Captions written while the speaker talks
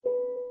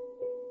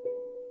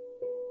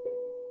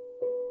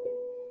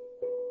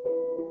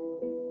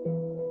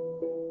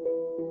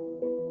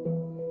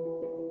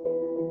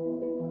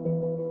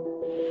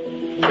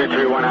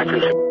3-1 action.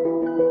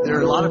 There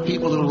are a lot of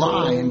people who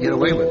lie and get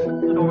away with it.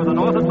 Over the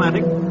North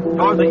Atlantic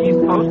toward the east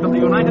coast of the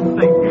United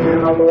States.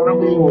 The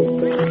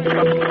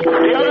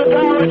other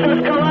tower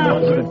just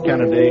collapsed. President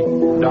Kennedy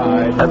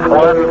died. That's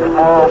one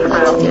small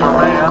step for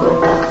man.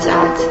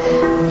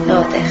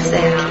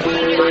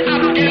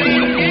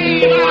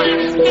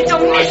 It's a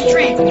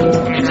mystery!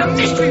 It's a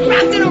mystery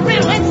wrapped in a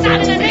riddle. It's not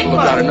an enigma! People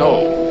gotta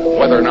know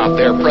whether or not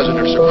their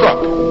president's a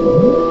crook.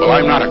 Well,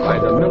 I'm not a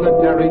crook. The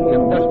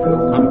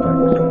military-industrial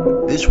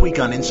complex. This week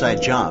on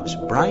Inside Jobs,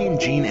 Brian,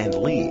 Gene, and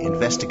Lee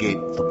investigate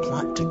the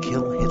plot to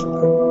kill Hitler.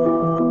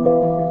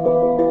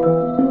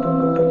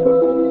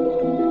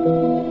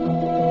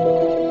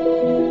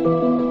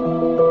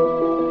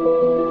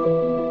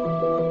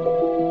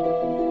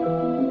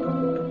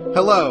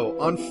 Hello,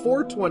 on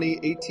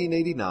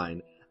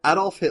 4/20/1889,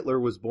 Adolf Hitler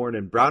was born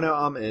in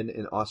Braunau am Inn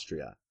in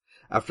Austria.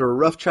 After a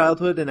rough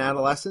childhood and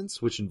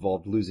adolescence, which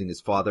involved losing his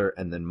father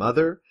and then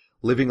mother,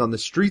 living on the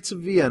streets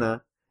of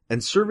Vienna,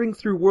 and serving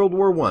through World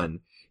War I,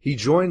 he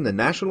joined the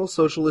National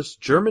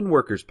Socialist German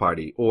Workers'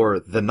 Party, or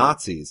the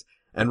Nazis,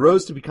 and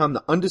rose to become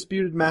the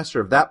undisputed master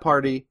of that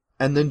party,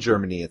 and then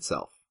Germany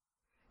itself.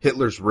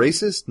 Hitler's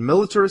racist,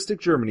 militaristic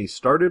Germany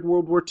started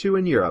World War II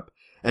in Europe,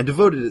 and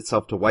devoted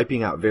itself to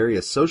wiping out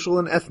various social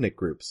and ethnic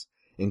groups,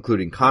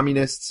 including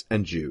communists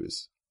and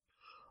Jews.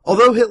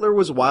 Although Hitler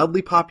was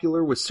wildly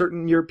popular with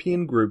certain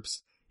European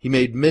groups, he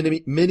made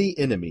many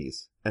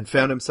enemies, and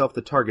found himself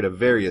the target of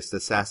various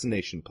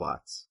assassination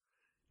plots.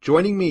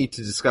 Joining me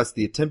to discuss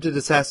the attempted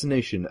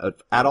assassination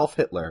of Adolf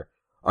Hitler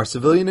are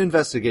civilian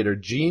investigator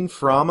Gene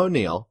Fromm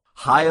O'Neill,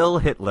 Heil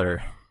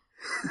Hitler,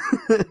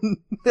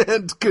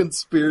 and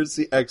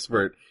conspiracy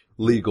expert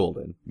Lee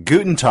Golden.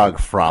 Guten Tag,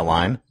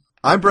 Fraulein.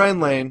 I'm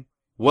Brian Lane.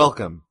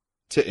 Welcome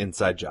to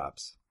Inside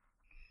Jobs.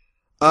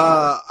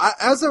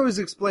 As I was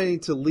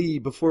explaining to Lee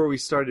before we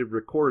started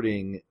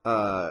recording,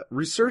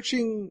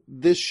 researching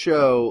this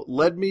show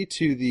led me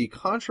to the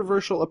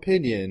controversial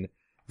opinion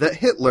that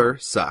Hitler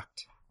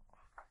sucked.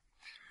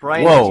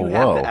 Brian, did you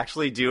have to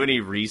actually do any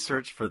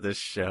research for this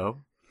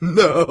show?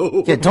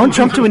 No. Yeah, don't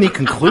jump to any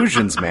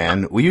conclusions,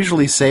 man. We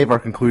usually save our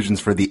conclusions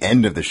for the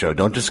end of the show.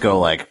 Don't just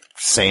go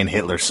saying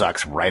Hitler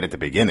sucks right at the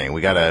beginning. We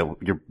gotta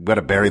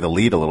bury the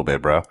lead a little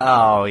bit, bro.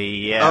 Oh,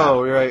 yeah.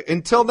 Oh, right.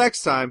 Until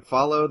next time,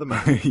 follow the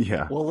money.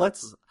 Yeah. Well,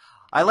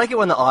 I like it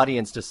when the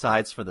audience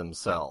decides for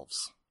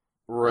themselves.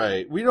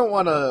 Right. We don't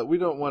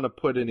wanna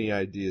put any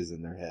ideas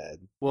in their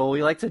head. Well,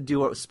 we like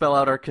to spell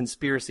out our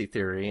conspiracy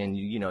theory, and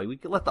we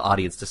can let the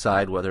audience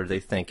decide whether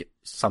they think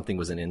something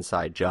was an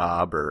inside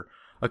job or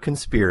a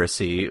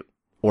conspiracy,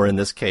 or in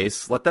this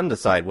case, let them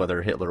decide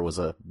whether Hitler was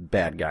a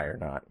bad guy or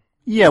not.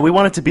 Yeah, we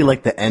want it to be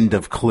like the end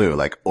of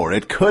Clue, or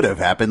it could have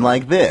happened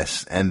like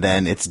this, and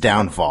then it's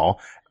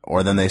downfall,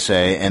 or then they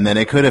say, and then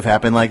it could have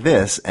happened like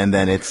this, and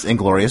then it's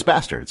Inglourious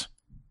Bastards.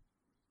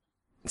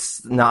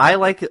 Now, I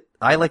like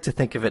to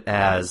think of it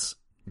as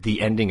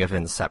the ending of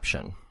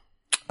Inception.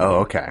 Oh,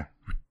 okay.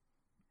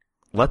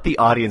 Let the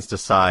audience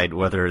decide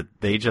whether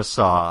they just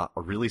saw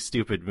a really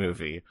stupid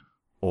movie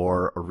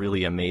or a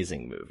really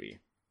amazing movie.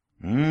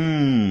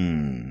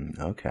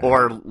 Okay.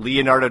 Or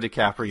Leonardo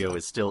DiCaprio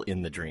is still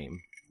in the dream.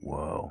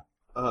 Whoa.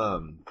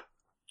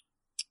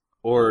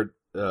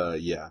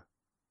 Yeah.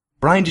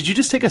 Brian, did you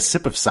just take a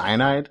sip of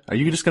cyanide? Are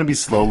you just going to be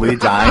slowly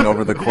dying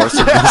over the course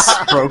of this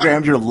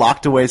program? You're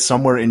locked away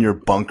somewhere in your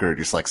bunker,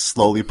 just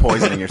slowly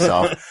poisoning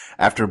yourself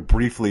after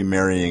briefly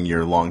marrying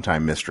your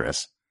longtime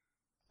mistress.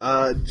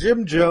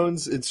 Jim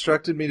Jones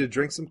instructed me to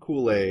drink some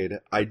Kool-Aid.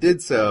 I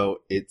did so.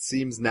 It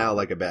seems now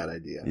like a bad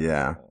idea.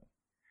 Yeah.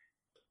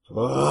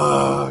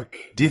 Fuck.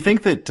 Do you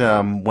think that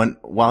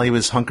while he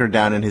was hunkered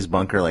down in his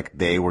bunker,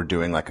 they were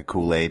doing a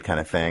Kool-Aid kind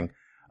of thing?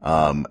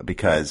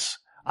 Because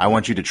I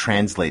want you to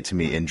translate to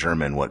me in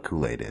German what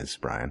Kool-Aid is,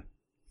 Brian.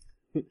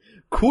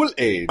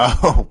 Kool-Aid.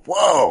 Oh,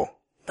 whoa!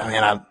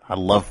 Man, I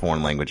love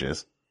foreign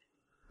languages.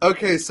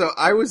 Okay, so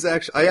I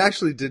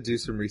actually did do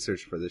some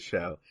research for this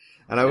show.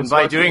 And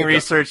by doing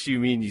research, you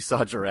mean you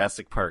saw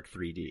Jurassic Park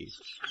 3D.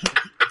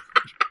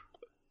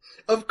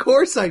 Of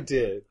course I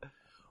did.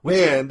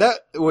 Man,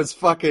 that was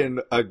fucking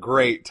a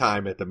great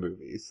time at the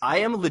movies. I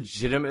am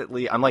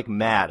legitimately, I'm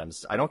mad.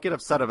 I don't get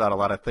upset about a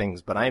lot of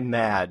things, but I'm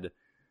mad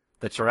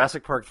that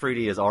Jurassic Park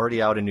 3D is already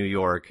out in New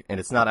York, and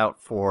it's not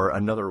out for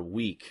another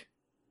week.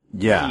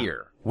 Yeah.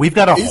 Here. We've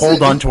got to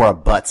hold on to our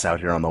butts out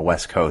here on the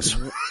West Coast.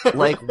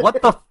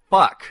 What the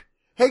fuck?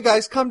 Hey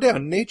guys, calm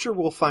down. Nature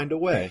will find a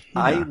way.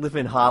 Yeah. I live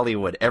in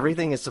Hollywood.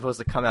 Everything is supposed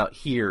to come out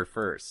here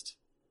first.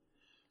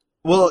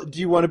 Well, do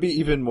you want to be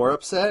even more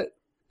upset?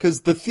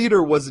 Because the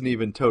theater wasn't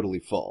even totally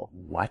full.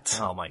 What?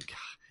 Oh my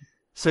god.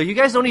 So you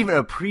guys don't even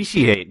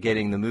appreciate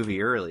getting the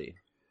movie early.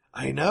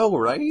 I know,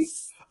 right?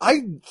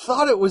 I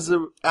thought it was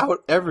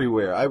out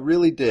everywhere. I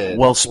really did.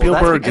 Well,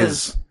 Spielberg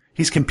is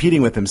He's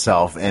competing with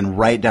himself, and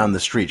right down the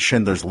street,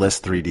 Schindler's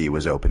List 3D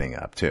was opening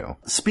up, too.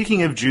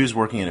 Speaking of Jews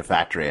working in a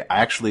factory, I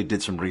actually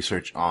did some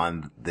research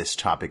on this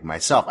topic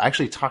myself. I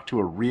actually talked to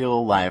a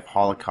real-life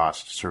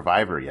Holocaust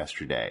survivor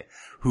yesterday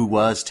who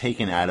was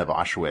taken out of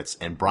Auschwitz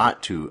and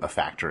brought to a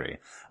factory,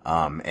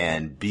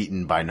 and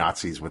beaten by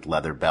Nazis with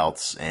leather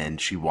belts, and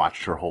she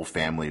watched her whole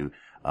family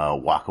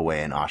walk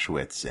away in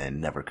Auschwitz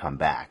and never come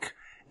back.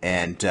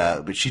 And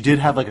but she did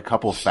have like a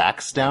couple of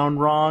facts down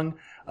wrong.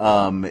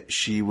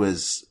 She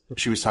was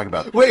talking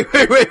about. Wait.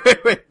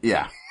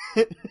 Yeah.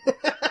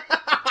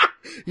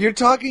 You're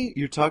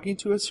talking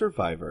to a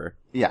survivor.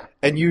 Yeah.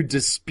 And you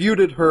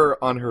disputed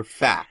her on her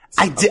facts.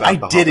 I didn't. I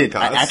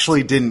Holocaust.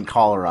 actually didn't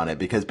call her on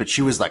it but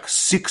she was like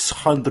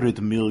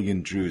 600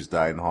 million Jews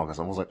died in the Holocaust.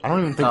 I was like, I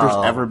don't even think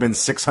there's ever been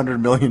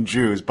 600 million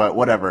Jews, but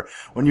whatever.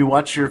 When you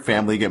watch your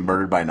family get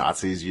murdered by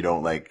Nazis, you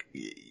don't like,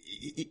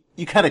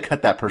 you kind of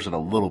cut that person a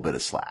little bit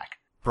of slack.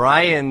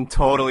 Brian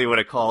totally would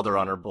have called her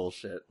on her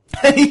bullshit.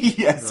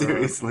 Yeah,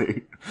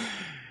 seriously.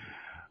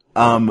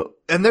 And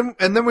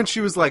then when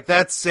she was like,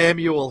 that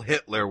Samuel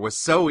Hitler was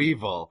so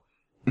evil,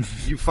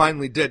 you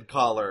finally did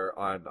call her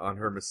on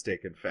her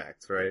mistaken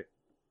facts, right?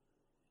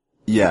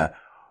 Yeah.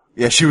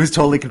 Yeah, she was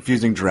totally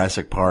confusing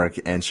Jurassic Park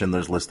and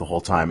Schindler's List the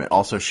whole time. And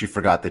also she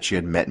forgot that she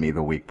had met me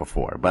the week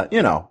before. But,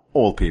 you know,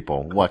 old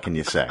people, what can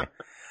you say?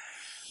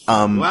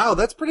 Wow,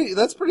 that's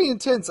pretty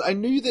intense. I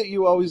knew that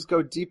you always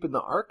go deep in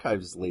the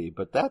archives, Lee,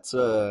 but that's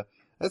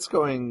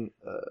going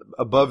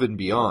above and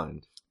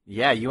beyond.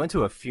 Yeah, you went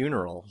to a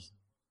funeral.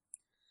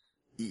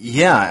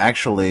 Yeah,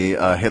 actually,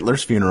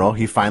 Hitler's funeral.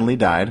 He finally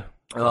died.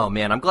 Oh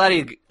man, I'm glad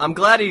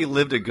he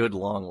lived a good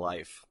long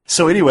life.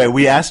 So anyway,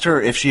 we asked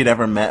her if she had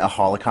ever met a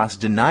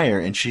Holocaust denier,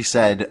 and she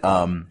said,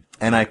 and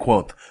I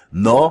quote,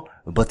 "No,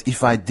 but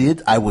if I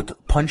did, I would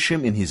punch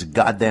him in his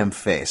goddamn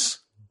face."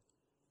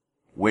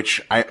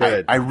 Which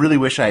I really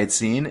wish I had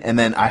seen, and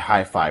then I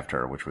high-fived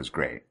her, which was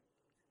great.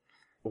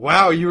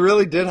 Wow, you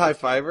really did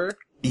high-five her?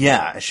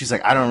 Yeah, she's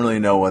like, I don't really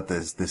know what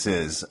this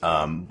is,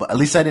 but at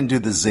least I didn't do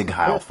the Zig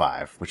Heil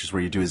 5, which is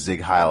where you do a Zig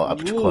Heil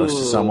up to close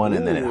to someone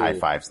and then it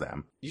high-fives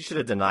them. You should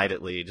have denied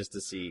it, Lee, just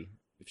to see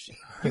if she.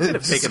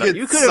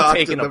 You could have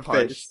taken a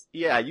punch. Face.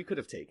 Yeah, you could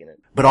have taken it.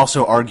 But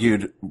also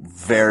argued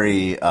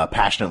very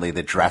passionately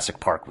that Jurassic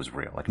Park was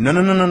real. Like,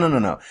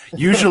 no.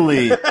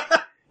 Usually,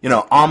 you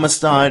know,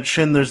 Amistad,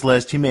 Schindler's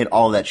List, he made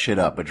all that shit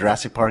up. But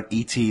Jurassic Park,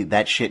 E.T.,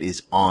 that shit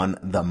is on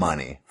the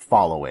money.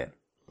 Follow it.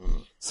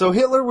 So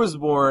Hitler was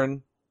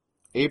born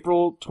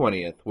April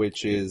 20th,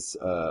 which is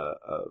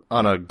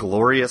on a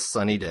glorious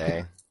sunny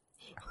day.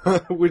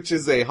 Which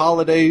is a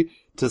holiday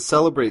to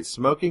celebrate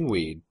smoking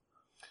weed.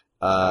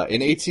 In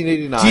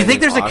 1889. Do you think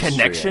there's Austria, a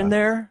connection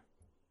there?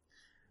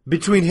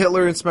 Between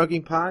Hitler and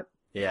smoking pot?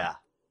 Yeah.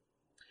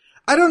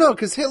 I don't know,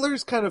 because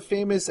Hitler's kind of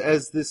famous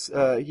as this,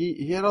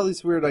 he had all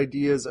these weird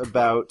ideas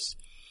about,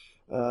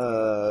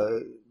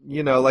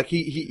 you know, like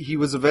he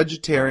was a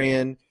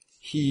vegetarian.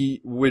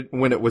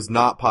 When it was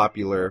not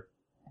popular,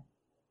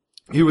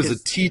 he was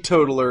a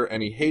teetotaler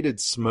and he hated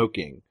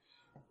smoking,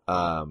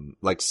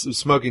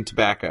 smoking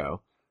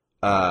tobacco.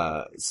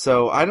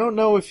 So I don't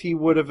know if he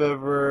would have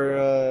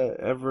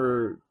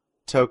ever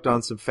toked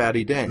on some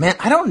fatty dank. Man,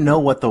 I don't know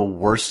what the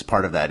worst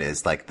part of that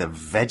is. Like the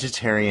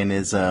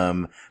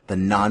vegetarianism, the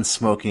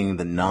non-smoking,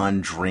 the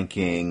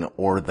non-drinking,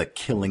 or the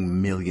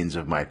killing millions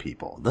of my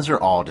people. Those are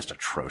all just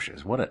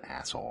atrocious. What an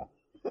asshole.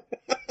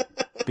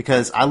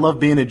 Because I love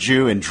being a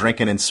Jew and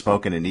drinking and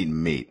smoking and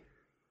eating meat.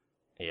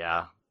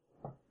 Yeah.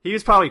 He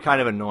was probably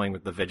kind of annoying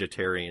with the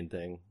vegetarian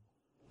thing.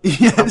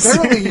 Yeah,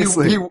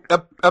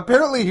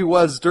 apparently he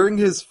was during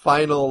his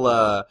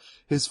final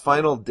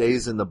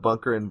days in the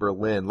bunker in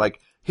Berlin. Like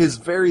his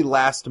very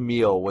last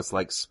meal was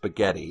like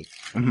spaghetti,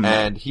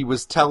 and he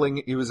was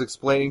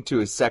explaining to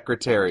his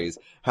secretaries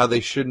how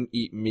they shouldn't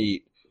eat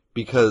meat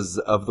because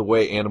of the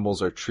way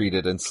animals are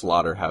treated in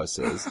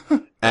slaughterhouses,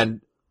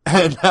 and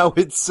how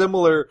it's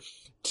similar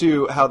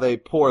to how they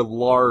pour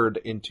lard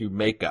into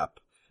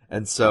makeup,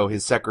 and so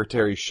his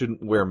secretary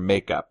shouldn't wear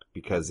makeup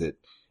because it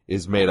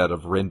is made out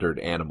of rendered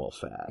animal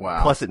fat.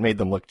 Wow. Plus it made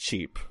them look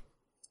cheap.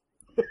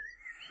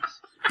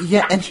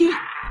 Yeah, and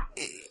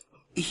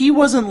he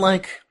wasn't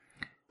like,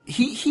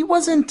 he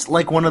wasn't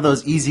like one of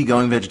those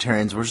easygoing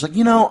vegetarians where it's like,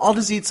 you know, I'll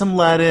just eat some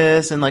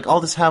lettuce and like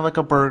I'll just have like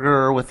a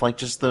burger with like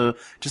just the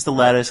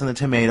lettuce and the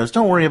tomatoes.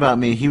 Don't worry about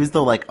me. He was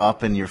the like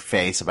up in your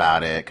face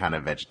about it kind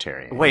of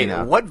vegetarian. Wait, you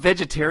know? What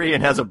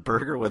vegetarian has a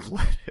burger with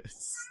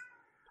lettuce?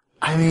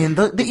 I mean,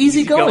 the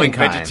easygoing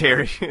kind.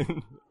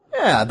 Vegetarian.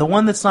 Yeah, the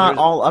one that's not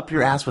all up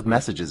your ass with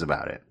messages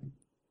about it.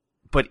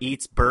 But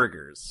eats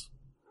burgers.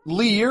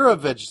 Lee, you're a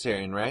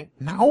vegetarian, right?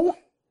 No.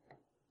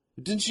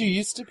 Didn't you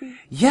used to be?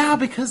 Yeah,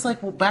 because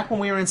like back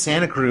when we were in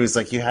Santa Cruz,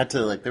 like you had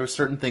to like there were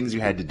certain things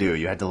you had to do.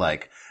 You had to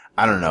like,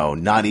 I don't know,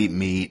 not eat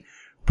meat,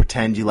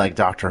 pretend you like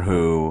Doctor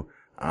Who,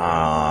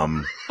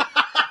 not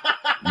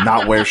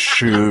wear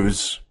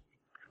shoes.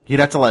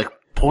 You'd have to like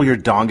pull your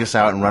dongus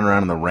out and run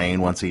around in the rain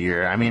once a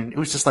year. I mean, it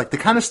was just like the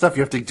kind of stuff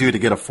you have to do to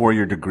get a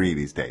 4-year degree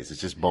these days. It's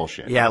just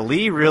bullshit. Yeah,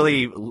 Lee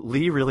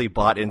really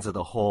bought into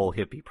the whole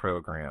hippie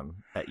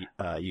program at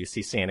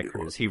UC Santa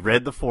Cruz. He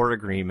read the 4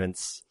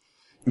 agreements,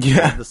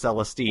 Yeah. the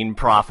Celestine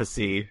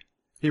prophecy.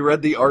 He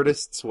read The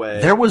Artist's Way.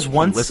 There was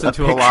once Listened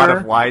to picture, a lot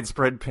of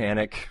Widespread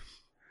Panic.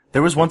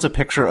 There was once a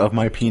picture of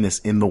my penis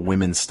in the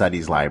Women's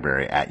Studies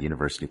Library at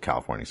University of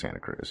California, Santa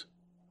Cruz.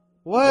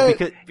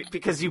 What?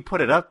 Because you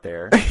put it up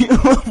there.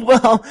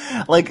 Well,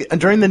 like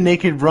during the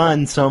Naked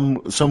Run, some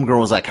girl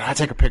was like, "Can I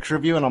take a picture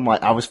of you?" And I'm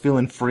like, I was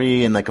feeling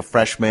free and like a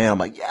fresh man. I'm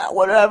like, "Yeah,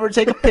 whatever,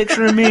 take a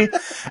picture of me."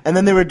 And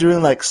then they were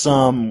doing like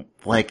some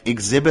like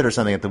exhibit or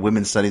something at the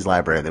Women's Studies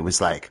Library that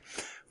was like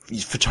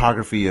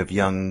photography of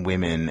young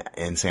women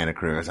in Santa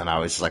Cruz, and I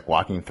was just like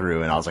walking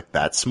through, and I was like,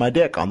 "That's my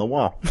dick on the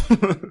wall."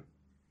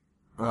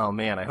 Oh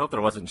man, I hope there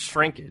wasn't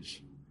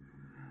shrinkage.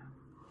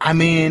 I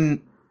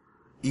mean,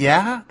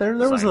 yeah,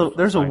 there's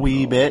a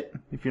wee bit,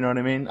 if you know what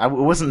I mean. It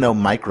wasn't no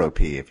micro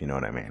P, if you know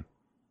what I mean.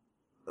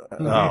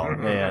 Oh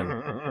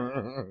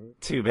man,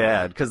 too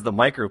bad, because the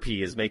micro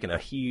P is making a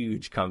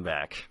huge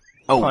comeback.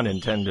 Oh. Pun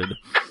intended.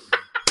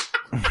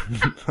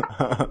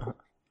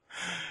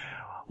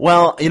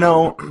 Well, you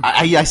know,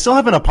 I still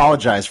haven't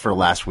apologized for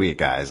last week,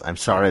 guys. I'm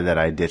sorry that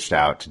I ditched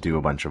out to do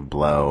a bunch of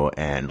blow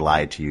and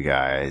lied to you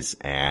guys,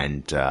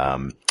 and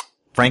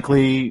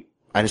frankly,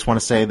 I just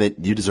want to say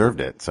that you deserved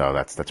it. So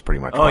that's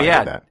pretty much. Oh why I yeah.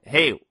 did that.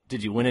 Hey,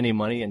 did you win any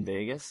money in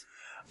Vegas?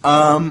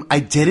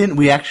 I didn't.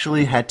 We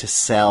actually had to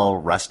sell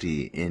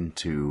Rusty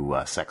into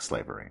sex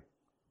slavery.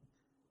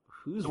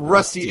 Who's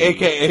Rusty,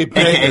 aka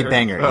Banger? AKA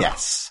Banger.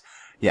 Yes.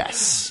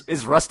 Yes.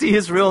 Is Rusty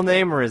his real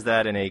name, or is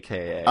that an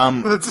AKA?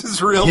 That's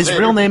his real name. His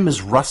real name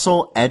is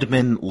Russell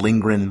Edmund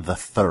Lindgren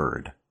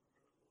III.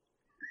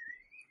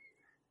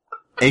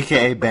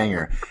 AKA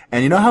Banger.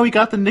 And you know how he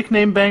got the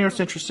nickname Banger? It's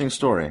an interesting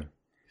story.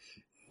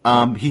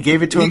 He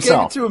gave it to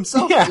himself. He gave it to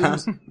himself. Yeah.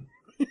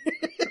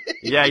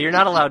 Yeah, you're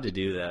not allowed to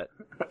do that.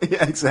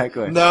 Yeah,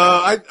 exactly. No,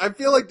 I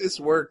feel like this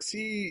works.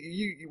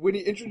 When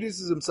he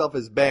introduces himself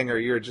as Banger,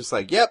 you're just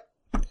like, yep.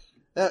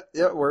 Yeah,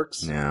 it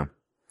works. Yeah.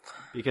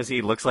 Because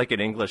he looks like an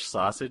English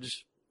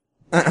sausage?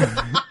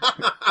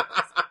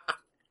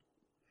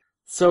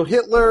 So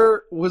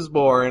Hitler was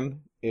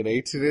born in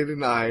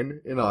 1889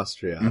 in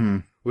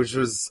Austria, which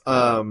was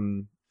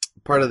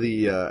part of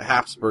the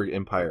Habsburg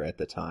Empire at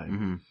the time.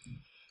 Mm-hmm.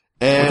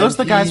 And Were those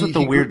the guys with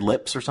the weird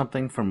lips or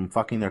something from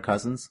fucking their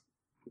cousins?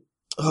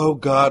 Oh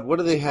God, what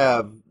do they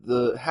have?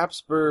 The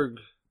Habsburg...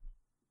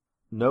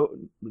 No,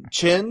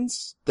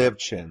 chins? They have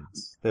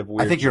chins. They have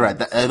weird I think you're right.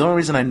 chins. The only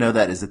reason I know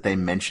that is that they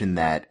mentioned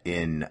that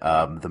in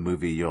the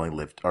movie You Only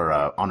Lived, or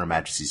On Her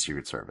Majesty's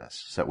Secret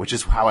Service. So, which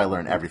is how I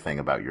learned everything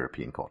about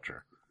European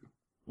culture.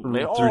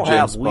 They all Through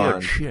have James weird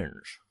Bond.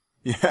 chins.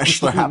 Yes,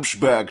 the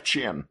Habsburg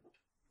chin.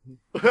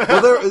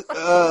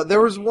 Well, there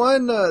was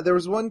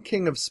one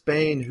king of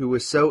Spain who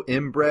was so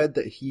inbred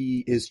that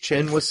his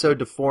chin was so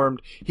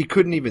deformed he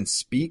couldn't even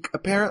speak.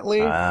 Apparently,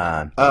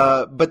 but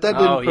that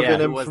didn't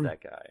prevent him from.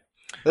 That guy?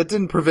 That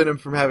didn't prevent him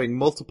from having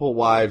multiple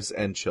wives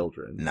and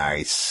children.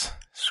 Nice.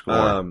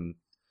 Score.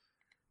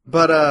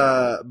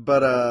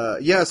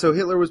 Yeah. So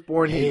Hitler was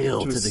born.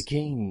 Hail to the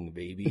king,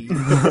 baby.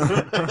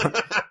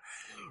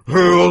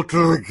 Hail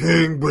to the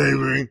king,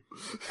 baby.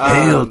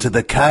 Hail to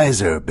the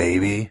Kaiser,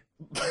 baby.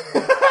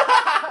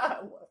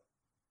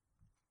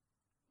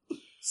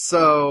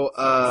 So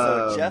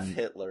Jeff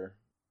Hitler.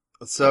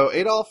 So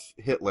Adolf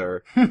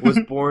Hitler was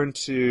born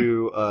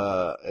to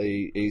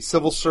a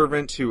civil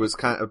servant who was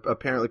kind of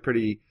apparently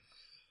pretty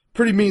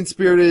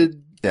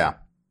mean-spirited. Yeah.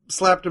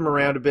 Slapped him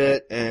around a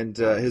bit, and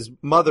his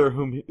mother,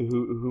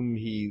 whom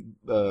he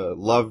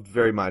loved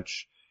very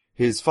much.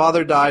 His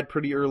father died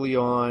pretty early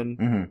on.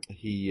 Mm-hmm.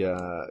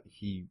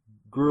 He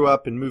grew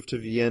up and moved to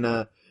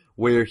Vienna,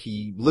 where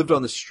he lived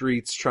on the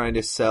streets trying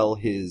to sell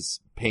his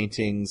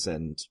paintings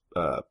and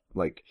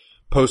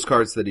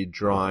postcards that he'd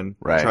drawn.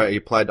 Right. He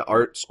applied to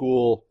art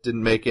school,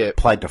 didn't make it.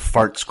 Applied to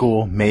fart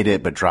school, made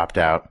it, but dropped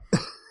out.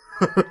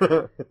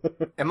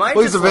 Am I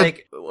just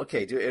like,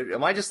 okay,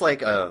 am I just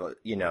like,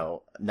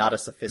 not a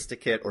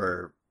sophisticate,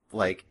 or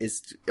like,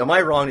 am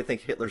I wrong to think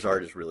Hitler's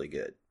art is really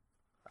good?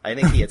 I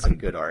think he had some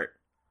good art.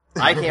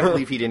 I can't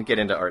believe he didn't get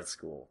into art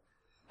school.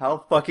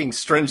 How fucking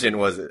stringent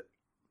was it?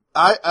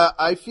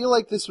 I feel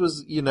like this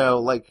was,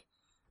 like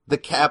the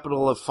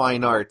capital of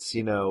fine arts,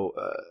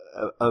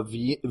 a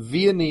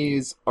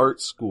Viennese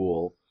art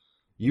school.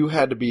 You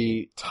had to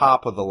be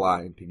top of the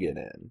line to get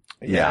in.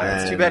 Yeah,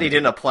 it's too bad he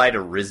didn't apply to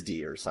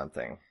RISD or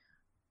something.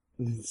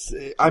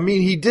 I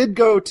mean, he did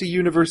go to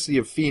University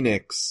of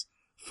Phoenix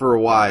for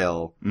a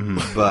while,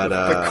 but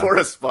the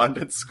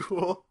correspondence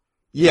school.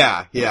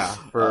 Yeah,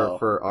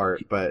 for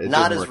art, but it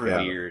not didn't as work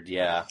revered. out.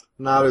 Yeah,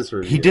 not as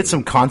revered. He did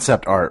some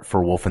concept art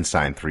for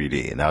Wolfenstein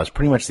 3D, and that was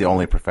pretty much the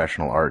only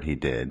professional art he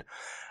did.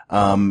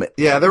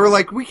 Yeah, they were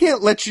like, we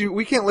can't let you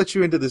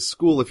into this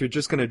school if you're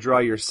just going to draw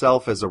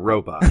yourself as a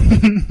robot.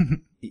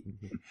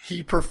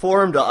 He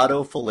performed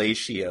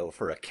autofellatio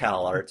for a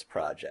Cal Arts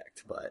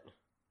project, but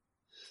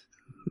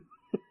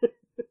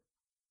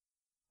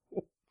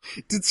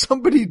Did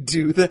somebody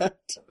do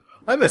that?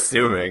 I'm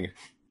assuming.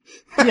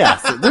 Yeah,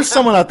 so there's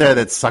someone out there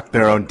that sucked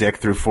their own dick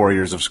through 4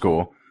 years of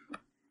school.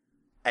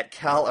 At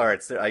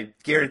CalArts, I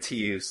guarantee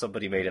you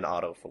somebody made an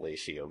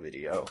autofellatio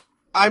video.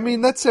 I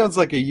mean, that sounds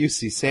like a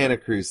UC Santa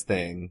Cruz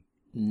thing,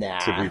 Nah.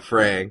 to be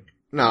frank.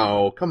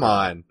 No, come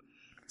on.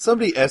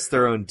 Somebody S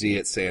their own D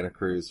at Santa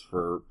Cruz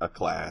for a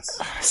class.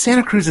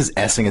 Santa Cruz is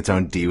S-ing its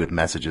own D with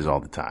messages all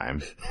the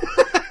time.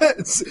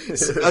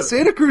 A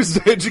Santa Cruz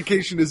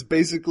education is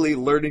basically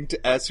learning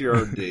to S your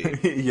own D.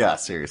 Yeah,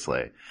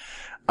 seriously.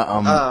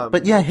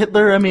 But yeah,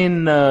 Hitler, I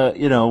mean,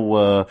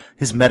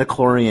 his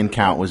metachlorian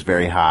count was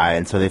very high,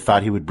 and so they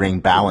thought he would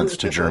bring balance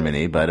to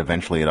Germany, but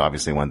eventually it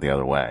obviously went the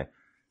other way.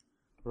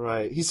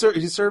 Right. He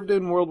served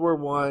in World War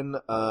I,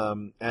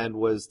 and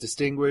was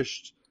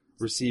distinguished,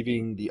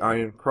 receiving the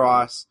Iron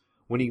Cross.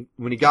 When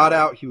he got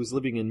out, he was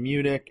living in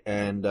Munich,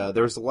 and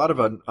there was a lot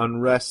of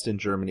unrest in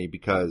Germany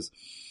because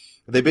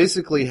they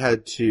basically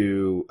had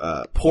to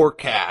pour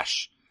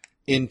cash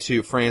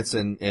into France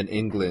and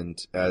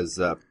England as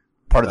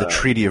part of the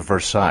Treaty of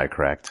Versailles,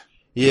 correct?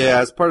 Yeah,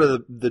 as part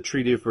of the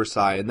Treaty of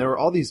Versailles. And there were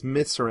all these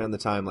myths around the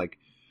time, like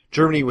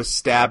Germany was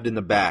stabbed in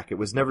the back. It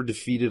was never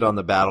defeated on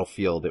the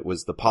battlefield. It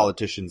was the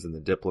politicians and the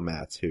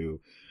diplomats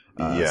who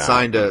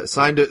signed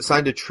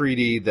a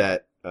treaty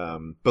that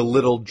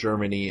belittled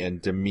Germany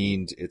and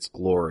demeaned its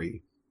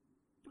glory.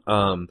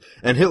 And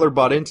Hitler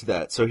bought into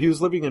that. So he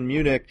was living in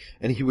Munich,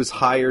 and he was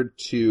hired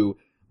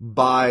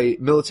by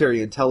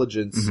military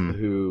intelligence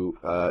who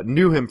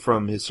knew him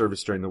from his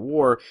service during the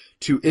war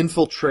to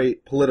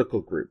infiltrate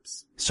political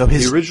groups. So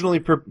he originally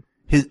proposed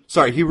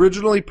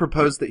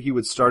that he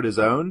would start his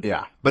own.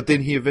 Yeah. But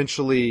then he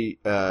eventually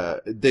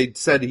they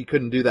said he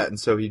couldn't do that, and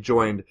so he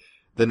joined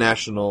the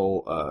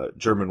National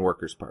German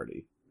Workers'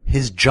 Party.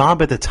 His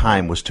job at the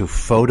time was to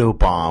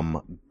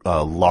photobomb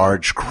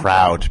large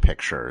crowd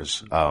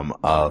pictures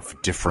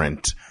of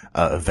different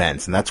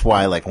events, and that's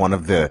why like one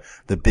of the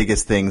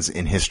biggest things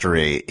in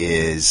history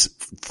is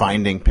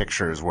finding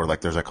pictures where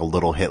like there's like a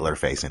little Hitler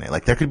face in it.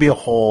 Like there could be a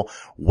whole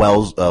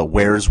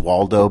Where's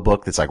Waldo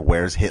book that's like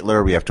Where's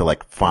Hitler? We have to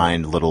like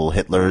find little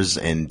Hitlers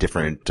in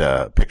different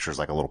pictures,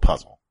 like a little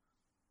puzzle.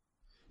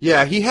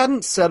 Yeah, he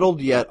hadn't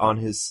settled yet on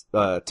his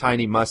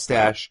tiny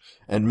mustache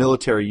and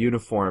military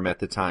uniform at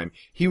the time.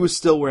 He was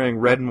still wearing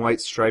red and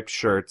white striped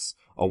shirts,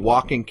 a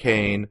walking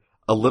cane,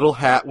 a little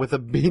hat with a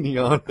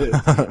beanie on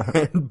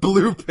it, and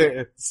blue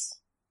pants.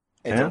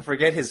 And don't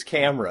forget his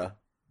camera.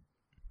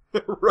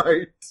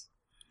 Right.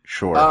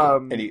 Sure.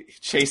 And he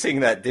chasing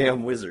that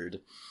damn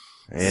wizard.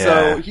 Yeah.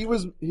 So he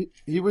was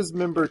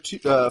member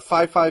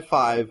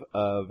 555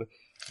 of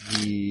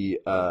the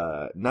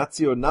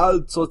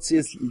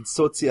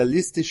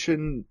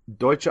Nationalsozialistischen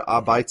Deutsche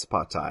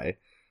Arbeitspartei,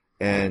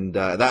 and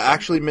that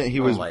actually meant he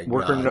was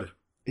worker.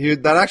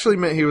 That actually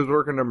meant he was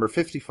worker number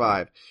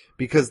 55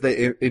 because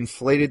they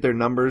inflated their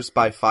numbers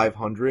by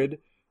 500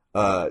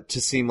 to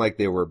seem like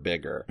they were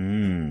bigger.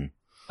 I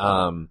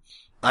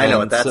know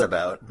what that's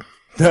about.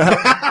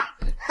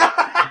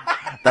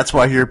 That's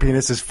why your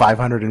penis is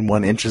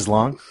 501 inches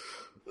long?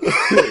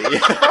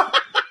 Yeah.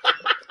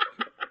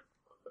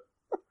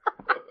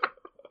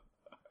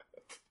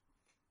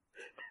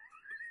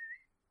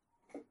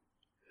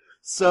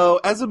 So,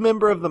 as a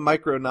member of the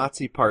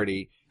micro-Nazi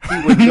party,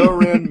 he would go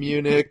around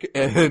Munich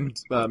and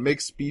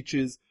make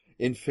speeches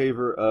in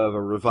favor of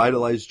a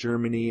revitalized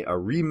Germany, a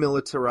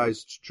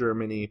remilitarized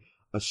Germany,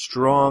 a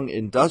strong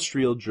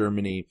industrial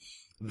Germany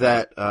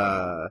that,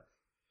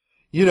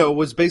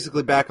 was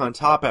basically back on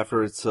top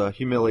after its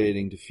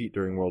humiliating defeat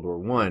during World War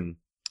I.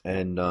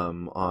 And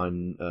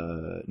on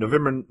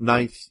November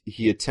 9th,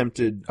 he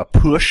attempted a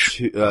push.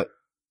 The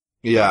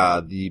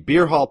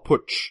Beer Hall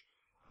Putsch.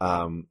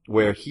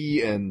 Where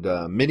he and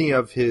many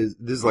of his,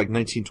 this is like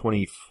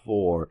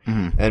 1924,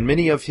 and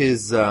many of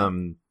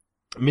the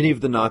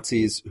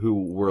Nazis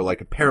who were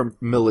like a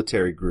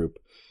paramilitary group,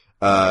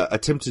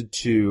 attempted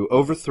to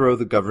overthrow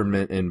the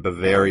government in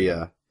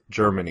Bavaria,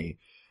 Germany.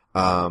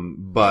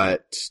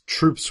 But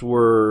troops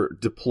were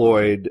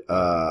deployed,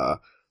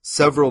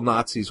 several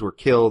Nazis were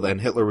killed, and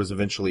Hitler was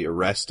eventually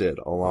arrested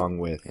along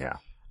with,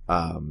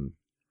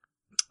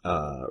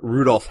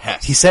 Rudolf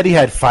Hess. He said he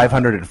had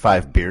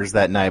 505 beers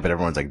that night, but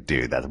everyone's like,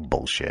 dude, that's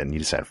bullshit, and you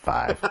just had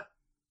 5.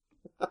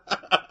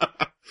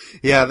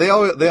 Yeah, they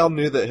all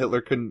knew that Hitler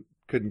couldn't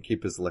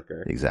keep his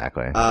liquor.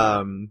 Exactly.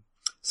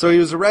 So he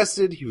was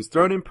arrested, he was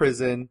thrown in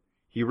prison,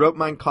 he wrote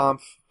Mein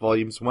Kampf,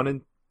 volumes 1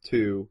 and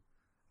 2,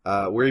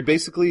 where he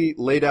basically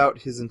laid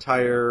out his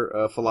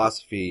entire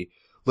philosophy,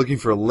 looking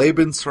for a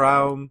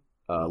Lebensraum,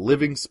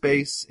 living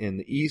space in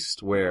the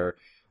East, where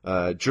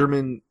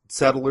German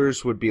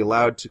settlers would be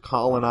allowed to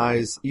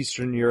colonize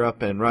Eastern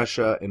Europe and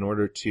Russia in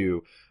order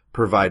to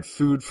provide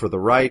food for the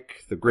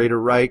Reich, the Greater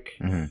Reich.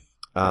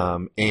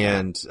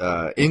 And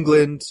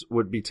England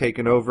would be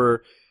taken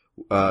over.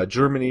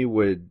 Germany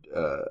would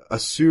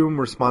assume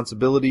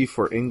responsibility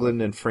for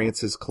England and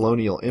France's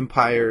colonial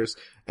empires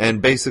and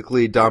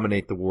basically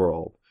dominate the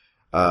world.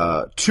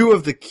 Two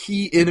of the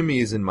key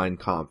enemies in Mein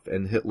Kampf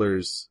and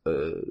Hitler's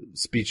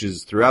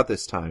speeches throughout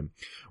this time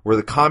were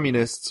the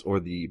communists, or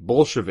the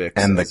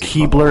Bolsheviks, And the as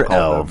he Keebler called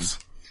elves.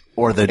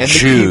 Or the And the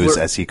Jews,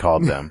 Keebler- as he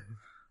called them.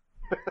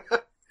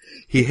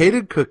 He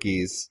hated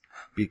cookies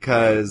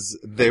because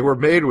they were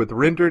made with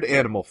rendered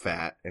animal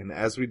fat, and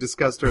as we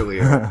discussed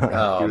earlier,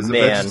 Oh, he was a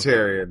man.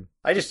 vegetarian.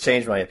 I just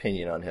changed my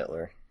opinion on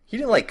Hitler. He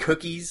didn't like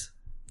cookies.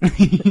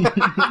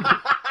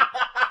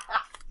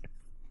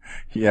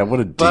 Yeah, what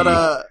a D.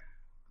 But,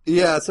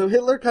 yeah, so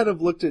Hitler kind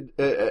of looked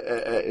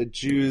at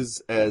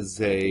Jews as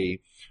a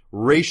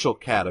racial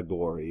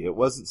category. It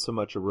wasn't so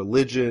much a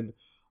religion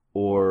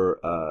or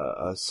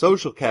a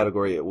social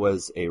category. It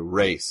was a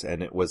race,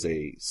 and it was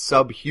a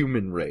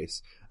subhuman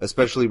race,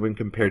 especially when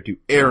compared to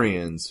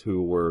Aryans,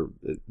 who were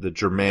the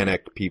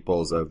Germanic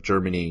peoples of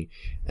Germany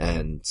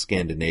and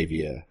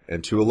Scandinavia,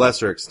 and to a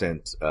lesser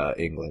extent,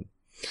 England.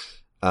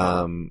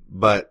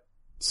 But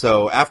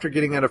so after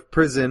getting out of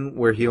prison,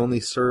 where he only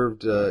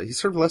served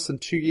less than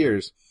 2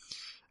 years,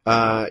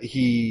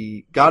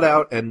 he got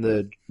out, and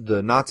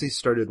the Nazis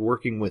started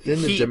working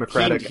within the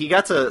Democratic. He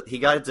got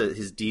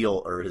his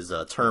deal or his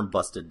term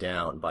busted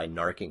down by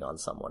narking on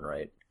someone,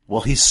 right?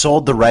 Well, he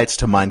sold the rights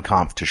to Mein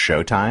Kampf to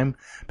Showtime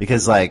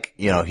because, like,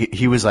 you know,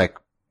 he was like,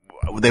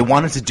 they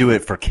wanted to do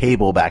it for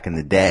cable back in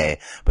the day,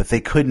 but they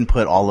couldn't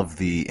put all of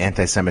the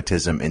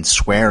anti-Semitism and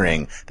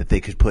swearing that they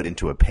could put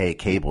into a pay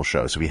cable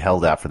show. So he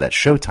held out for that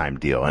Showtime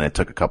deal, and it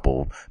took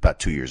about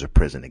 2 years of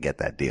prison to get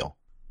that deal.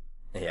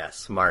 Yeah,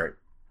 smart.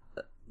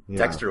 Yeah.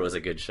 Dexter was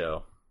a good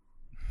show.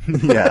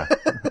 Yeah.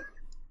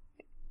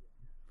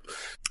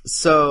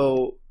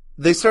 So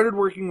they started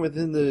working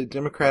within the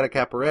democratic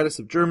apparatus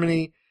of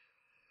Germany.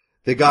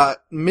 They got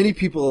many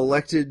people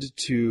elected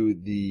to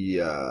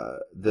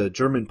the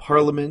German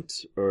parliament,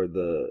 or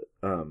the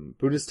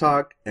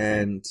Bundestag,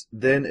 and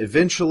then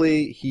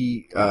eventually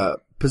he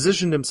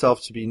positioned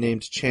himself to be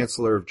named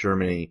Chancellor of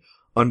Germany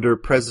under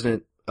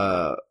President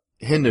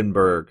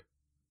Hindenburg.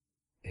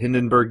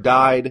 Hindenburg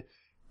died.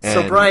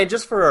 So, and- Brian,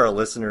 just for our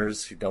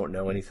listeners who don't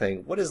know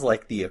anything, what is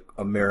like the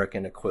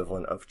American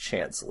equivalent of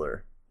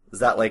chancellor? Is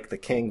that like the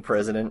king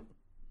president?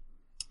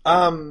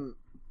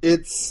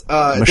 It's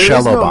Michelle there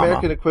is no Obama.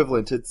 American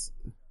equivalent. It's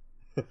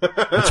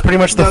It's pretty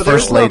much the No,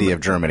 there's first no- lady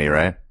of Germany,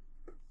 right?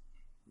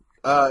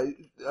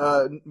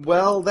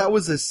 well, that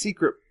was a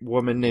secret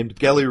woman named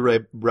Geli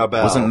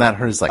Rabel. Wasn't that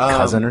her like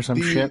cousin or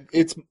some shit?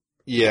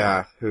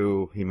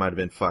 Who he might have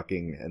been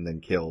fucking and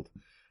then killed.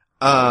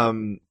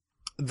 The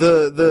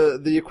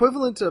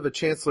equivalent of a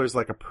chancellor is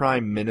like a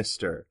prime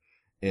minister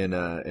in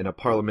a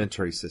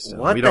parliamentary system.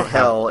 What We the don't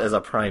hell is a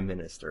prime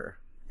minister?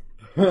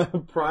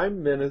 have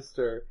prime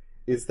minister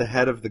is the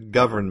head of the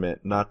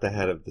government, not the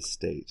head of the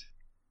state.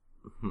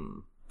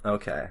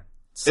 Okay.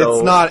 So,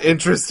 It's not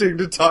interesting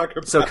to talk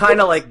about. So kind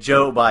of like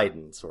Joe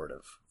Biden, sort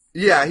of.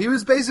 Yeah, he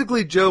was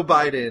basically Joe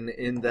Biden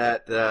in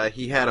that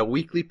he had a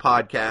weekly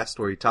podcast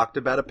where he talked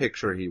about a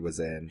picture he was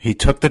in. He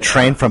took the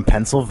train from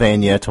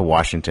Pennsylvania to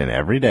Washington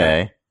every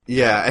day.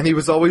 Yeah, and he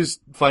was always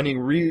finding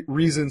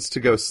reasons to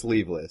go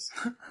sleeveless.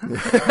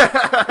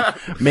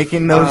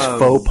 Making those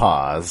faux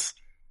pas.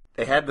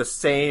 They had the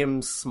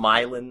same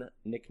Smilin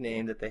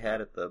nickname that they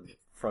had at the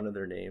front of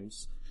their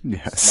names.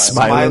 Yeah,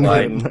 Smiling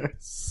smiling.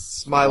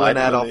 Smiling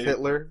Adolf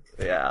Hitler.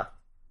 Yeah.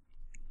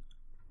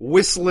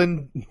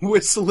 Whistling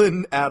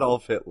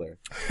Adolf Hitler.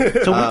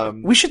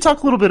 So we should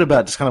talk a little bit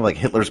about just kind of like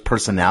Hitler's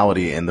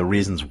personality and the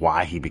reasons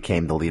why he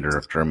became the leader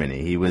of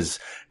Germany. He was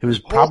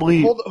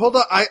probably. Hold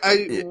on.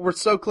 We're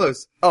so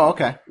close. Oh,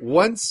 okay.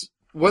 Once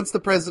the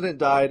president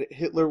died,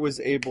 Hitler was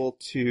able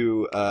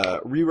to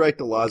rewrite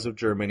the laws of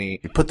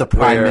Germany. He put the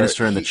prime where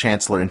minister and the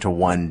chancellor into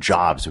one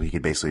job so he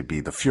could basically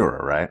be the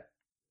Führer, right?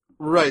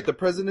 Right, the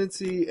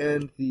presidency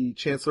and the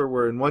chancellor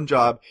were in one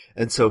job,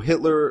 and so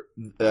Hitler,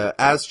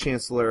 as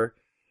chancellor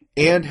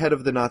and head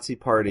of the Nazi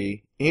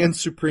Party and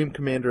supreme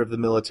commander of the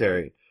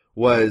military,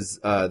 was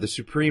the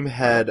supreme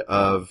head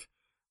of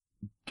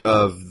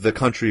the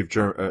country of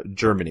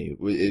Germany,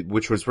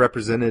 which was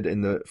represented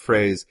in the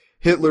phrase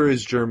 "Hitler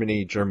is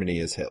Germany, Germany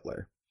is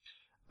Hitler."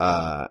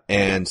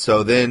 And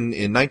so then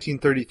in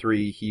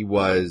 1933, he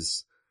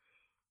was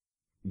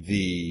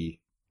the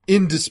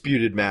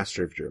indisputed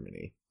master of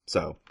Germany.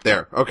 So,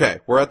 there. Okay,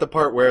 we're at the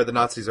part where the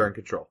Nazis are in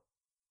control.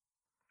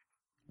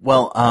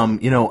 Well,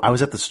 I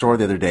was at the store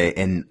the other day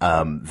and,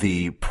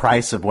 the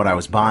price of what I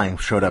was buying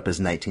showed up as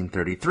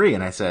 1933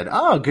 and I said,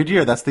 oh, good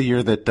year. That's the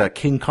year that,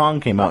 King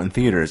Kong came out in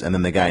theaters. And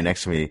then the guy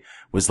next to me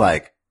was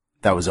like,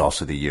 that was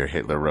also the year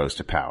Hitler rose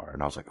to power.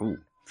 And I was like, ooh,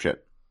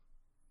 shit.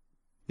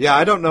 Yeah,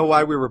 I don't know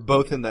why we were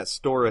both in that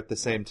store at the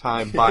same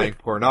time buying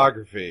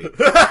pornography.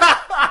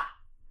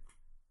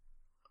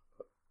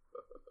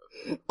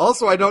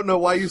 Also, I don't know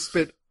why you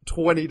spent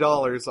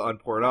 $20 on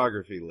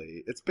pornography,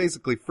 Lee. It's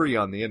basically free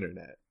on the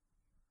internet.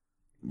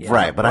 Yeah,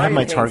 Right, but I have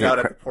my Brian hangs out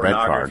Target at the red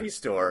pornography card.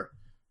 store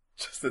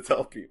just to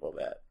tell people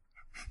that.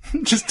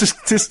 just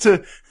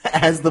to,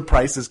 as the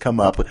prices come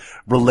up,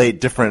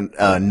 relate different,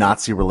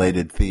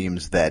 Nazi-related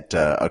themes that,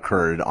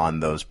 occurred on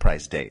those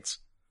price dates.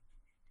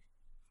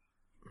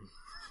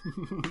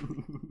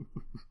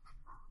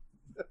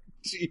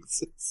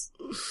 Jesus.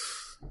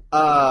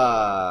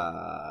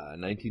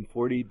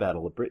 1940,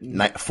 Battle of Britain.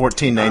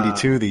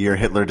 1492, the year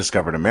Hitler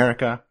discovered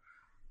America.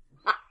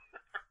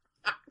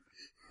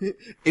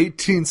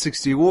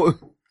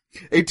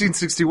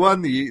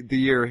 1861, the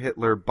year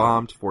Hitler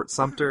bombed Fort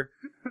Sumter.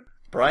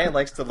 Brian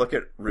likes to look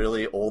at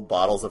really old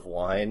bottles of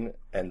wine,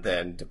 and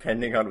then,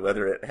 depending on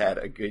whether it had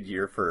a good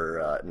year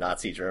for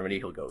Nazi Germany,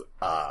 he'll go,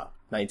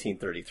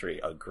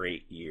 1933, a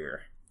great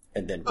year,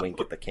 and then wink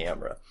at the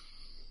camera.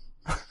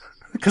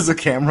 Because the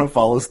camera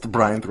follows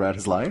Brian throughout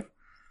his life?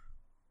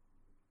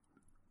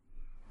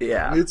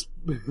 Yeah.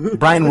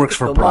 Brian works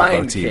for the Bravo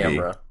line TV.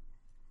 camera.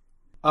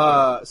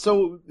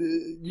 So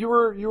you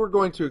were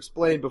going to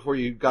explain before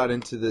you got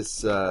into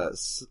this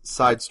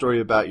side story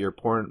about your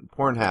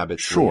porn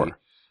habits. Sure. Lee.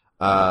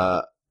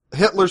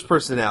 Hitler's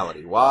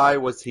personality. Why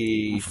was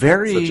he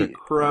such a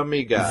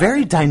crummy guy?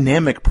 Very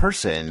dynamic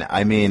person.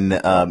 I mean,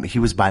 he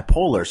was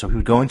bipolar, so he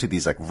would go into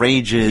these like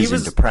rages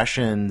and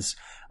depressions.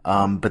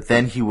 But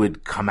then he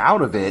would come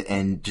out of it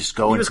and just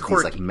go into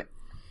these like.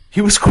 He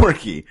was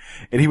quirky,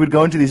 and he would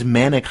go into these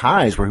manic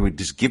highs where he would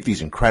just give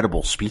these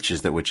incredible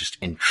speeches that would just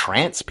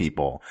entrance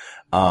people.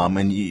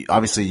 And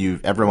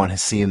everyone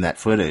has seen that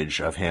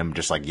footage of him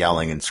just like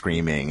yelling and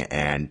screaming,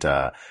 and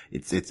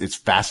it's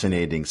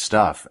fascinating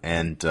stuff.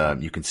 And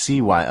you can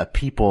see why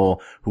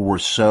people who were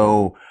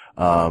so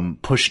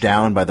pushed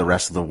down by the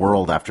rest of the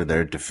world after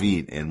their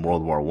defeat in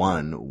World War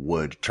I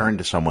would turn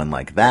to someone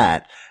like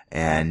that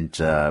and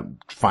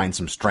find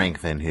some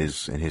strength in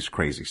his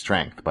crazy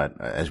strength. But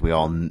as we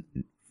all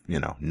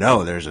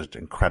know there's an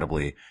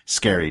incredibly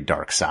scary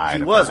dark side.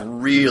 He was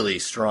really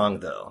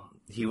strong, though.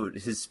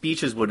 His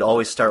speeches would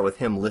always start with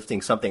him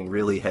lifting something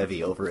really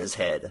heavy over his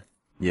head.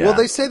 Yeah. Well,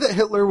 they say that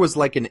Hitler was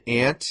like an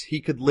ant. He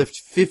could lift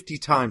 50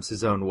 times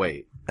his own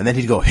weight. And then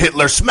he'd go,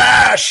 Hitler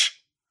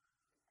smash!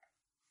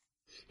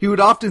 He would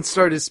often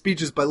start his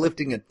speeches by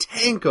lifting a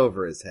tank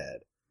over his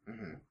head.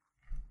 Mm-hmm.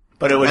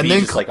 But it would be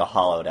just like a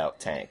hollowed out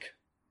tank.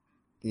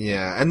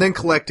 Yeah, and then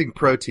collecting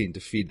protein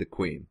to feed the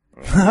queen.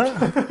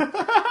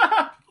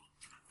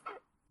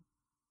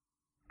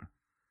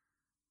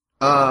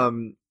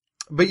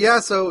 But yeah,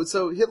 so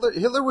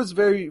Hitler was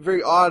very,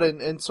 very odd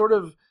and sort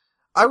of,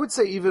 I would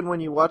say even when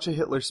you watch a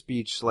Hitler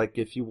speech, like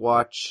if you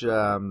watch,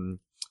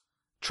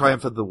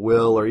 Triumph of the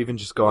Will, or even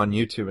just go on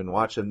YouTube and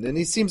watch him, then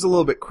he seems a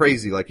little bit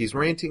crazy, like he's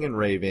ranting and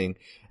raving,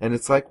 and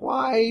it's like,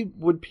 why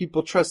would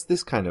people trust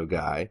this kind of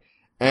guy?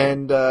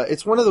 And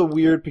it's one of the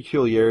weird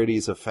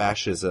peculiarities of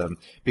fascism,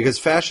 because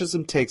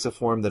fascism takes a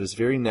form that is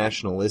very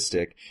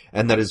nationalistic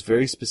and that is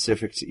very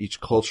specific to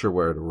each culture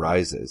where it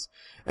arises.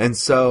 And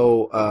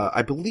so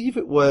I believe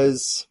it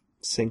was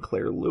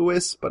Sinclair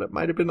Lewis, but it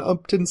might have been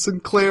Upton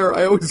Sinclair.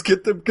 I always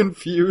get them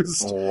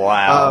confused.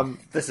 Wow.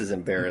 This is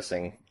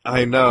embarrassing.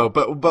 I know,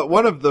 but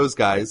one of those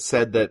guys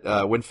said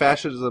that when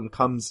fascism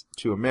comes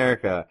to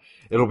America,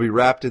 it'll be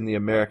wrapped in the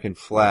American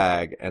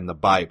flag and the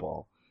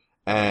Bible.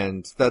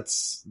 And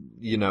that's,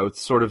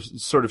 sort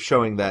of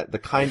showing that the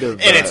kind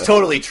of... And it's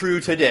totally true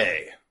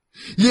today.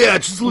 Yeah,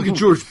 just look at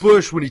George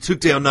Bush when he took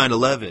down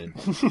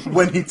 9/11.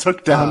 When he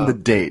took down the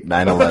date,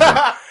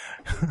 9/11.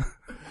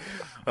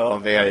 Oh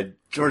man,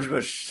 George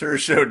Bush sure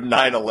showed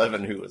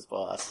 9/11 who was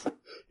boss.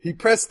 He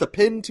pressed the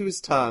pen to his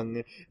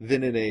tongue,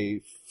 then in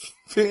a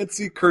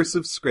fancy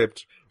cursive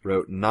script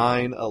wrote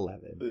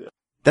 9/11.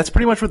 That's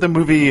pretty much what the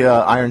movie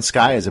Iron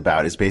Sky is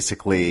about, is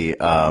basically...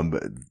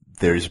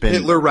 There's been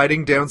Hitler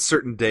writing down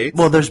certain dates.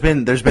 Well, there's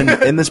been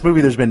in this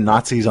movie there's been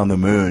Nazis on the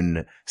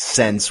moon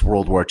since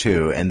World War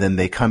II, and then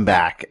they come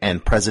back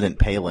and President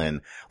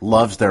Palin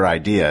loves their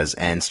ideas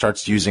and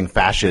starts using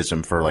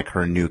fascism for like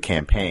her new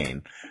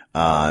campaign.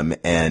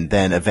 And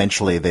then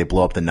eventually they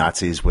blow up the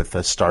Nazis with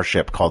a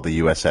starship called the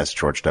USS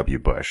George W.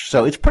 Bush.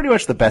 So it's pretty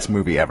much the best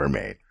movie ever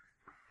made.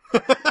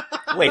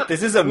 Wait,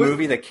 this is a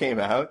movie that came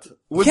out?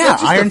 Was yeah, that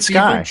just Iron a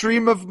Sky. fever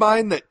dream of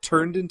mine that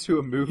turned into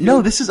a movie?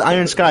 No, this is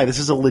Iron Sky. This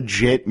is a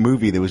legit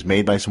movie that was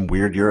made by some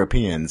weird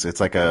Europeans. It's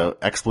like a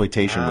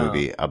exploitation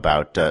movie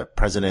about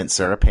President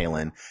Sarah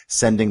Palin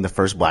sending the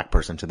first black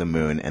person to the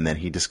moon, and then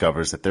he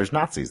discovers that there's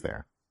Nazis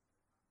there.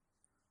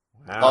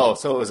 Wow. Oh,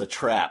 so it was a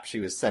trap.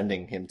 She was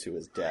sending him to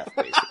his death,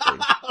 basically.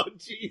 Oh,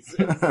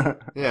 Jesus.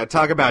 Yeah,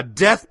 talk about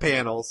death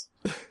panels.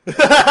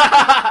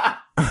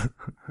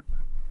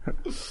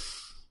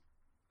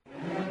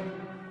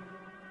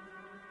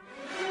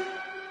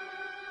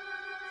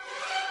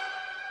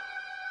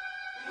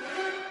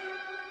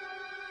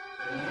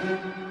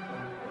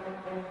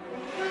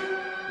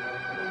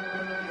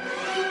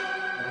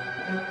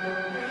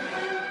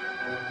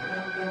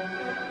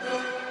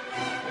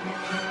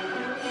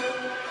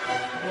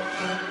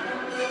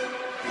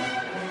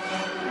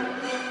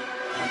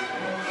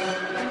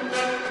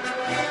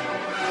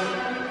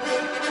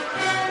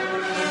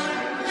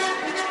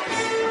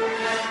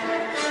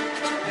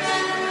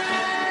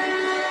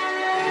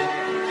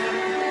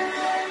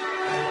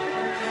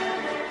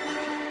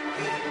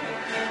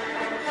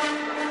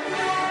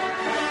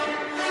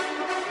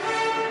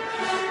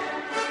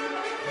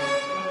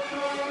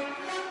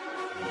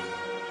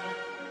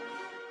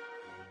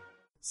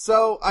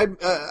 So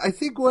I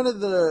think one of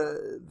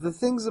the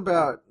things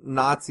about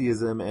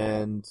Nazism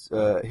and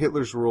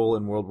Hitler's rule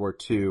in World War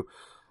II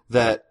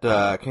that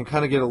can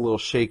kind of get a little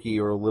shaky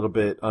or a little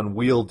bit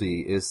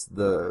unwieldy is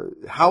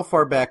how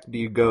far back do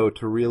you go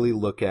to really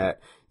look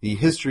at the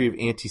history of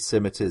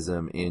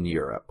anti-Semitism in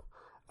Europe?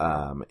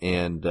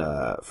 And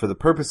for the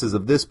purposes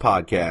of this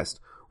podcast,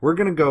 we're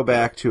going to go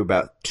back to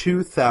about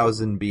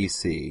 2000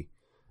 BC.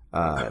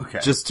 Okay.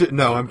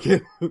 No, I'm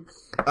kidding.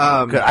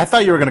 Good. I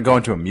thought you were going to go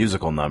into a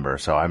musical number,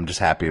 so I'm just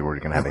happy we're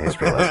going to have a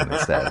history lesson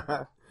instead.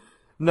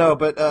 No,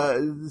 but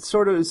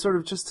sort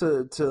of just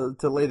to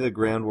lay the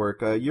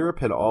groundwork. Europe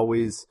had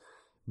always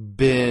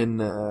been,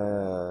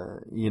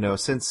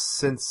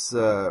 since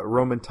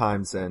Roman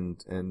times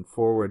and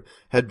forward,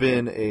 had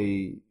been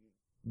a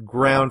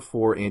ground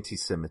for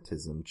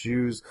anti-Semitism.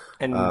 Jews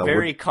and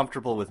very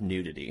comfortable with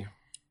nudity.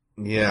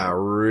 Yeah,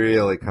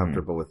 really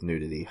comfortable with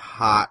nudity.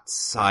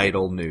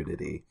 Homicidal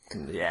nudity.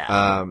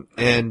 Yeah.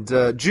 And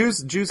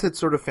Jews had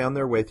sort of found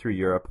their way through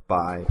Europe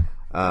by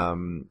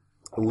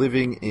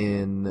living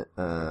in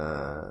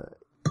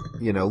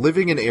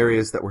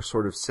areas that were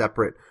sort of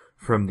separate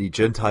from the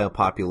Gentile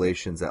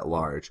populations at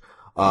large.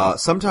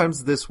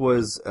 Sometimes this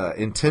was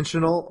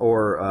intentional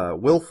or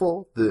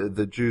willful.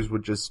 The Jews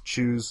would just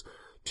choose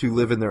to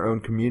live in their own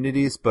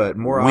communities, but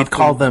We'd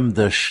call them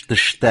the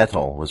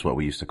shtetl, was what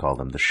we used to call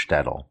them, the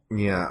shtetl.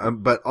 Yeah,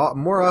 but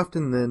more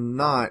often than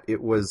not,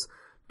 it was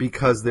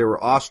because they were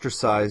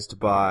ostracized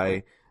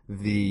by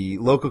the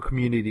local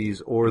communities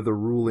or the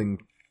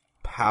ruling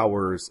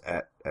powers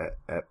at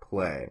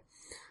play.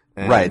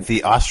 And right,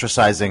 the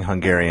ostracizing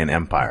Hungarian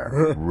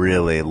Empire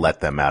really let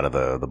them out of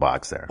the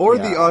box there. Or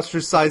the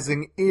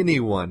ostracizing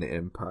anyone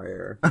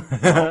empire.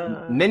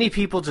 Many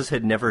people just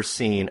had never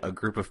seen a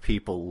group of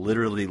people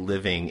literally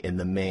living in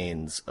the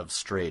manes of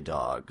stray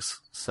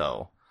dogs.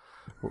 So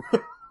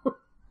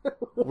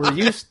we're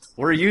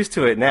used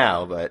to it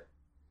now, but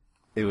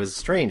it was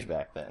strange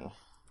back then.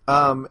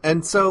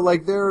 And so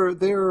like there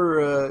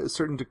are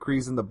certain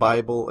decrees in the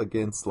Bible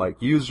against like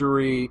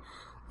usury.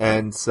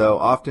 And so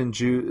often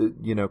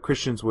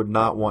Christians would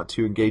not want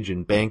to engage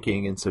in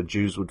banking, and so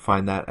Jews would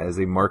find that as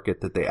a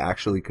market that they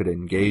actually could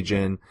engage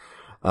in,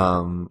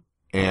 and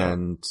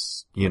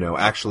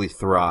actually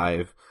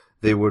thrive.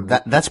 They would.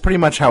 That's pretty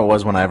much how it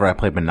was whenever I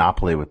played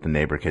Monopoly with the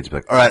neighbor kids. Be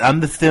like, all right, I'm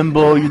the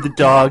thimble, you're the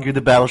dog, you're the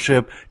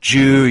battleship,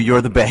 Jew,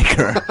 you're the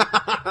banker.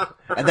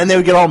 And then they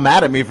would get all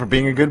mad at me for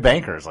being a good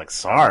banker. It's like,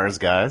 SARS,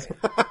 guys.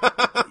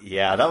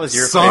 Yeah, that was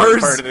your SARS?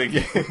 favorite part of the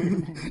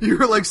game. You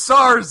were like,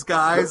 SARS,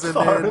 guys, and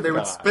SARS then they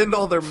would guys. spend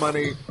all their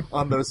money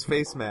on those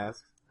face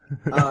masks.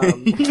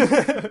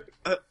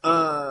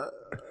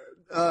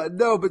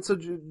 No, but so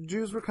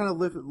Jews were kind of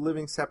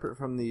living separate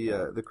from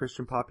the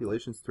Christian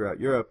populations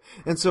throughout Europe,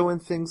 and so when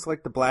things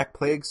like the Black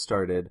Plague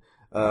started,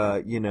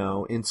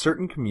 in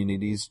certain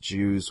communities,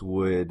 Jews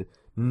would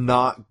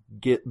not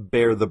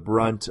bear the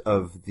brunt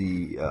of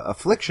the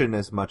affliction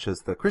as much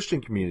as the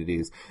Christian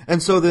communities,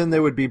 and so then they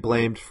would be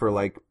blamed for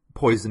like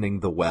poisoning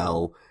the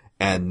well,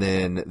 and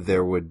then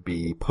there would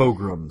be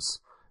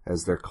pogroms,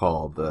 as they're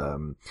called,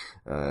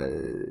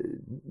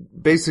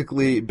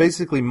 basically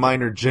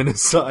minor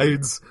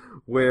genocides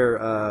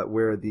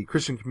where the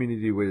Christian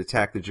community would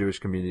attack the Jewish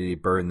community,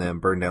 burn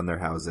down their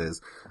houses,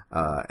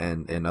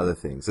 and other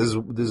things. This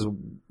is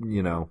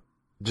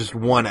just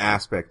one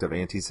aspect of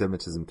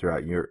anti-Semitism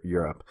throughout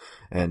Europe,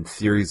 and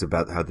theories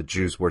about how the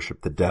Jews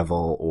worshiped the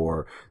devil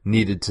or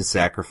needed to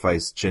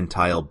sacrifice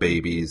Gentile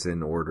babies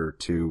in order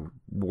to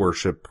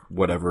worship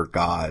whatever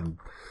god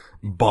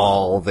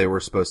Baal they were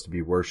supposed to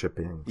be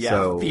worshiping. Yeah,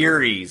 so,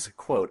 theories,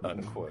 quote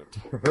unquote.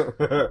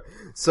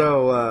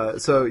 So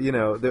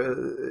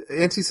the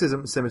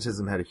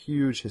anti-Semitism had a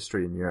huge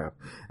history in Europe,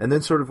 and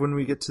then sort of when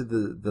we get to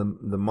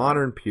the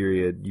modern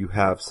period, you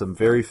have some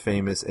very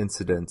famous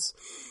incidents.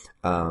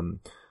 The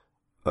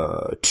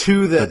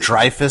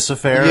Dreyfus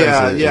Affair?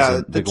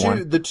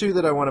 The two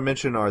that I want to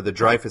mention are the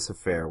Dreyfus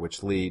Affair,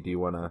 which, Lee, do you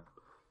want to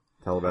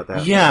tell about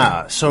that?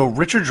 Yeah, so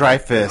Richard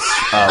Dreyfuss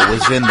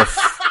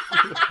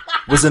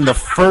was in the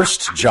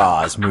first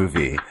Jaws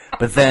movie,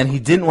 but then he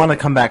didn't want to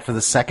come back for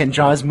the second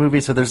Jaws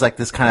movie, so there's like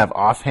this kind of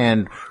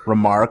offhand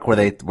remark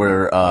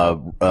where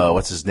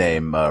what's his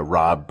name?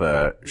 Rob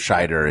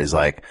Scheider is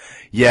like,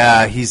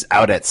 yeah, he's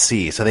out at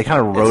sea. So they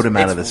kind of wrote him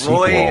out of the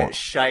sequel. Roy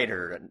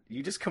Scheider.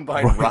 You just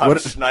combined Rob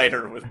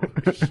Schneider with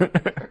Roy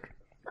Scheider.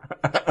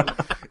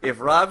 If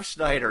Rob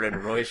Schneider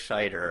and Roy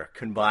Scheider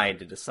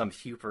combined into some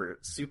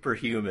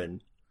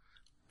superhuman,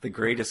 the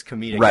greatest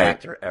comedic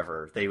actor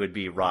ever, they would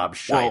be Rob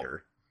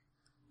Scheider.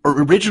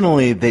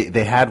 Originally,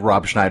 they had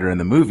Rob Schneider in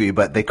the movie,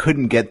 but they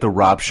couldn't get the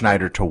Rob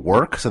Schneider to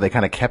work, so they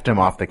kind of kept him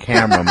off the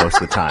camera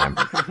most of the time.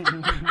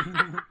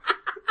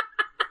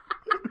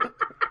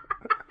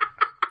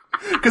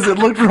 Because it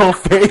looked real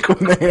fake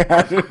when they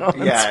had it on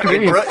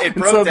screen. It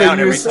broke down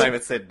every time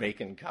it said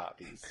making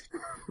copies.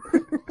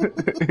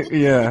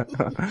 Yeah.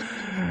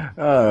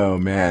 Oh,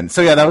 man.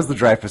 So, yeah, that was the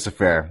Dreyfus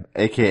Affair,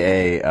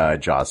 a.k.a.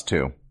 Jaws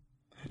 2.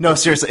 No,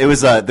 seriously, it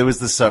was there was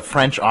this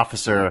French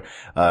officer,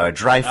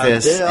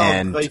 Dreyfus,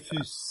 and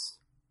Dreyfus.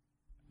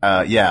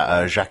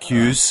 Jacques.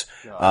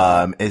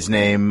 His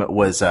name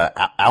was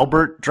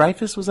Albert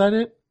Dreyfus. Was that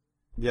it?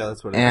 Yeah,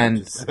 that's what And-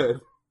 I just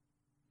said.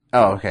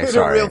 Oh, okay, In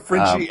sorry. a real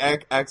Frenchy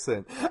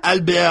accent.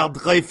 Albert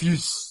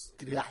Dreyfus.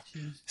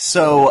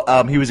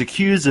 So he was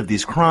accused of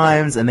these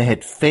crimes, and they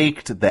had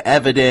faked the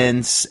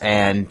evidence,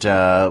 and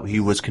he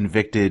was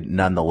convicted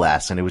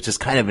nonetheless. And it was just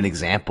kind of an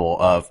example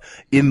of,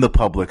 in the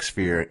public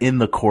sphere, in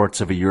the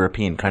courts of a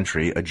European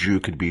country, a Jew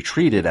could be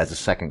treated as a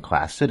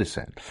second-class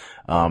citizen.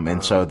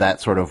 And so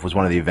that sort of was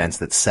one of the events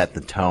that set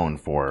the tone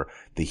for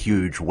the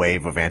huge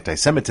wave of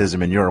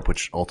anti-Semitism in Europe,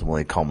 which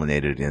ultimately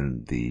culminated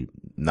in the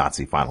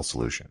Nazi final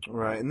solution.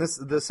 Right, and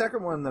the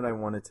second one that I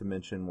wanted to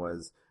mention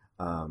was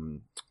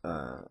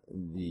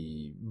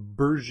the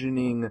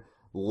burgeoning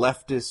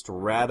leftist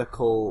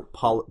radical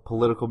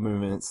political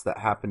movements that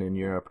happened in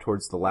Europe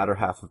towards the latter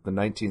half of the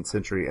 19th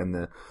century and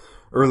the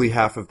early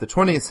half of the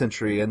 20th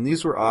century. And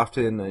these were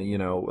often,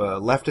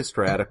 leftist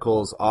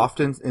radicals,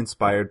 often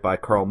inspired by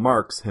Karl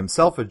Marx,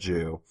 himself a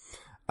Jew,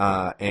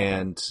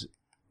 and,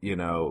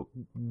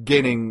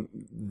 gaining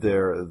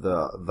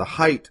the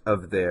height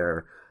of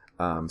their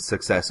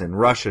success in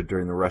Russia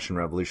during the Russian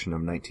Revolution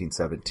of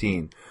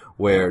 1917,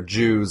 where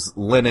Jews,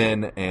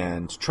 Lenin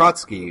and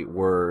Trotsky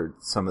were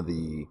some of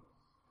the,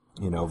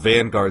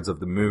 vanguards of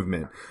the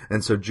movement.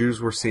 And so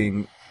Jews were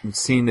seen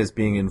as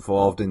being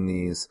involved in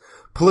these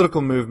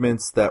political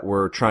movements that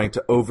were trying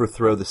to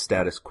overthrow the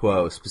status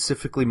quo,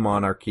 specifically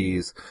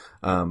monarchies,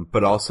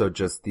 but also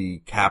just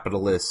the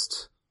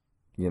capitalist,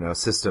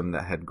 system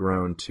that had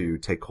grown to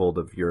take hold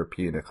of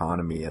European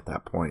economy at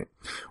that point.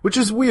 Which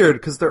is weird,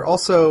 because they're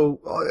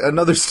also,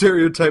 another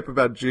stereotype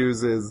about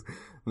Jews is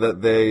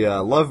that they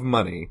love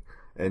money,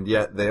 and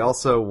yet they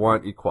also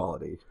want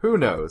equality. Who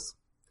knows?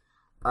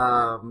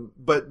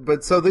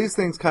 But so these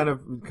things kind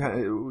of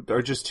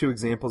are just two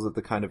examples of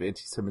the kind of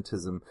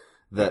anti-Semitism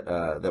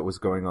that was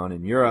going on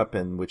in Europe,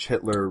 and which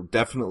Hitler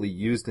definitely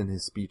used in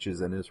his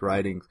speeches and his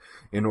writings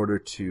in order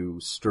to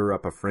stir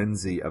up a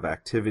frenzy of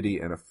activity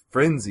and a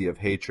frenzy of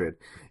hatred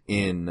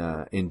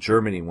in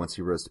Germany once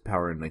he rose to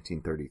power in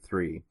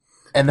 1933.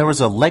 And there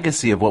was a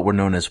legacy of what were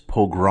known as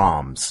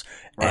pogroms.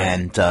 Right.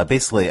 And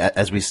basically,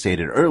 as we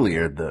stated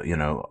earlier,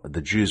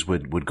 the Jews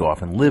would go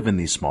off and live in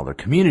these smaller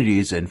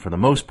communities, and for the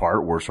most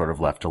part were sort of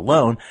left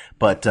alone.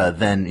 But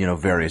then,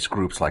 various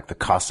groups like the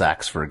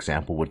Cossacks, for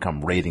example, would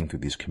come raiding through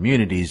these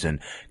communities and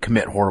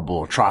commit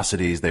horrible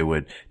atrocities. They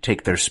would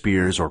take their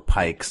spears or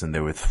pikes and they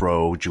would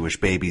throw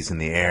Jewish babies in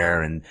the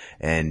air and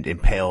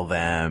impale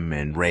them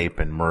and rape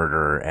and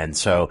murder. And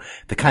so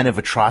the kind of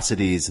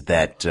atrocities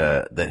that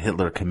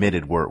Hitler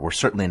committed were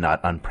certainly not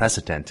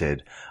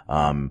unprecedented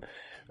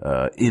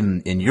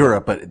in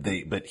Europe,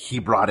 but he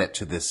brought it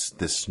to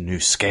this new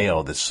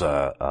scale, this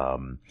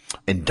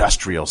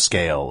industrial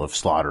scale of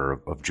slaughter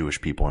of Jewish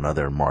people and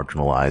other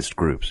marginalized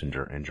groups in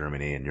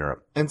Germany and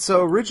Europe. And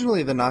so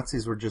originally the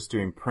Nazis were just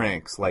doing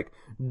pranks. Like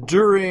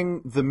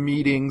during the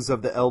meetings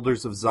of the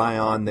Elders of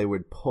Zion, they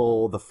would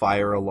pull the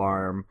fire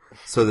alarm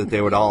so that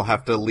they would all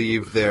have to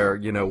leave their,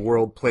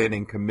 world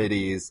planning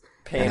committees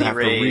and have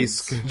to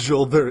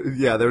reschedule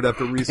they would have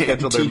to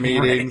reschedule their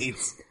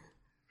meetings.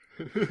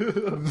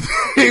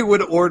 They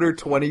would order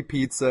 20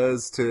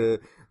 pizzas to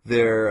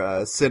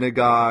their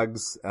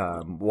synagogues.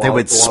 They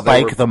would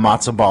spike the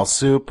matzo ball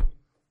soup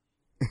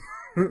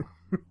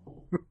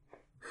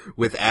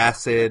with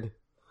acid.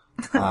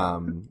 So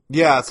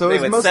they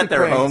it was would set their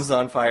pranks. homes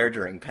on fire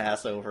during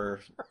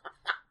Passover.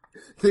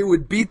 They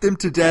would beat them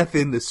to death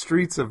in the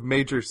streets of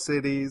major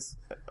cities.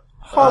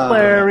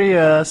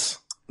 Hilarious.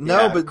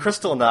 But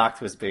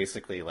Kristallnacht was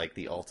basically like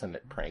the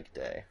ultimate prank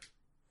day.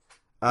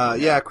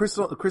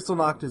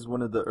 Kristallnacht is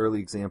one of the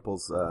early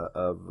examples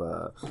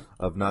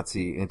of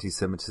Nazi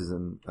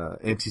anti-Semitism,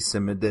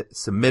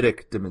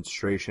 anti-Semitic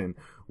demonstration,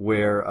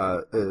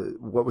 where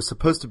what was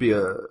supposed to be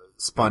a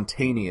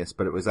spontaneous,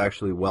 but it was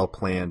actually well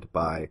planned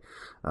by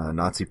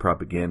Nazi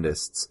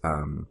propagandists.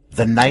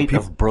 The Night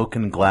of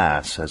Broken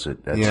Glass, as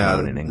it's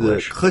known in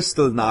English. The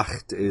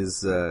Kristallnacht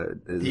is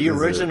the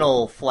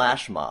original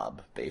flash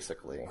mob,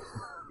 basically.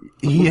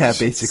 Yeah,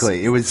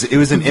 basically. It was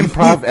an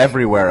Improv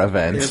Everywhere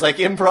event. It was like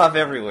Improv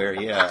Everywhere,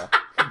 yeah.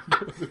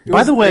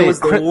 By the way, it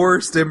was the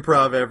worst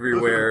Improv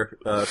Everywhere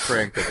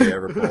prank that they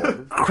ever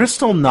pulled.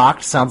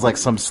 Kristallnacht sounds like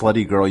some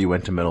slutty girl you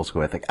went to middle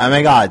school with. Like, oh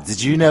my god,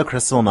 did you know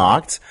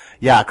Kristallnacht?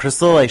 Yeah,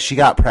 Crystal, she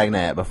got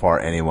pregnant before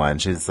anyone.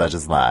 She's such a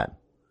slut.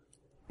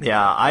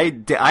 Yeah, I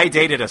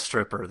dated a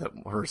stripper that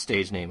her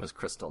stage name was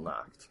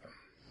Kristallnacht.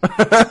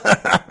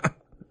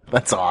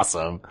 That's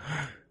awesome.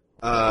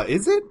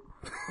 Is it?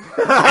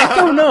 I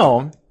don't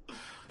know.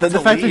 The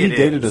fact that he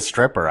dated is. a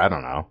stripper, I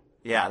don't know.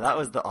 Yeah, that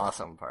was the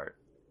awesome part.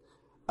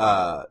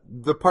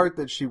 The part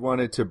that she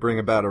wanted to bring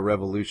about a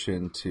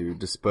revolution to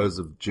dispose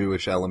of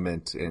Jewish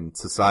element in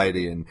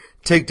society and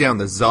take down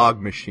the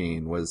Zog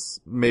machine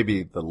was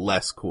maybe the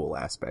less cool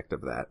aspect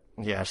of that.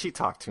 Yeah, she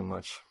talked too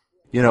much.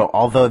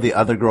 Although the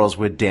other girls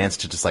would dance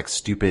to just like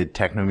stupid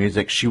techno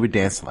music, she would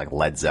dance to like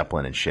Led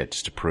Zeppelin and shit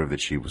just to prove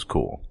that she was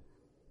cool.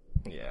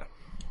 Yeah.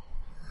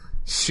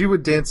 She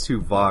would dance to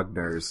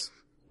Wagner's.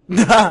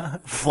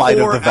 Flight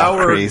of the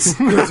Valkyries.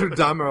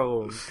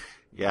 Götterdämmerung.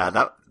 Yeah,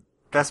 that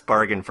best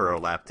bargain for a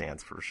lap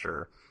dance for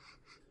sure.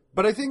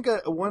 But I think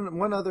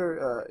one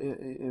other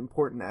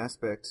important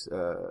aspect,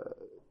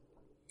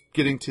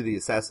 getting to the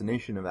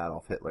assassination of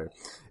Adolf Hitler,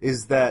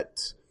 is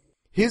that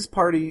his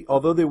party,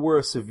 although they were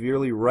a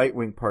severely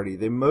right-wing party,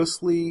 they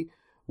mostly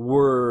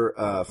were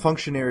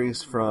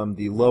functionaries from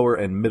the lower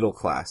and middle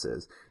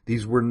classes.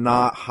 These were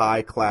not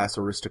high-class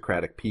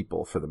aristocratic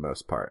people for the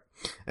most part.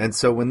 And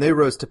so when they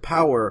rose to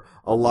power,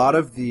 a lot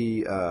of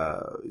the,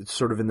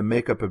 sort of in the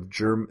makeup of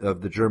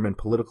the German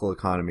political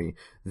economy,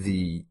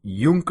 the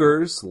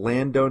Junkers,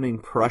 landowning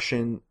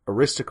Prussian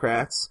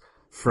aristocrats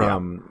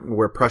from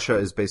where Prussia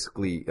is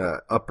basically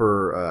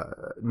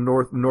upper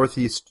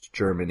northeast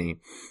Germany.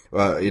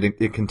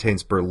 It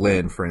contains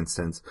Berlin, for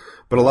instance.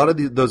 But a lot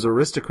of those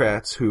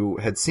aristocrats who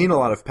had seen a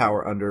lot of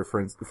power under,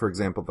 for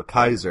example, the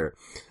Kaiser,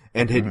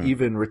 and had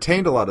even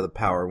retained a lot of the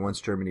power once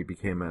Germany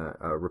became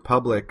a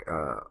republic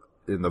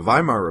in the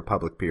Weimar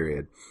Republic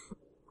period,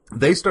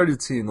 they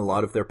started seeing a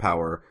lot of their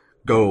power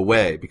go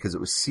away because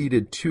it was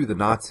ceded to the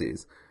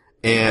Nazis.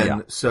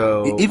 And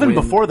so even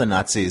before the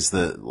Nazis,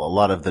 a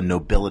lot of the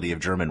nobility of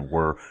German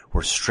were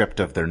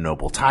stripped of their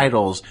noble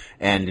titles,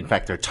 and in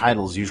fact their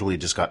titles usually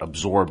just got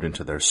absorbed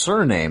into their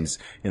surnames.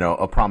 You know,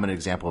 a prominent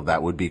example of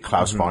that would be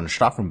Klaus von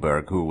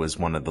Stauffenberg, who was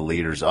one of the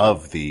leaders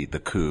of the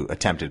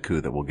attempted coup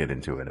that we'll get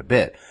into in a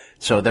bit.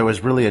 So there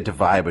was really a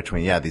divide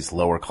between, these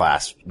lower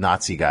class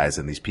Nazi guys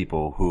and these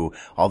people who,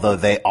 although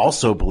they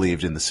also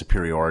believed in the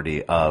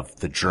superiority of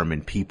the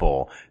German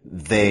people,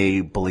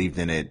 they believed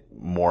in it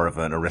more of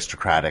an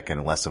aristocratic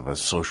and less of a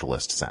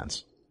socialist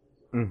sense.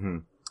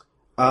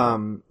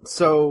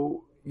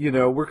 So,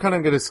 we're kind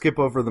of going to skip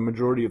over the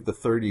majority of the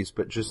 30s,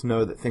 but just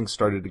know that things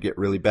started to get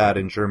really bad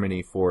in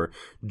Germany for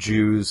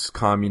Jews,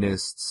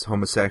 communists,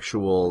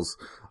 homosexuals,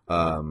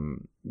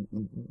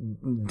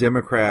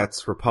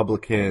 Democrats,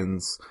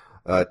 Republicans,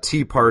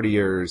 Tea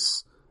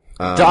Partiers.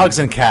 Dogs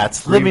and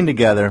cats living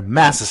together,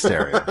 mass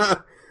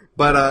hysteria.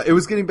 But it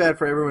was getting bad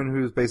for everyone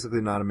who was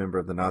basically not a member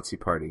of the Nazi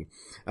Party.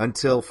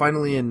 Until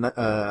finally in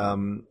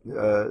autumn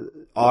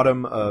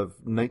of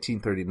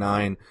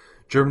 1939,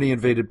 Germany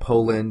invaded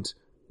Poland.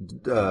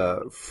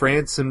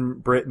 France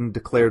and Britain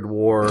declared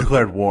war.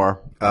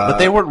 But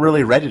they weren't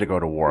really ready to go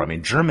to war. I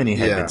mean, Germany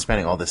had been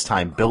spending all this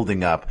time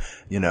building up,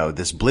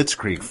 this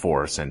blitzkrieg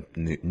force and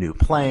new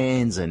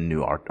planes and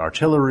new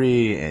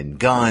artillery and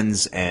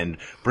guns, and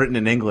Britain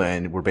and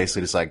England were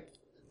basically just like,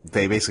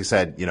 they basically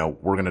said,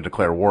 we're going to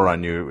declare war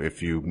on you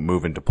if you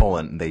move into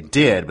Poland. And they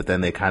did, but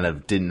then they kind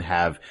of didn't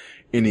have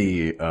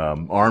any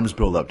arms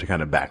build-up to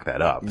kind of back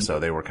that up. So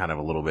they were kind of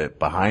a little bit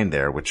behind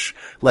there, which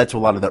led to a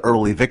lot of the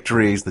early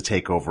victories, the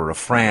takeover of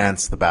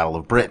France, the Battle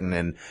of Britain,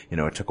 and,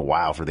 it took a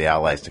while for the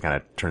Allies to kind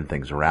of turn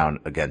things around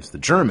against the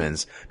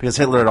Germans, because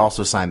Hitler had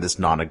also signed this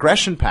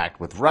non-aggression pact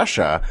with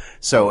Russia,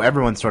 so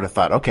everyone sort of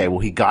thought, okay, well,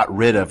 he got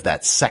rid of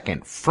that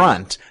second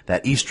front,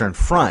 that Eastern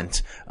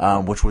Front,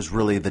 which was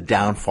really the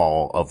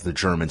downfall of the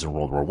Germans in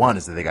World War I,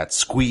 is that they got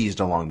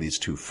squeezed along these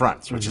two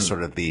fronts, which is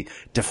sort of the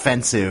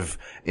defensive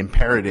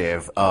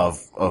imperative of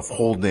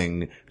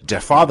holding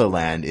their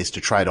fatherland, is to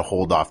try to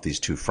hold off these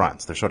two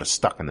fronts. They're sort of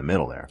stuck in the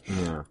middle there.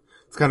 Yeah.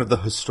 It's kind of the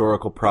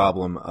historical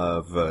problem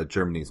of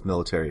Germany's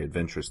military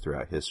adventures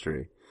throughout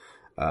history.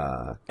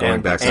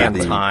 Going back to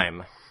the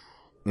time.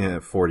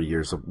 40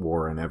 years of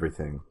war and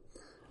everything.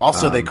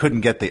 Also, they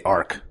couldn't get the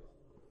Ark.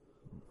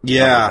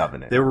 Yeah,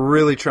 they were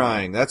really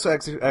trying. That's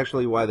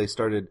actually why they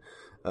started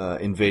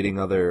invading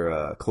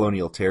other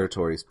colonial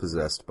territories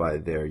possessed by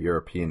their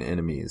European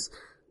enemies.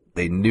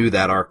 They knew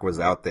that Ark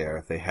was out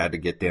there. They had to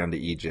get down to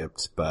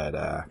Egypt, but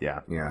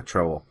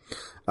trouble.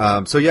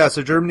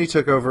 So Germany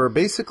took over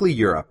basically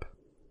Europe.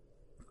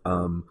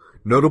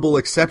 Notable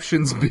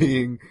exceptions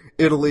being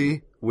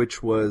Italy,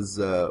 which was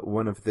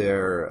one of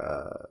their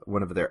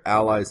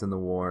allies in the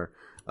war.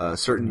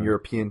 Certain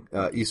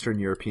Eastern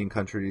European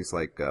countries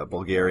like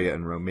Bulgaria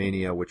and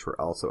Romania, which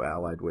were also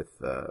allied with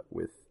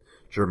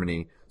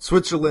Germany.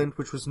 Switzerland,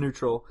 which was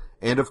neutral,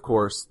 and of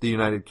course the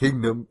United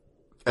Kingdom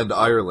and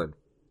Ireland.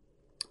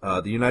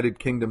 The United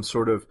Kingdom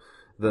sort of,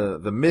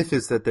 the myth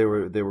is that they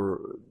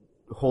were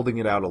holding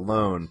it out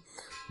alone,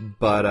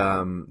 but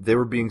they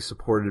were being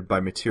supported by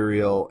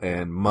material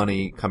and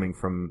money coming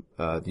from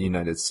the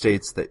United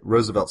States that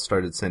Roosevelt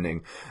started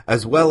sending,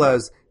 as well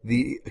as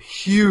the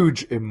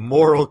huge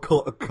immoral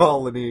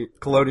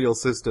colonial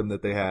system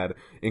that they had,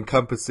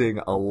 encompassing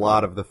a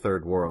lot of the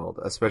Third World,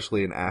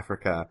 especially in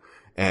Africa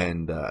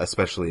and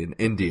especially in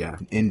India.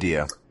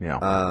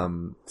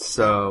 And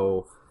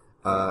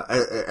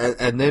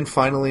then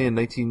finally in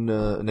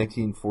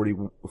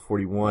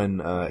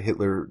 1941,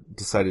 Hitler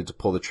decided to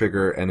pull the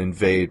trigger and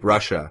invade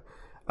Russia,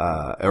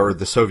 or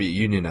the Soviet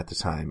Union at the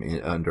time,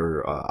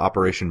 under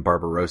Operation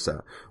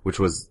Barbarossa, which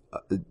was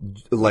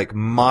like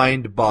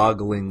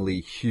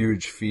mind-bogglingly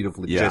huge feat of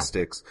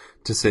logistics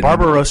to send.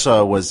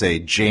 Barbarossa was a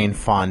Jane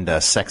Fonda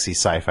sexy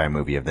sci-fi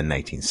movie of the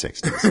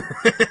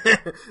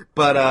 1960s.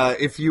 But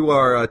if you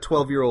are a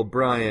 12-year-old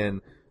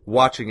Brian,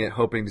 watching it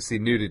hoping to see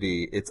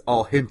nudity. It's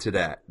all hinted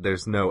at.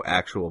 There's no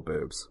actual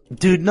boobs.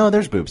 Dude, no,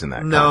 there's boobs in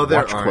that. No,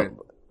 there Watch aren't.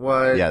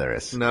 What? Yeah, there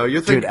is. No,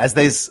 you're thinking... Dude,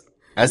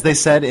 as they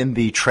said in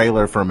the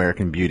trailer for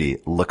American Beauty,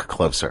 look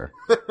closer.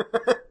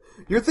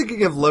 You're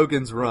thinking of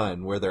Logan's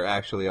Run, where there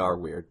actually are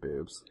weird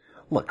boobs.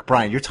 Look,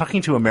 Brian, you're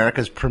talking to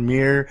America's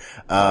premier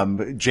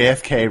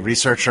JFK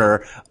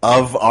researcher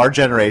of our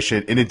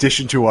generation, in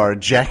addition to our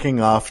jacking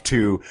off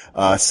to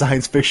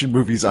science fiction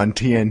movies on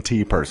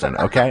TNT person,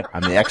 okay?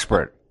 I'm the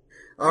expert.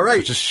 All right.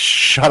 So just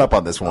shut up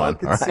on this one, all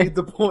Concede right?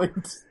 the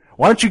point.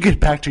 Why don't you get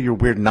back to your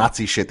weird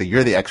Nazi shit that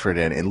you're the expert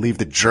in and leave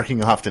the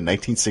jerking off to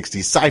 1960s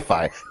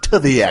sci-fi to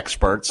the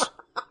experts?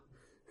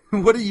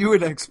 What are you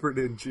an expert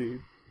in,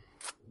 Gene?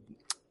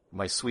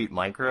 My sweet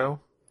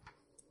micro.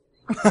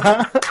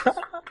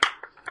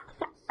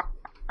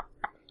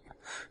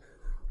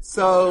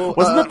 So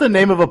wasn't that the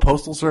name of a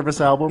Postal Service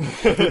album?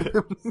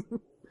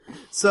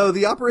 So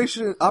the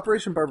Operation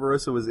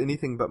Barbarossa was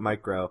anything but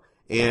micro,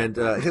 and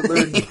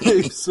Hitler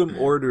gave some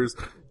orders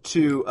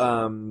to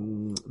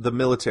the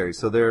military.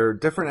 So there are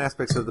different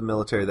aspects of the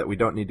military that we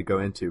don't need to go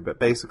into, but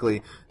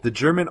basically the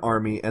German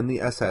army and the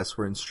SS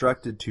were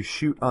instructed to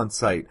shoot on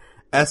sight.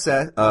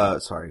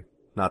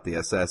 Not the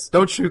SS.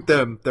 Don't shoot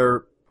them.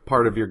 They're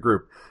part of your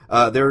group.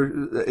 They're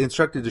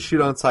instructed to shoot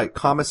on sight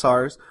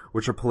commissars,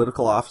 which are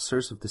political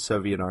officers of the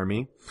Soviet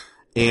army,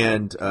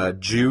 and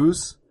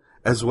Jews,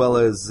 as well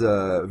as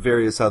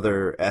various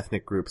other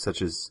ethnic groups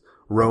such as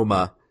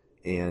Roma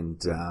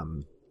and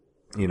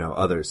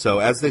others. So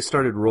as they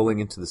started rolling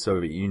into the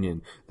Soviet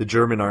Union, the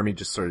German army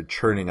just started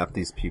churning up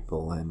these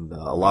people, and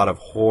a lot of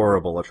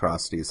horrible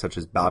atrocities such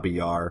as Babi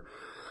Yar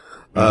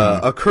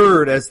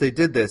occurred as they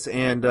did this,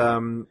 and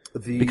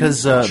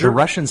the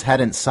Russians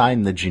hadn't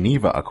signed the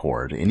Geneva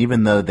Accord, and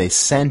even though they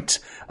sent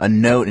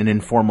an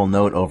informal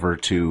note over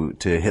to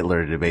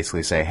Hitler to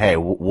basically say, hey,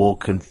 we'll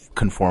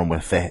conform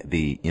with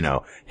the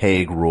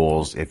Hague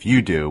rules if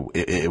you do,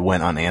 it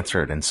went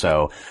unanswered, and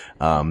so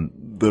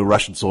the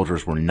Russian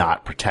soldiers were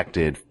not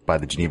protected by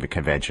the Geneva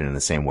Convention in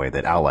the same way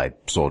that Allied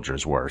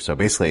soldiers were. So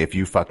basically, if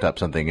you fucked up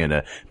something in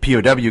a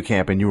POW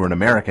camp and you were an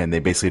American, they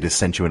basically just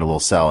sent you in a little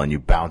cell and you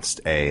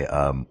bounced a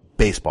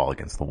baseball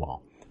against the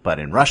wall. But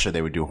in Russia,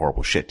 they would do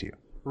horrible shit to you.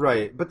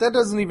 Right, but that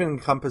doesn't even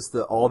encompass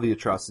all the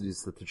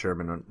atrocities that the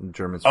Germans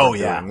were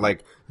doing.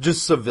 Like,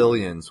 just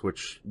civilians,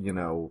 which,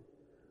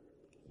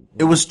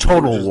 it was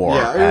total war,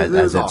 as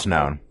it's awful.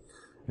 known.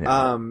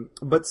 Yeah.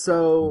 But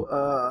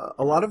so,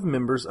 a lot of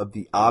members of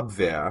the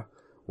Abwehr,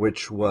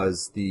 which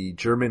was the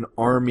German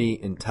army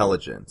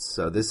intelligence.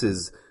 So this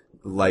is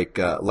like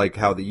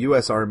how the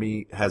U.S.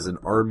 Army has an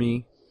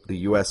army, the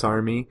U.S.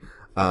 Army,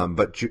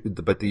 but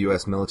the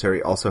U.S.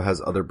 military also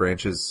has other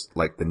branches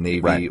like the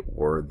Navy right.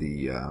 or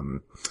the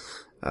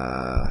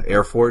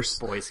Air Force.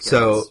 Boy Scouts.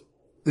 So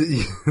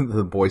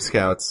the Boy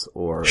Scouts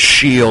or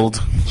Shield,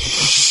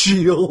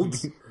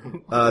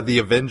 the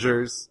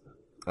Avengers,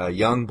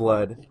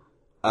 Youngblood.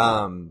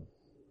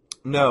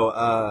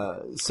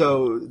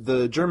 So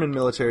the German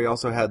military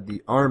also had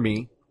the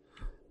army,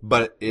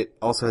 but it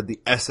also had the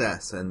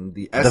SS, and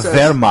the SS... The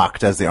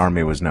Wehrmacht, as the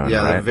army was known,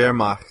 yeah, right? the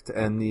Wehrmacht,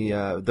 and the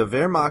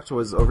Wehrmacht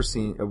was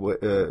overseen,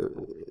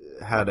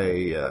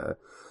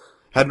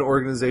 had an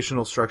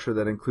organizational structure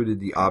that included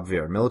the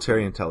Abwehr,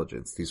 military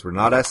intelligence. These were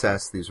not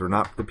SS, these were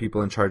not the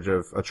people in charge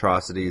of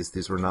atrocities,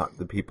 these were not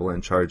the people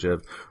in charge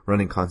of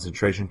running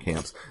concentration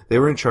camps. They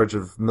were in charge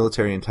of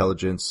military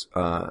intelligence,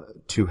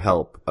 to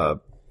help,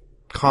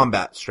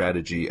 combat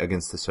strategy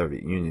against the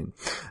Soviet Union.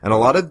 And a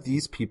lot of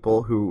these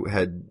people who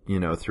had,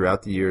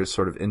 throughout the years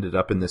sort of ended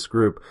up in this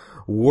group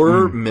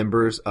were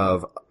members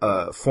of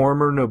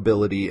former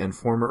nobility and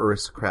former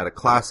aristocratic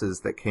classes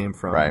that came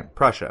from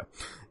Prussia,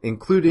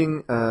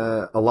 including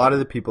a lot of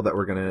the people that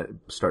we're going to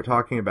start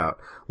talking about,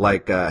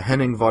 like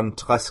Henning von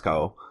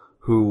Tresckow,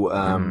 who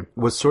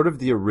was sort of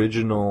the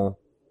original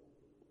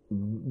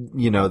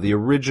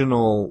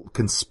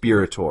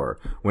conspirator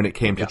when it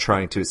came to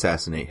trying to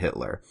assassinate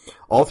Hitler.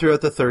 All throughout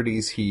the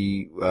 30s,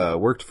 he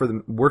worked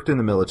in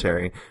the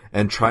military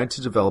and tried to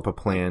develop a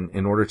plan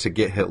in order to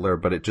get Hitler,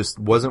 but it just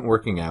wasn't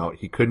working out.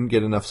 He couldn't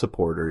get enough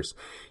supporters.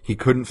 He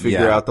couldn't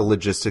figure out the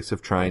logistics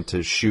of trying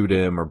to shoot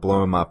him or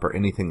blow him up or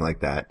anything like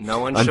that. No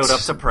one showed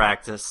up to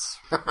practice.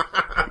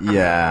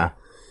 Yeah.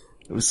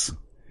 It was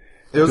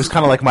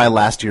kind of like my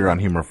last year on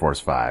Humor Force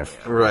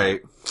 5.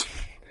 Right.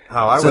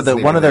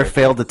 One of their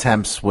failed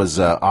attempts was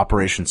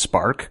Operation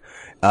Spark.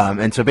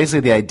 And so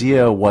basically the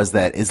idea was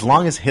that as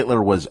long as Hitler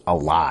was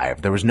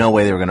alive, there was no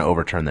way they were going to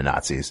overturn the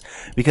Nazis.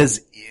 Because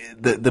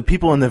the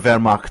people in the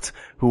Wehrmacht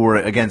who were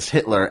against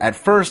Hitler, at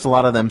first a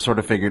lot of them sort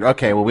of figured,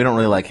 okay, well we don't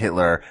really like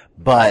Hitler,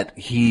 but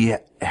he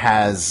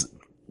has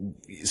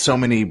so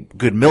many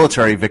good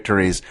military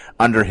victories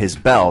under his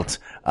belt,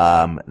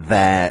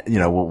 that,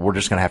 we're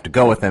just gonna have to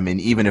go with him.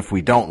 And even if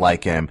we don't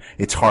like him,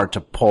 it's hard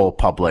to pull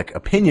public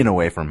opinion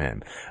away from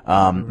him.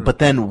 But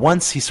then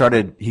once he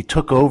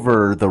took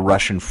over the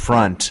Russian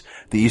front,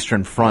 the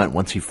Eastern Front,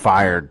 once he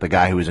fired the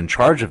guy who was in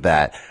charge of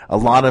that, a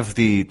lot of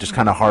the just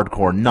kind of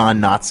hardcore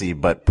non-Nazi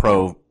but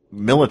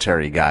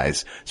military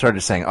guys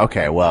started saying,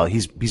 okay, well,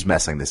 he's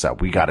messing this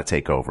up. We got to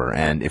take over.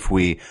 And if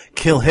we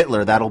kill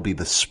Hitler, that'll be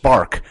the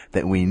spark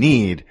that we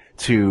need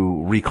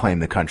to reclaim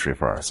the country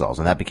for ourselves.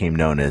 And that became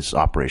known as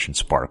Operation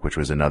Spark, which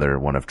was another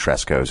one of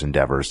Tresco's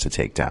endeavors to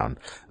take down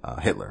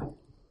Hitler.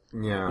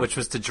 Yeah. Which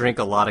was to drink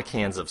a lot of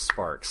cans of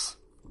Sparks.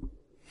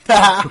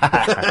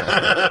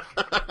 That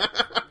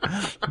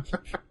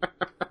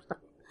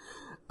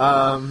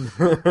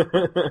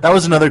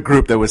was another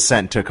group that was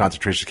sent to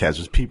concentration camps,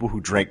 was people who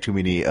drank too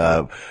many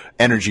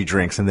energy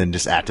drinks and then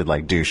just acted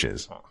like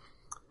douches.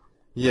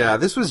 Yeah,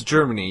 this was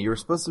Germany. You were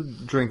supposed to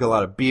drink a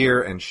lot of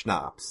beer and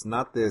schnapps,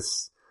 not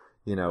this,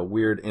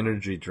 weird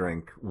energy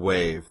drink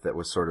wave that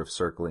was sort of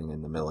circling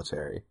in the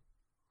military.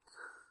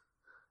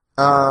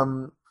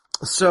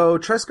 So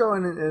Tresco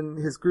and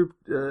his group,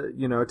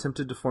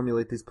 attempted to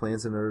formulate these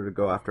plans in order to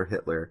go after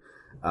Hitler.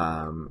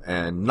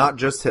 And not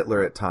just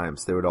Hitler at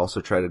times. They would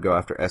also try to go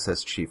after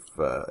SS Chief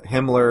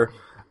Himmler,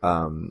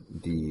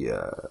 the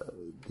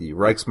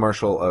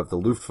Reichsmarshal of the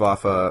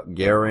Luftwaffe,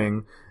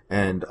 Goering,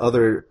 and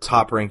other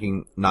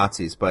top-ranking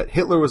Nazis. But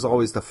Hitler was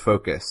always the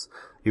focus.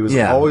 He was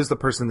always the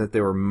person that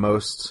they were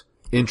most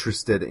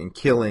interested in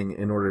killing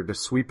in order to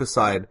sweep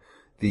aside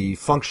the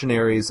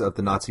functionaries of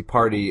the Nazi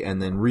Party and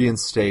then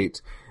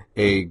reinstate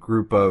a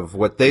group of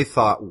what they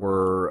thought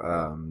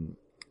were,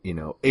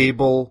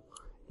 able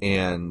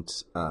and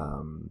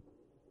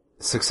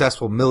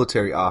successful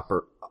military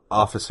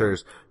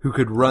officers who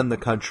could run the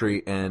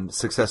country and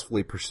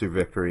successfully pursue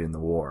victory in the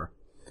war.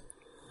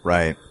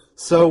 Right.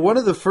 So one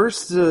of the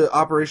first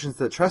operations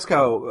that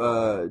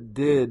Tresco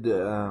did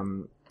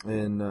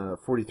in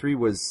 43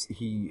 was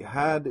he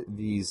had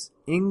these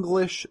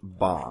English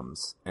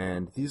bombs,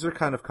 and these are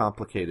kind of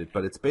complicated,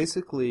 but it's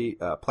basically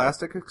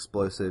plastic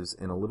explosives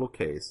in a little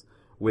case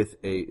with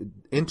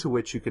into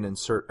which you can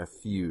insert a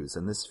fuse,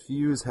 and this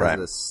fuse has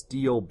a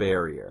steel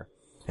barrier.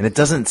 And it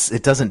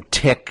doesn't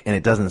tick and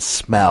it doesn't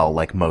smell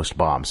like most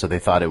bombs, so they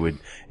thought it would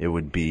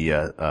be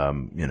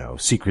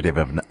secretive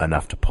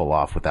enough to pull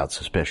off without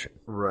suspicion.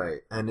 Right.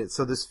 And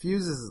so this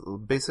fuse is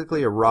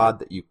basically a rod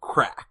that you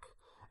crack.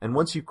 And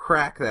once you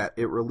crack that,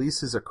 it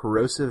releases a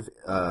corrosive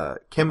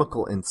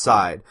chemical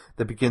inside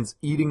that begins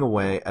eating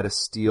away at a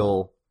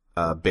steel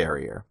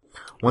barrier.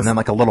 And then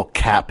like a little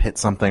cap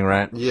hits something,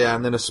 right? Yeah,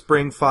 and then a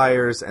spring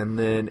fires, and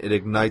then it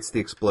ignites the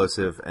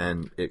explosive,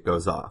 and it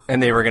goes off.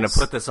 And they were going to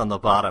put this on the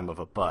bottom of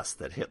a bus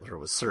that Hitler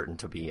was certain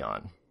to be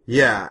on.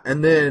 Yeah,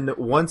 and then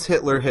once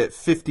Hitler hit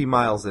 50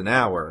 miles an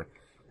hour,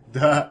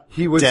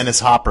 Dennis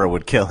Hopper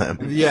would kill him.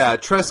 Yeah,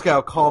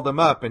 Tresco called him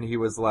up, and he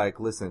was like,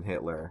 listen,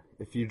 Hitler,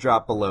 if you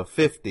drop below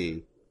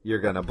 50, you're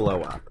going to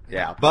blow up.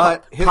 Yeah,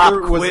 but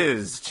Hitler Pop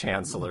quiz,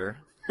 Chancellor.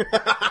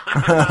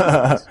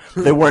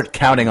 They weren't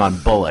counting on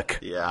Bullock.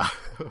 Yeah.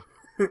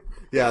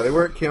 Yeah, they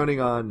weren't counting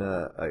on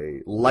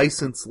a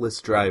licenseless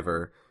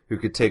driver who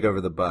could take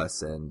over the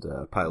bus and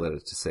pilot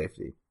it to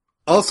safety.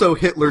 Also,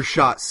 Hitler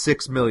shot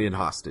 6 million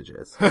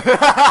hostages.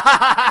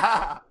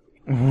 Yeah.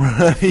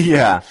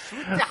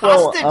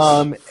 Well,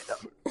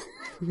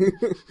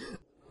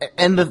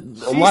 and a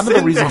lot of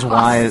the reasons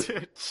why.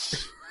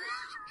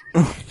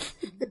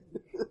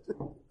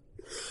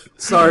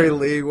 Sorry,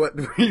 Lee, what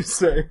were you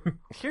saying?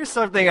 Here's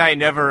something I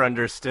never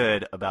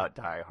understood about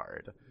Die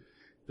Hard.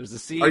 There's a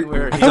scene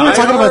where I thought we were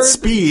talking about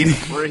Speed.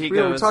 Where he we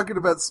goes, were talking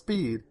about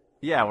Speed.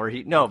 Yeah,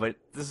 no, but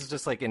this is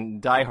just like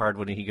in Die Hard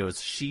when he goes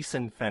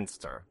Schießen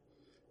Fenster.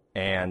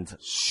 And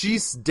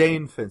Schieß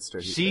den Fenster.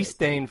 Schieß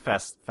den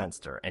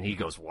Fenster. And he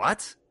goes,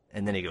 what?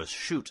 And then he goes,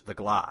 shoot the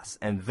glass.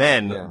 And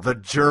then the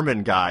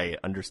German guy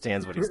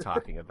understands what he's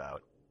talking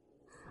about.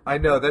 I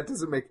know, that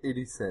doesn't make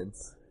any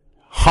sense.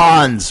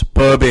 Hans,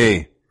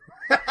 Bobby.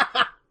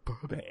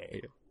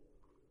 Bobby.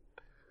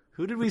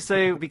 Who did we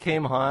say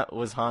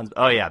was Hans?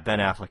 Oh yeah, Ben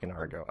Affleck and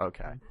Argo.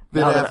 Okay.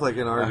 Ben Affleck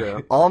and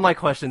Argo. All my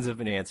questions have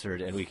been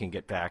answered, and we can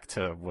get back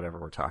to whatever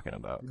we're talking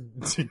about.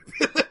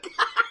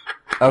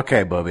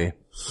 Okay, Bobby.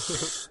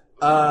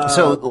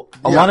 So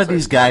a lot of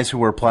these guys who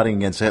were plotting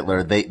against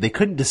Hitler, they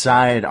couldn't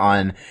decide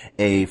on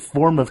a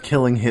form of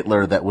killing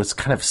Hitler that was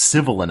kind of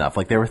civil enough.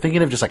 Like they were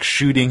thinking of just like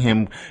shooting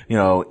him,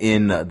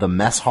 in the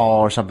mess hall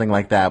or something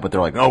like that, but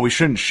they're like, oh, we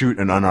shouldn't shoot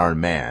an unarmed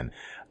man.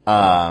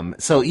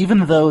 So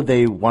even though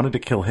they wanted to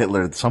kill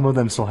Hitler, some of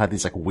them still had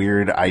these like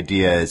weird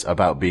ideas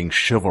about being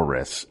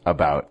chivalrous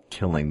about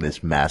killing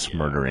this mass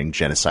murdering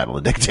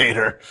genocidal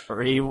dictator.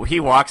 Or he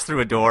walks through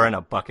a door and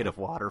a bucket of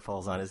water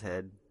falls on his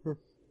head.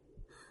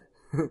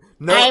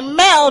 No, I'm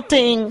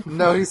melting!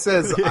 No, he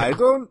says, I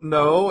don't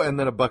know, and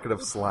then a bucket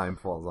of slime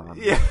falls on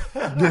him. Yeah.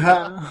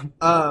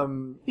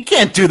 You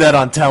can't do that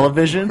on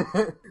television.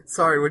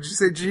 Sorry, what'd you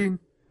say, Gene?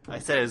 I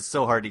said it's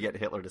so hard to get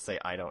Hitler to say,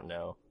 I don't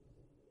know.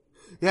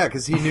 Yeah,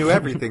 because he knew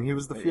everything. He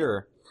was the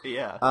Fuhrer.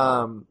 Yeah.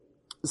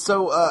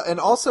 And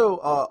also,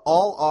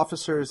 all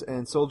officers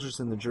and soldiers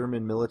in the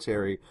German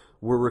military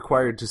were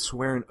required to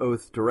swear an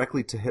oath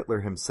directly to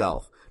Hitler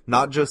himself.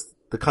 Not just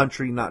the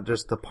country, not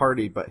just the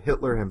party, but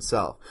Hitler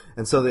himself.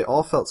 And so they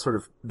all felt sort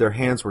of their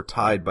hands were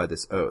tied by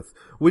this oath,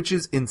 which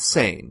is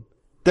insane.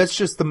 That's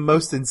just the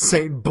most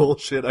insane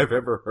bullshit I've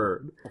ever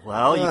heard.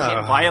 Well, you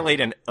can't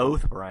violate an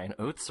oath, Brian.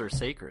 Oaths are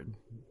sacred.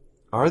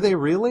 Are they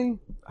really?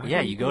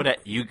 Yeah, you go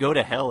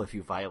to hell if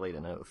you violate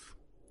an oath.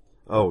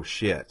 Oh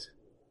shit.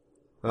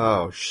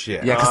 Oh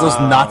shit. Yeah, because those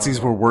Nazis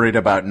were worried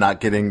about not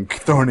getting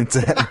thrown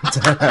into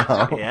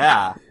hell.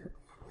 Yeah.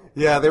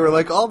 Yeah, they were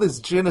like, all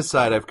this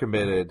genocide I've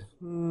committed,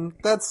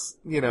 that's,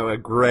 a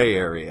gray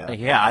area.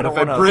 Yeah, I don't If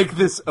I wanna- break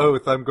this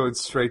oath, I'm going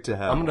straight to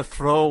hell. I'm gonna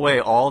throw away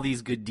all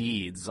these good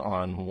deeds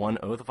on one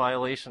oath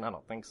violation? I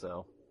don't think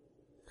so.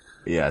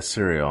 Yeah,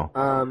 cereal.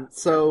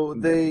 So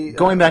they...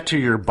 Going back to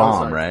your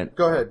bomb, sorry. right?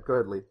 Go ahead,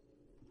 Lee.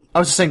 I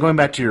was just saying, going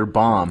back to your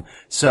bomb.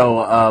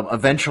 So,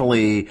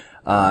 eventually,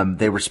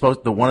 they were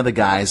one of the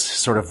guys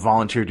sort of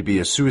volunteered to be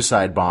a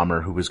suicide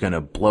bomber who was going to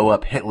blow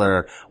up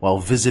Hitler while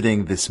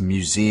visiting this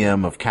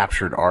museum of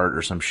captured art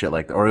or some shit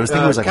like that. Or I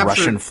think it was like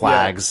Russian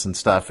flags and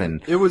stuff.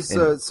 And it was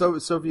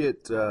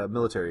Soviet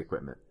military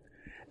equipment.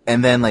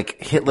 And then,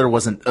 like, Hitler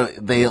wasn't,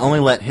 they only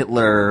let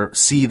Hitler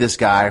see this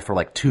guy for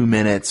like 2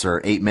 minutes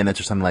or 8 minutes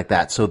or something like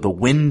that. So the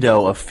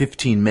window of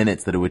 15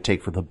 minutes that it would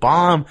take for the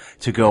bomb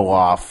to go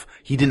off,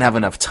 he didn't have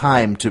enough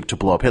time to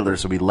blow up Hitler,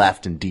 so he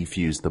left and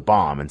defused the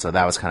bomb. And so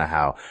that was kind of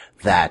how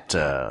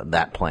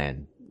that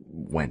plan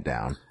went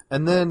down.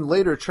 And then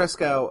later,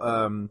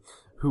 Tresckow,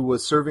 who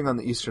was serving on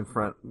the Eastern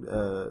Front,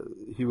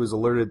 he was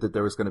alerted that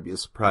there was going to be a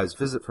surprise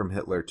visit from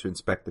Hitler to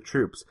inspect the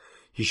troops.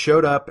 He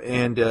showed up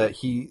and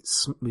he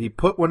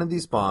put one of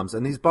these bombs,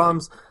 and these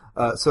bombs,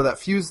 so that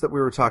fuse that we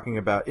were talking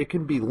about, it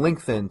can be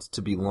lengthened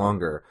to be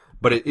longer,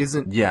 but it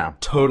isn't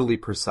totally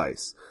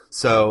precise.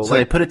 So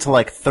they put it to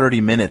like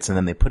 30 minutes, and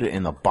then they put it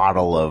in a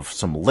bottle of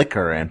some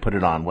liquor and put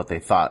it on what they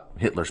thought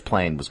Hitler's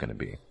plane was going to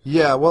be.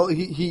 Yeah, well,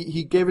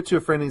 he gave it to a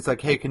friend, and he's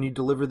like, hey, can you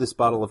deliver this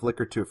bottle of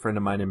liquor to a friend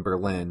of mine in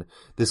Berlin?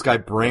 This guy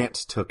Brandt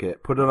took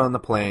it, put it on the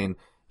plane.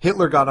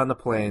 Hitler got on the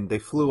plane, they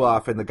flew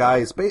off, and the guy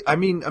is...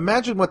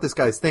 imagine what this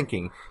guy's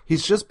thinking.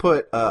 He's just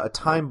put a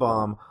time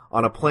bomb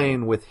on a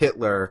plane with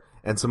Hitler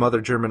and some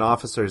other German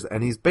officers,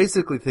 and he's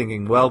basically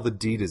thinking, well, the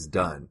deed is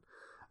done.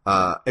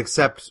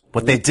 Except...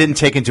 What they didn't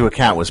take into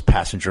account was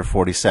passenger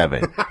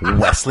 47,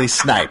 Wesley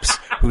Snipes,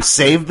 who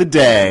saved the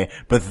day,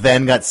 but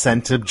then got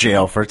sent to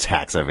jail for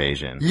tax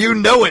evasion. You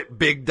know it,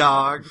 big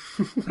dog!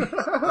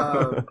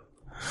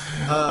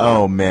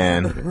 Oh,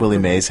 man. Willie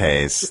Mays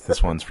Hayes.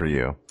 This one's for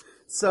you.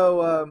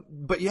 So,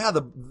 but yeah,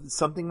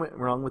 something went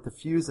wrong with the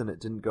fuse and it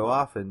didn't go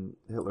off, and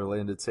Hitler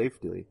landed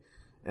safely.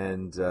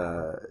 And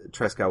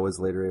Tresckow was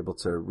later able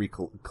to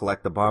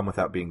collect the bomb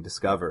without being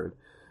discovered.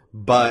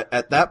 But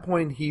at that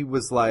point, he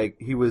was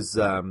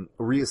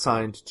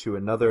reassigned to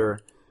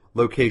another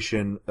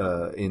location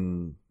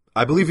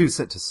I believe he was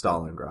sent to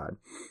Stalingrad.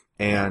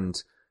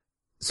 And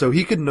so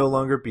he could no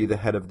longer be the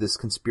head of this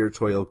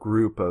conspiratorial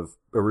group of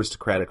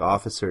aristocratic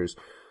officers.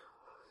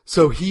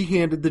 So he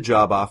handed the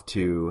job off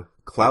to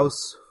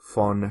Klaus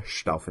von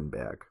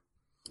Stauffenberg.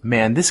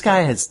 Man, this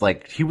guy he's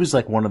like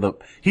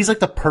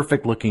the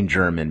perfect looking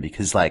German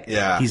because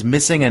he's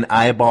missing an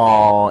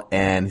eyeball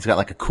and he's got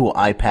like a cool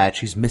eye patch.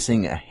 He's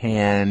missing a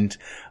hand.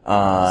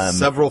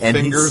 Several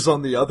fingers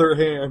on the other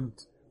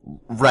hand.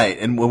 Right.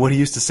 And what he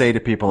used to say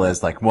to people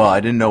is like, well, I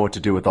didn't know what to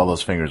do with all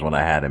those fingers when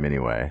I had them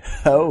anyway.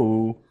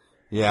 Oh.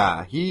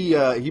 Yeah.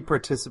 He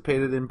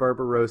participated in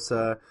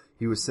Barbarossa.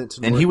 He was sent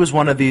to he was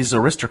one of these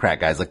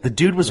aristocrat guys. Like the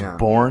dude was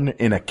born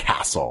in a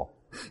castle.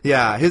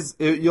 Yeah,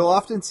 you'll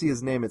often see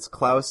his name. It's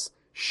Klaus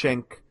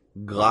Schenk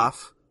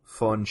Graf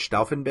von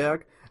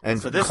Stauffenberg. And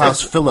so this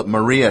Klaus Philipp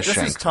Maria Schenk.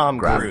 This is Tom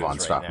Graf Cruise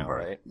von right now,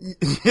 right?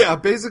 Yeah,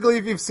 basically,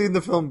 if you've seen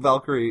the film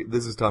Valkyrie,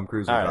 this is Tom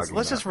Cruise. All right, so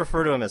let's just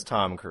refer to him as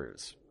Tom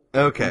Cruise.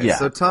 Okay, yeah.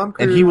 So Tom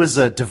Cruise... And he was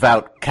a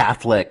devout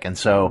Catholic, and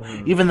so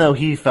even though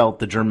he felt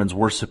the Germans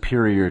were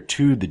superior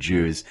to the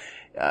Jews,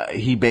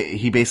 he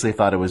basically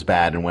thought it was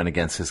bad and went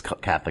against his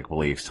Catholic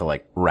beliefs to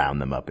like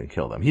round them up and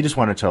kill them. He just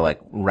wanted to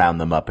like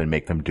round them up and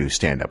make them do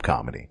stand-up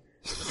comedy.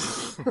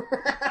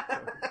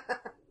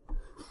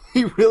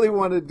 He really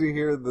wanted to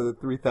hear the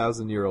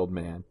 3,000-year-old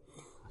man.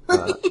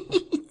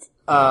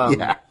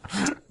 Yeah.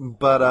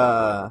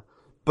 But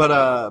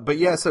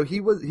yeah, so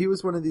he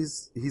was one of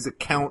these, he's a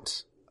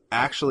count,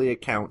 actually a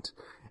count.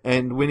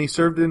 And when he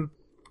served in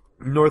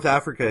North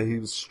Africa, he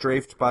was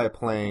strafed by a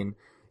plane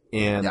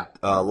and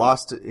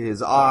lost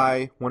his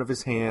eye, one of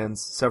his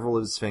hands, several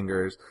of his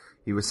fingers.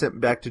 He was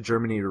sent back to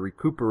Germany to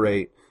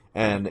recuperate,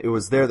 and it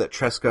was there that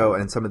Tresckow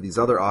and some of these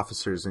other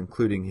officers,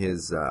 including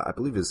his, I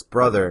believe his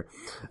brother,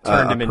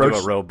 turned him into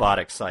a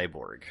robotic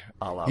cyborg.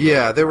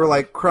 Yeah, they were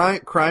like,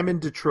 crime in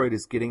Detroit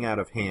is getting out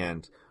of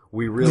hand.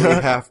 We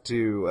really have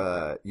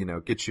to,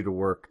 get you to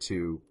work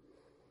to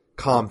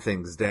calm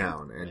things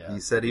down. And he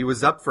said he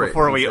was up for it.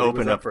 Before we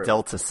open up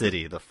Delta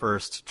City, the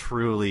first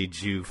truly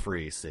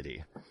Jew-free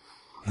city.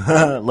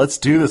 Let's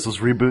do this. Let's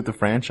reboot the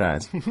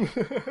franchise.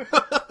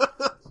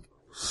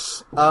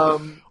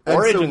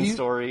 Origin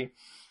story.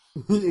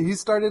 He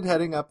started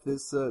heading up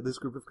this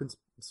group of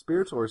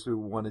conspirators who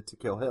wanted to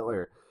kill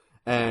Hitler,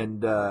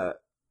 and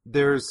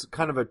there's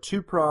kind of a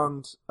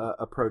two-pronged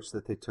approach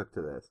that they took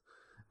to this.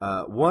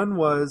 One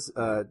was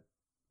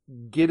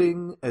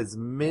getting as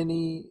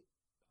many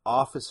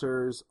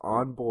officers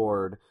on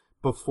board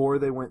before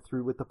they went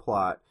through with the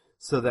plot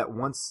so that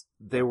once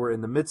they were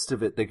in the midst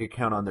of it, they could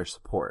count on their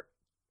support.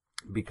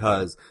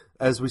 Because,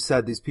 as we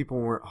said, these people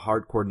weren't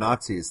hardcore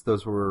Nazis.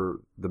 Those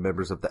were the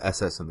members of the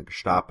SS and the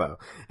Gestapo.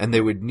 And they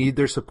would need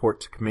their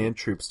support to command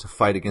troops to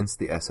fight against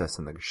the SS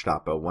and the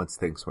Gestapo once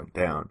things went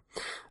down.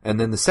 And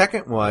then the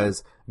second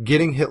was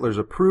getting Hitler's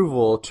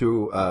approval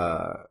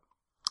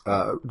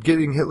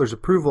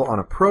on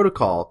a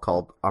protocol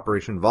called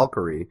Operation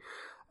Valkyrie,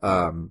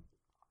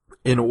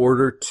 in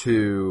order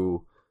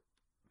to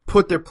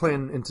put their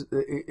plan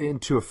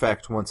into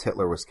effect once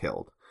Hitler was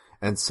killed.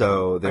 And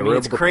so they were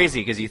it's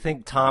crazy because you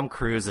think Tom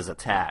Cruise is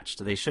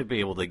attached. They should be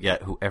able to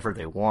get whoever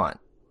they want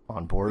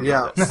on board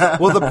with this.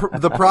 Well,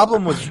 the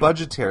problem was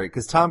budgetary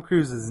because Tom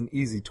Cruise is an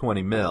easy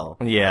 20 mil.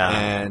 Yeah.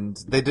 And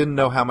they didn't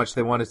know how much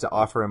they wanted to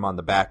offer him on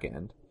the back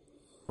end.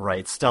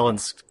 Right. Stellan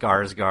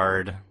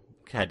Skarsgård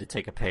had to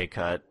take a pay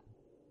cut.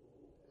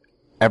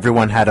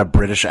 Everyone had a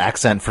British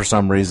accent for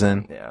some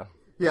reason. Yeah.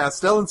 Yeah,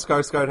 Stellan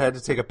Skarsgård had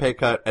to take a pay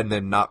cut and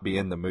then not be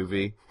in the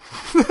movie.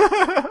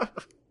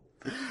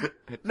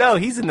 No,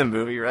 he's in the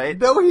movie, right?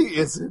 No, he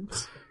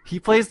isn't.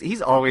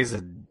 He's always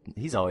a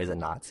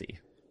Nazi.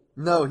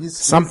 No, he's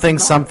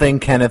Something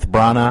Kenneth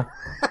Branagh.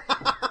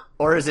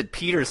 Or is it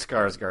Peter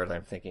Skarsgård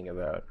I'm thinking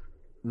about?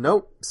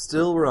 Nope,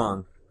 still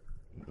wrong.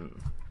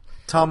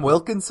 Tom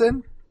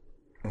Wilkinson?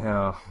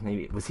 Oh,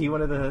 maybe. Was he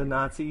one of the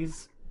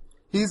Nazis?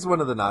 He's one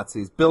of the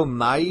Nazis. Bill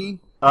Nighy?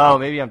 Oh,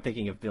 maybe I'm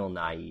thinking of Bill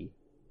Nighy.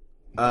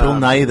 Bill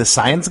Nighy the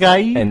Science Guy?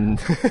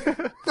 And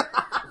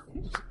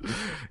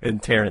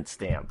and Terrence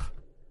Stamp.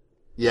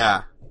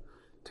 Yeah.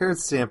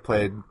 Terrence Stamp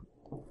played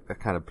a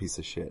kind of piece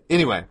of shit.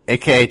 Anyway.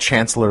 AKA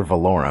Chancellor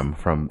Valorum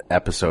from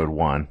episode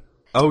 1.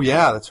 Oh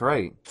yeah, that's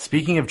right.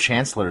 Speaking of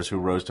chancellors who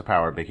rose to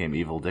power and became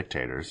evil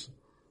dictators.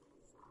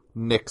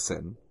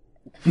 Nixon.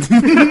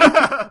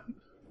 So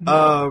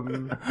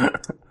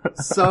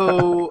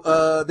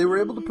they were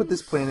able to put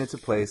this plan into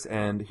place,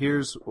 and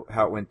here's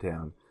how it went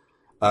down.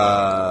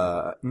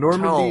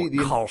 Normandy...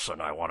 Tell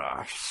Coulson I want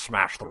to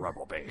smash the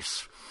rebel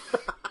base.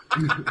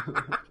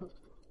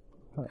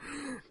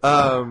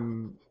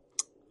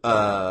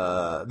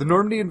 The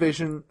Normandy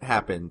invasion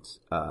happened.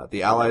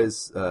 The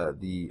Allies,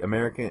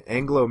 the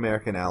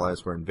Anglo-American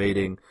Allies were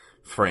invading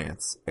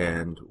France,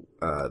 and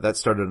that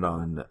started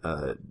on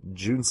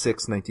June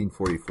 6,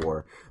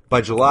 1944.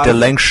 By July... The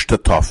längste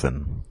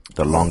Toffen.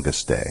 The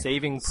longest day.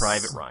 Saving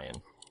Private Ryan.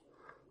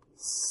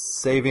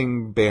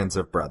 Saving bands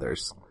of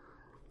brothers.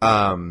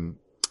 And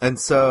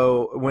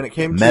so when it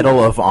came to...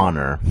 Medal of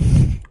Honor.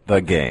 The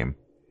game.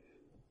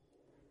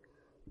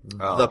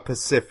 The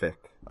Pacific.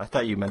 I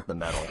thought you meant the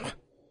medal.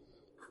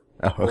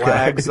 Oh, okay.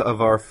 Flags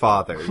of our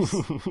fathers.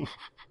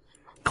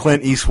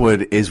 Clint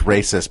Eastwood is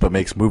racist, but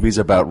makes movies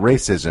about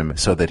racism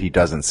so that he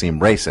doesn't seem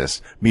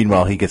racist.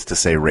 Meanwhile, he gets to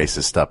say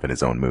racist stuff in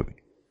his own movie.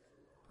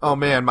 Oh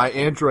man, my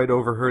Android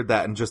overheard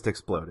that and just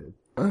exploded.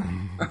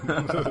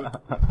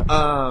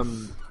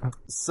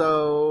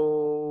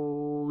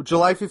 So,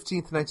 July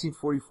 15th,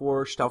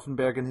 1944,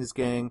 Stauffenberg and his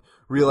gang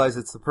realize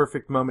it's the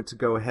perfect moment to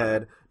go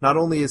ahead. Not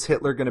only is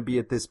Hitler going to be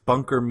at this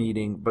bunker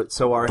meeting, but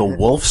so are... The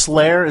Wolf's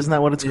Lair? Isn't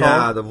that what it's called?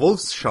 Yeah, the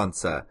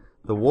Wolfschanze.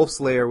 The Wolf's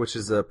Lair, which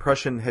is a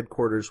Prussian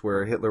headquarters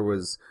where Hitler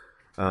was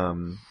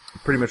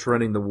pretty much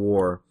running the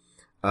war.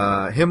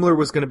 Himmler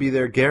was going to be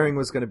there. Goering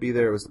was going to be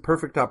there. It was the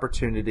perfect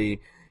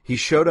opportunity. He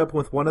showed up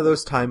with one of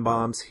those time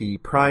bombs. He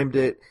primed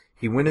it.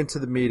 He went into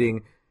the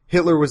meeting.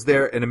 Hitler was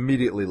there and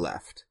immediately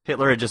left.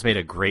 Hitler had just made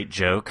a great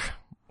joke,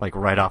 like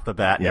right off the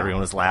bat, and everyone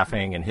was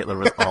laughing, and Hitler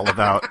was all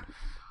about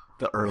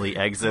the early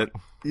exit.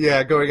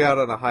 Yeah, going out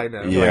on a high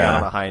note. Going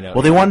out on a high note.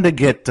 Well, they wanted to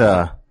get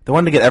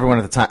everyone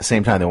at the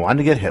same time. They wanted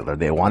to get Hitler.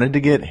 They wanted to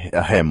get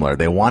Himmler.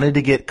 They wanted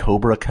to get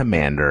Cobra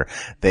Commander.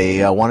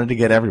 They wanted to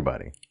get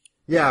everybody.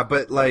 Yeah,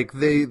 but like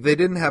they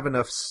didn't have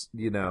enough,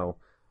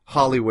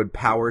 Hollywood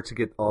power to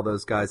get all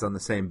those guys on the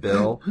same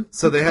bill.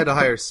 So they had to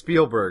hire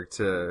Spielberg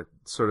to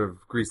sort of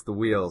grease the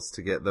wheels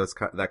to get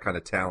that kind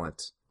of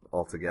talent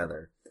all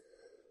together.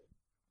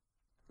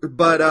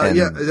 But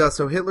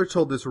so Hitler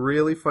told this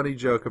really funny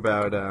joke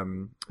about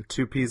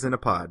two peas in a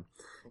pod.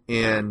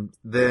 And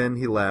then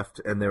he left,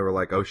 and they were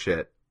like, oh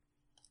shit.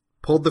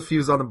 Pulled the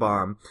fuse on the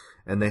bomb,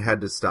 and they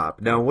had to stop.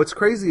 Now, what's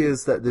crazy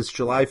is that this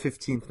July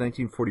 15th,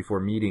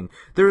 1944 meeting,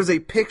 there is a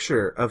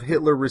picture of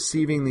Hitler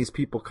receiving these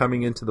people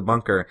coming into the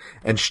bunker,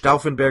 and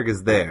Stauffenberg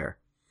is there.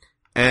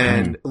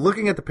 And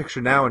looking at the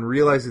picture now and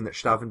realizing that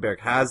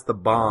Stauffenberg has the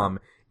bomb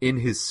in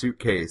his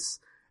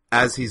suitcase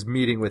as he's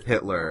meeting with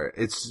Hitler,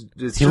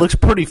 he looks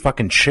pretty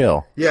fucking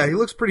chill. Yeah, he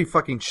looks pretty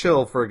fucking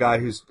chill for a guy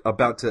who's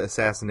about to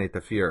assassinate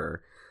the Fuhrer.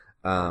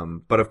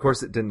 But of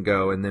course it didn't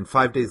go, and then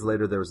 5 days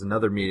later there was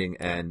another meeting,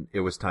 and it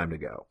was time to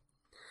go.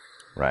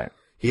 Right.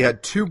 He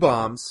had 2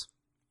 bombs,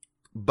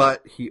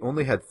 but he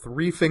only had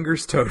 3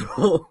 fingers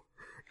total.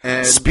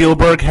 And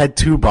Spielberg had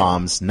 2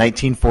 bombs,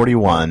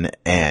 1941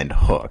 and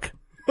Hook.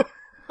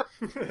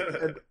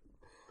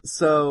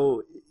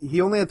 So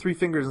he only had 3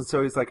 fingers, and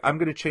so he's like, I'm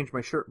going to change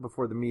my shirt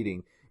before the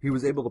meeting. He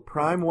was able to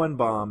prime one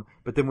bomb,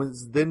 but then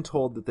was then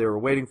told that they were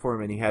waiting for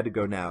him and he had to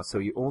go now. So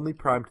he only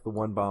primed the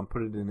one bomb,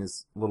 put it in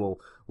his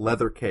little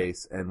leather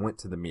case, and went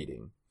to the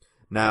meeting.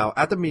 Now,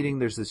 at the meeting,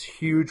 there's this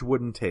huge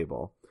wooden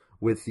table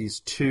with these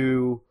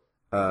 2,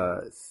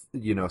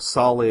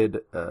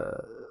 solid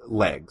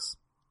legs.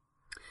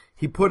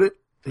 He put it...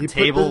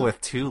 Table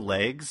with 2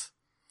 legs?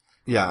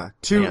 Yeah,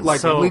 2, Man, like...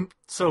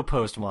 so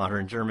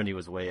postmodern. Germany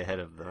was way ahead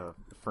of the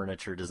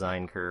furniture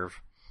design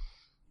curve.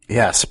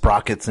 Yeah,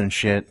 sprockets and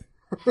shit.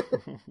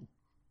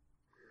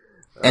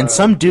 And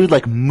some dude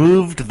like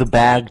moved the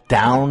bag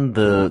down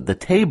the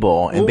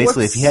table, and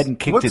basically if he hadn't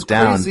kicked it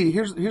down... Crazy,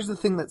 here's the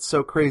thing that's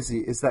so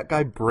crazy, is that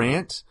guy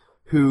Brandt,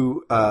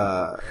 who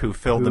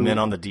filled them in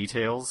on the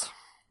details.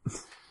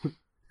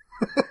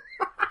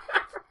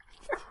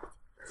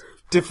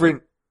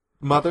 Different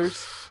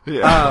mothers.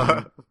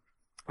 Yeah.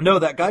 No,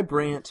 that guy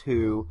Brandt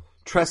who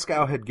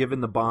Tresckow had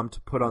given the bomb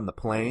to put on the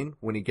plane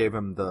when he gave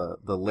him the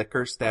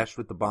liquor stashed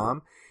with the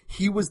bomb.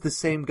 He was the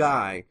same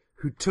guy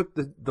who took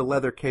the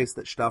leather case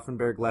that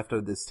Stauffenberg left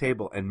on this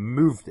table and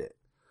moved it.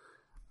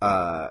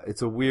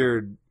 It's a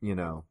weird,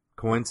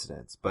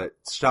 coincidence, but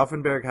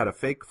Stauffenberg had a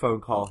fake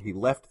phone call. He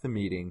left the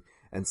meeting,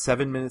 and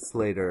 7 minutes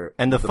later...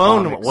 And the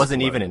phone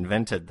wasn't even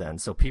invented then,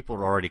 so people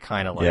were already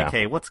kind of like,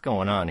 hey, what's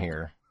going on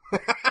here?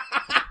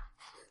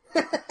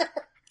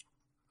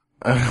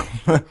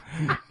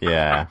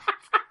 Yeah.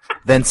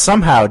 Then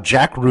somehow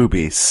Jack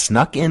Ruby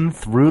snuck in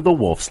through the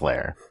wolf's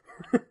lair.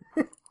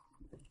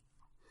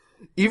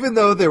 Even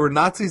though there were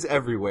Nazis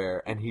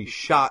everywhere, and he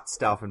shot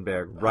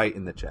Stauffenberg right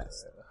in the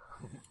chest.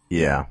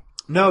 Yeah.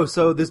 No,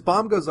 so this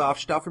bomb goes off,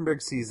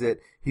 Stauffenberg sees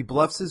it, he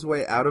bluffs his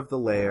way out of the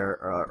lair,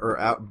 or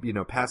out,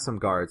 past some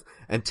guards,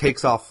 and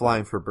takes off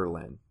flying for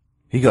Berlin.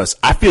 He goes,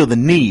 I feel the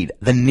need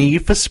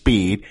for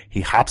speed.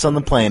 He hops on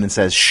the plane and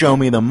says, show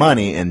me the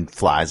money, and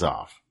flies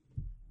off.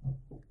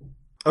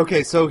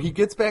 Okay, so he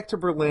gets back to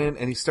Berlin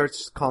and he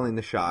starts calling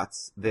the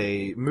shots.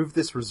 They move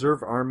this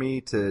reserve army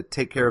to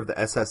take care of the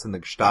SS and the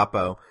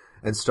Gestapo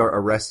and start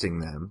arresting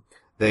them.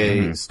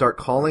 They start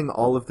calling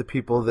all of the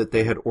people that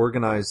they had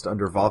organized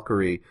under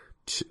Valkyrie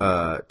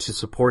to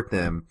support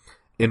them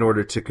in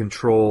order to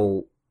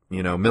control,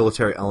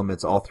 military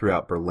elements all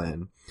throughout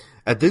Berlin.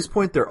 At this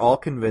point, they're all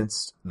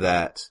convinced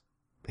that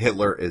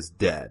Hitler is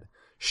dead.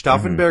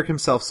 Stauffenberg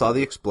himself saw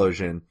the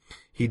explosion.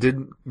 He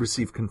didn't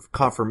receive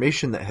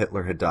confirmation that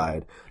Hitler had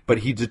died, but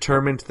he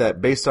determined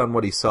that based on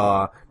what he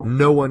saw,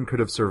 no one could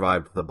have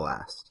survived the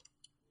blast.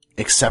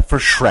 Except for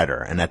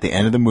Shredder, and at the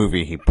end of the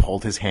movie, he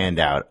pulled his hand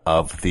out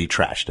of the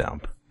trash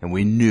dump, and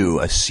we knew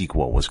a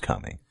sequel was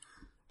coming.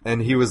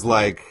 And he was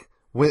like,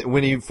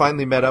 when he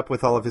finally met up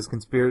with all of his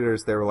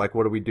conspirators, they were like,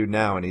 what do we do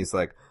now? And he's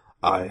like,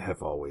 I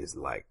have always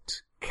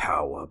liked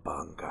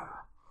cowabunga.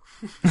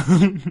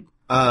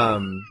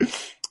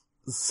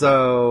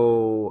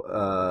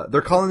 So,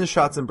 they're calling the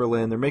shots in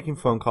Berlin, they're making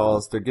phone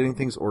calls, they're getting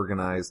things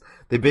organized.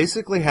 They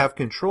basically have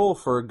control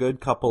for a good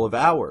couple of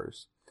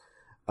hours.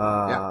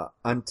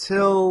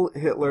 Until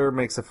Hitler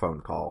makes a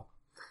phone call.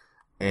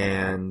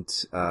 And,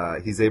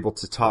 he's able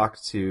to talk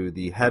to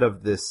the head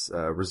of this,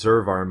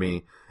 reserve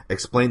army,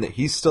 explain that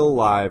he's still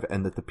alive,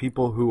 and that the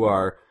people who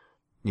are,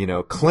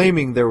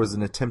 claiming there was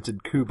an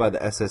attempted coup by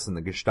the SS and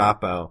the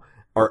Gestapo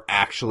are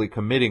actually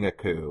committing a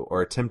coup,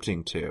 or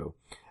attempting to.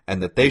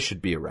 And that they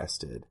should be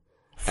arrested.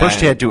 First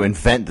he had to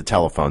invent the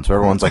telephone, so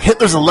everyone's like,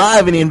 Hitler's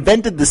alive and he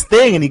invented this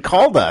thing and he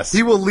called us.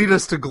 He will lead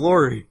us to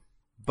glory.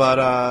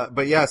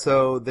 But yeah,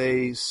 so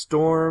they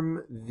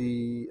storm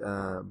the,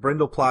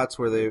 Brindelplatz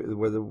where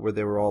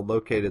they were all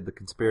located, the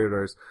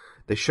conspirators.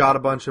 They shot a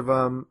bunch of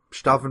them,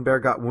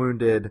 Stauffenberg got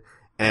wounded,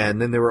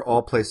 and then they were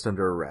all placed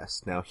under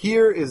arrest. Now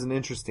here is an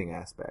interesting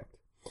aspect,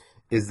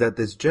 is that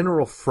this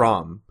General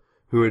Fromm,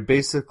 who had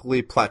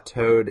basically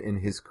plateaued in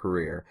his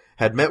career,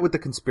 had met with the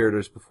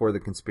conspirators before the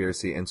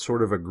conspiracy and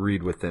sort of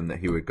agreed with them that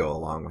he would go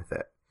along with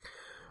it.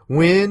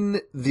 When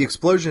the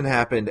explosion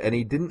happened and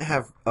he didn't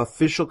have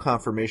official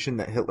confirmation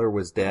that Hitler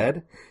was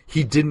dead,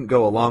 he didn't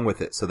go along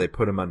with it, so they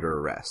put him under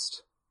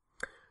arrest.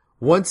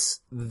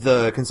 Once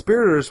the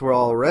conspirators were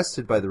all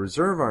arrested by the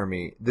reserve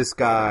army, this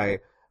guy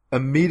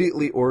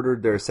immediately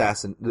ordered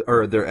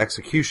their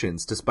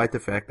executions, despite the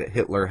fact that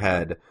Hitler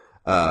had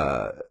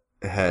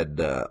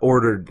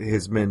ordered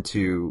his men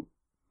to,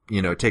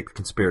 take the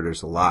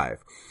conspirators alive.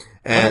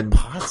 And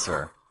what a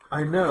posser.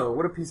 I know,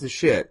 what a piece of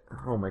shit.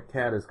 Oh, my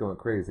cat is going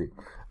crazy.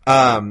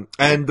 And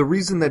the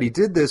reason that he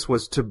did this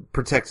was to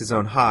protect his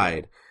own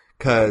hide,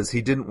 because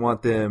he didn't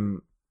want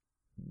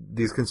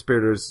these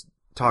conspirators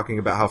talking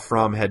about how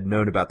Fromm had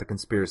known about the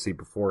conspiracy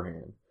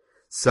beforehand.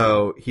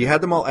 So he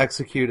had them all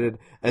executed,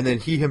 and then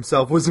he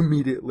himself was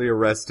immediately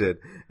arrested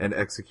and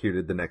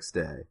executed the next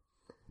day.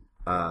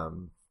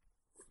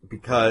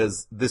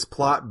 Because this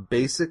plot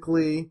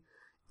basically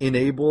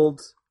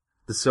enabled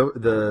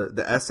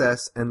the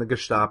SS and the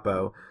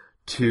Gestapo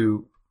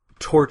to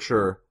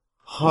torture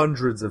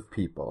hundreds of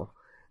people.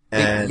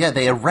 And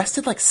they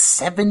arrested like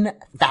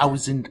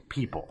 7,000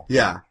 people.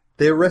 Yeah.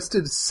 They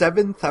arrested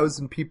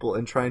 7,000 people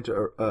in trying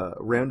to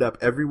round up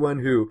everyone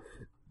who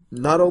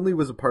not only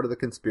was a part of the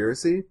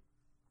conspiracy,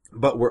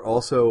 but were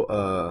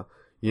also,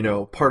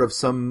 part of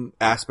some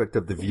aspect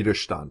of the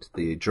Widerstand,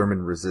 the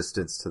German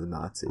resistance to the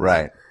Nazis.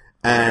 Right.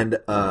 And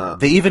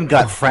they even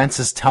got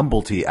Francis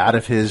Tumblety out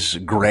of his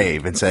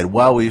grave and said,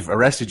 well, we've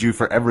arrested you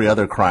for every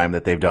other crime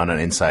that they've done on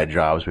inside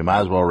jobs. We might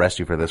as well arrest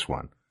you for this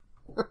one.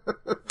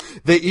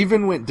 They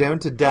even went down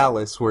to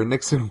Dallas, where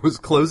Nixon was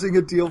closing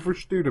a deal for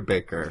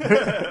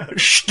Studebaker.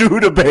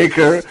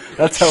 Studebaker.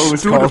 That's how it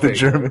was called in Studebaker.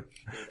 German.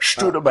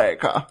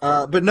 Studebaker.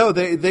 But no,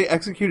 they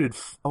executed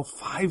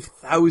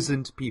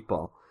 5,000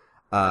 people.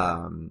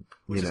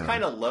 Which is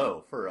kind of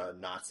low for a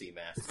Nazi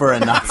massacre. For a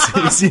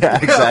Nazi. Yeah,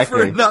 exactly. Yeah,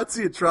 for a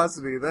Nazi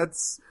atrocity,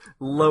 that's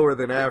lower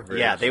than average.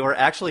 Yeah, they were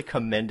actually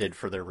commended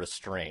for their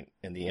restraint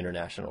in the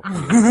international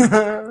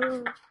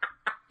community.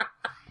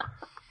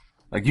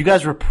 Like, you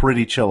guys were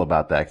pretty chill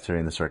about that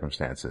considering the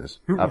circumstances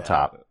up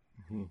top.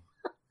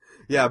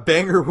 Yeah,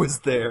 Banger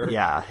was there.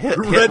 Yeah.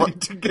 Ready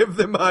to give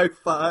them high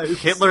fives.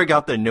 Hitler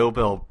got the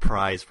Nobel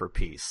Prize for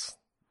Peace,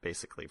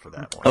 basically, for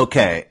that one.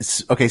 Okay,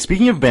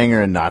 speaking of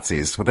Banger and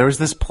Nazis, there was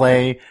this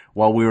play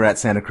while we were at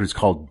Santa Cruz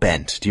called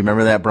Bent. Do you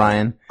remember that,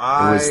 Brian?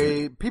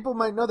 People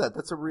might know that.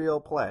 That's a real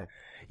play.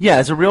 Yeah,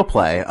 it's a real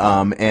play.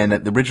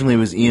 And originally it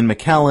was Ian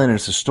McKellen, and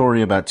it's a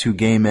story about two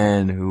gay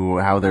men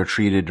how they're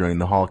treated during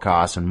the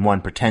Holocaust, and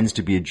one pretends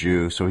to be a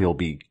Jew, so he'll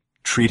be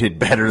treated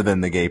better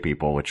than the gay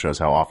people, which shows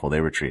how awful they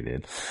were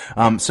treated.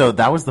 So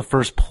that was the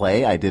first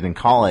play I did in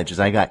college, is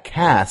I got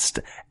cast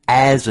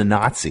as a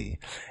Nazi.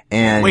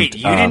 And wait,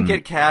 you didn't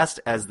get cast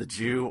as the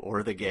Jew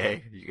or the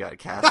gay? You got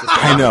cast as the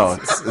I know.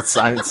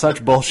 It's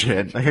such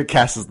bullshit. I get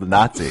cast as the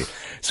Nazi.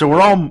 So we're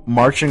all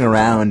marching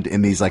around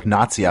in these like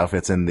Nazi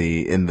outfits in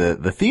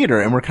the theater,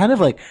 and we're kind of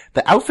like,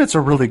 the outfits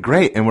are really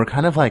great, and we're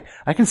kind of like,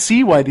 I can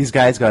see why these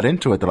guys got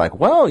into it. They're like,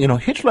 well,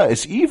 Hitler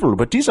is evil,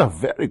 but these are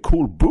very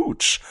cool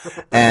boots.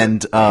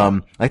 And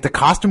like the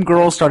costume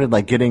girls started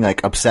like getting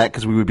like upset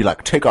because we would be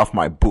like, take off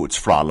my boots,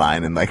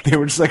 Fraulein, and like they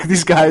were just like,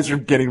 these guys are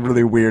getting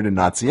really weird and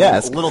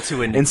Nazi-esque. A little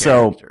too into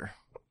character.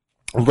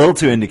 A little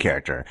too into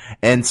character.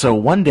 And so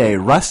one day,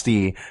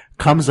 Rusty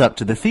comes up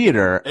to the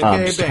theater,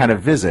 just to kind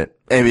of visit.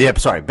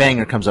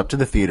 Banger comes up to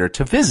the theater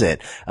to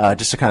visit,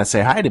 just to kind of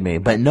say hi to me.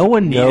 But no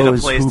one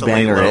knows who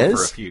Banger is.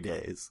 For a few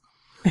days.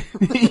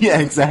 Yeah,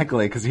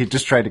 exactly, because he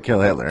just tried to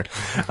kill Hitler.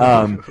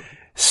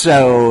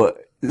 So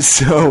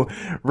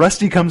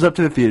Rusty comes up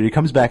to the theater, he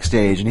comes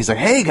backstage, and he's like,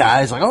 hey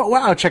guys, like, oh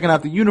wow, checking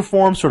out the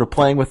uniform, sort of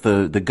playing with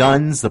the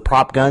guns, the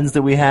prop guns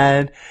that we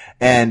had,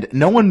 and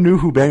no one knew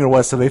who Banger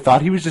was, so they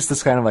thought he was just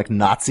this kind of like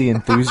Nazi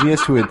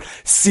enthusiast who had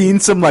seen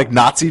some like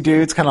Nazi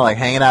dudes kind of like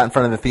hanging out in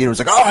front of the theater, was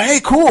like, oh hey,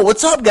 cool,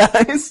 what's up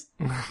guys?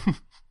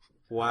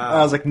 Wow. And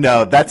I was like,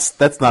 no,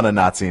 that's not a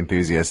Nazi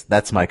enthusiast,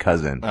 that's my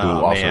cousin, who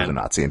also man. is a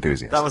Nazi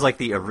enthusiast. That was like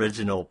the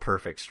original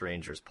Perfect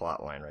Strangers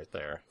plotline right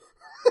there.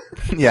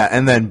 Yeah,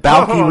 and then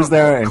Balky was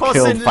there and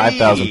killed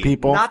 5,000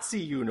 people. Nazi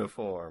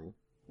uniform.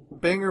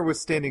 Banger was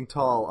standing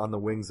tall on the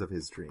wings of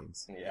his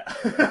dreams.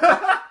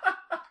 Yeah.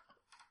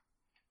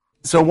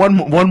 So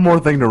one more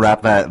thing to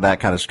wrap that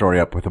kind of story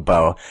up with a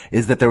bow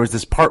is that there was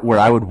this part where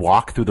I would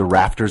walk through the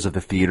rafters of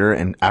the theater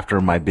and after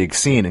my big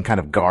scene and kind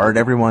of guard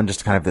everyone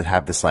just to kind of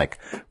have this like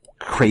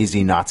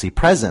crazy Nazi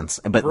presence.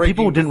 But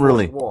people didn't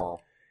really... Wall.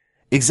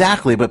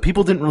 Exactly, but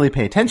people didn't really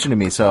pay attention to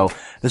me. So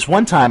this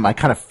one time I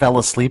kind of fell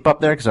asleep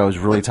up there because I was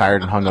really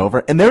tired and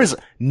hungover. And there is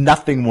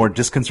nothing more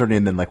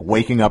disconcerting than like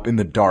waking up in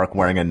the dark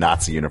wearing a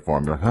Nazi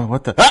uniform. You're like, oh,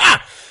 what the?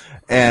 Ah!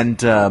 And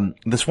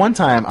this one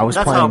time I was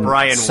That's playing how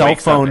Brian cell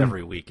wakes phone up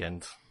every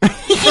weekend.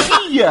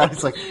 Yeah,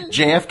 it's like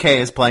JFK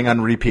is playing on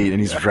repeat and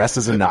he's dressed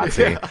as a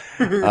Nazi.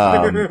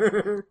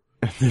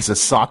 There's a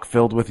sock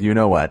filled with you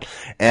know what,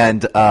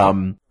 and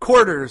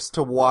quarters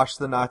to wash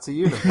the Nazi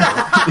uniform.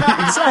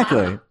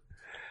 Exactly.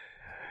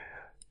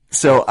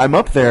 So I'm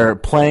up there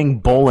playing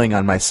bowling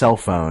on my cell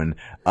phone,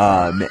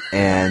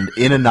 and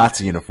in a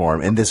Nazi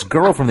uniform, and this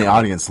girl from the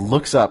audience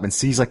looks up and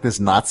sees like this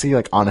Nazi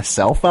like on a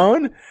cell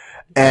phone,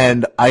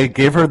 and I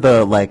gave her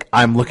the like,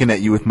 I'm looking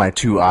at you with my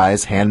two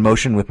eyes hand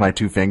motion with my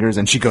two fingers,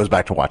 and she goes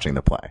back to watching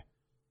the play.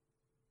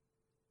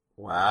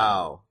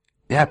 Wow.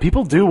 Yeah,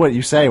 people do what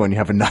you say when you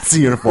have a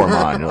Nazi uniform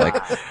on. You're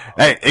like,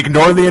 hey,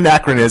 ignore the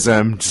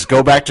anachronism, just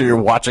go back to your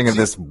watching of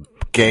this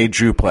gay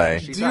Jew play.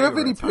 Do you have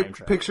any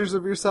pictures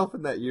of yourself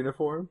in that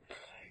uniform?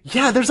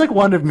 Yeah, there's like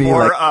one of me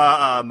For,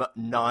 like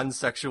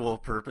non-sexual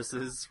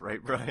purposes,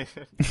 right, Brian?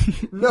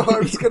 No, I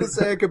was gonna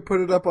say I could put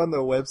it up on the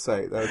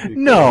website. That would be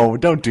cool. No,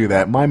 don't do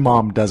that. My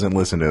mom doesn't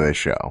listen to this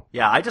show.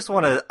 Yeah, I just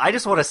want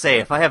to say,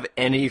 if I have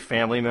any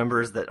family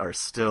members that are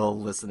still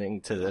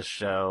listening to this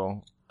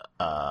show,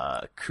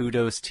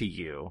 kudos to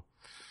you.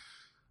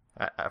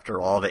 After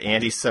all the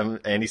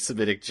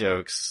anti-Semitic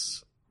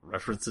jokes,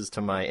 references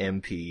to my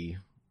MP,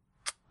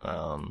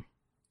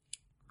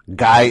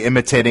 Guy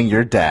imitating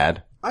your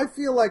dad. I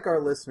feel like our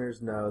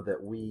listeners know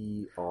that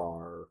we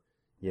are,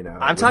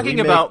 I'm talking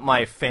about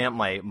my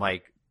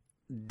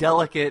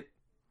delicate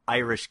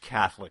Irish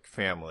Catholic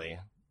family.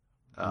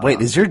 Wait,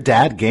 is your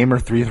dad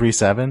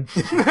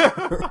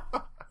Gamer337?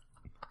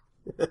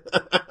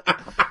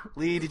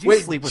 Lee, did you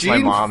Wait, sleep with Gene? my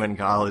mom in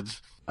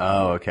college?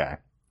 Oh, okay.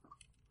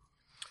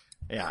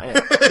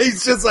 Yeah.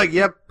 He's just like,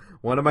 yep,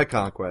 one of my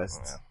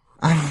conquests.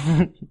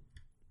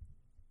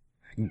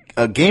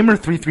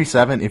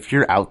 Gamer337, if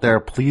you're out there,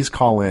 please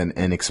call in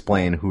and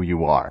explain who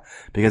you are.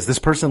 Because this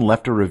person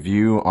left a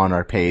review on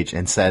our page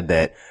and said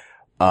that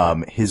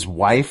his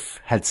wife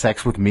had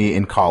sex with me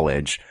in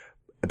college,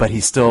 but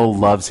he still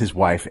loves his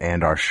wife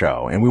and our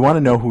show. And we want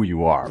to know who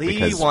you are.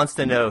 Lee wants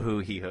to know who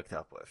he hooked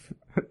up with.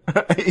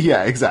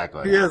 Yeah,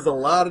 exactly. He has a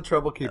lot of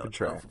trouble keeping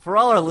track. For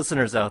all our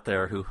listeners out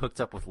there who hooked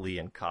up with Lee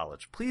in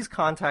college, please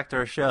contact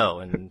our show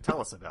and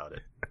tell us about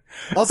it.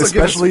 Also,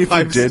 especially if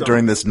you did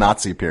during during this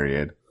Nazi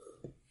period.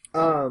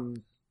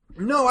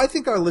 No, I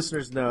think our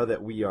listeners know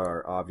that we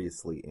are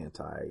obviously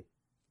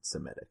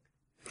anti-Semitic.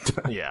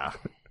 Yeah.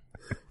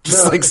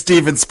 Just like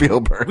Steven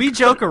Spielberg. We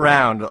joke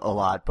around a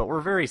lot, but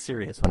we're very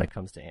serious when it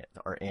comes to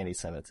our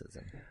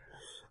anti-Semitism.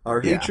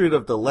 Our hatred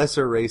of the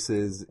lesser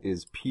races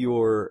is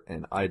pure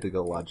and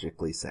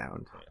ideologically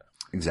sound.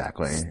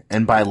 Exactly.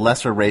 And by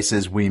lesser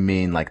races, we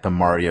mean like the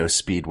Mario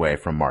Speedway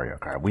from Mario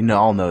Kart. We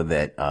all know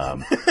that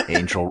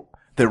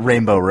that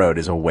Rainbow Road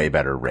is a way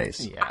better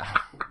race. Yeah.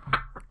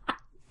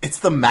 It's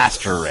the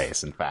master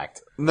race, in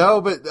fact.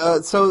 No, but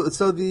so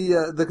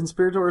the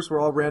conspirators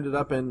were all rounded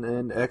up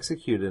and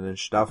executed, and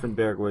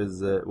Stauffenberg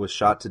was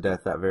shot to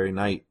death that very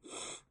night.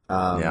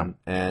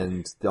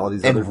 And all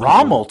these other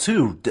Rommel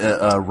too.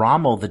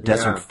 Rommel, the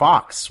Desert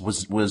Fox,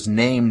 was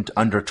named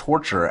under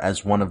torture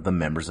as one of the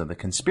members of the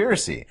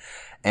conspiracy.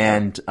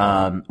 And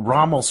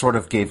Rommel sort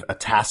of gave a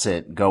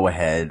tacit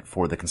go-ahead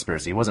for the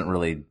conspiracy. He wasn't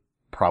really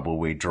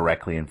probably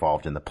directly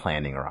involved in the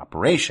planning or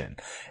operation.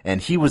 And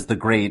he was the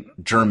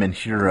great German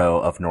hero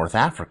of North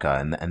Africa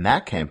and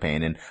that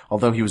campaign. And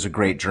although he was a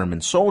great German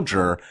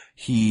soldier,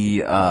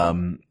 he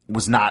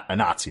was not a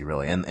Nazi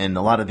really. And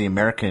a lot of the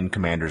American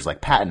commanders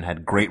like Patton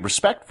had great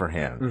respect for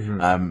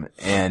him.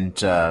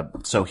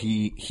 Mm-hmm. So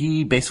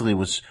he basically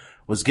was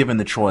given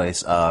the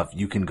choice of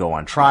you can go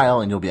on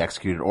trial and you'll be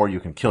executed, or you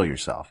can kill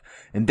yourself.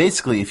 And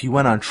basically, if he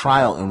went on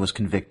trial and was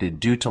convicted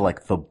due to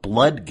like the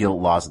blood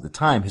guilt laws at the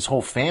time, his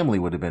whole family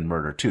would have been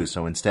murdered too.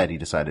 So instead, he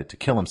decided to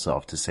kill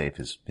himself to save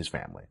his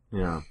family.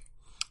 Yeah.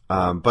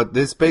 But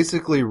this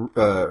basically,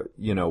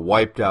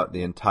 wiped out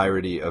the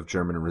entirety of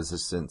German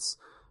resistance,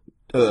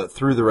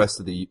 through the rest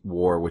of the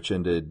war, which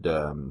ended,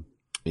 9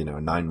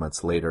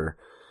 months later.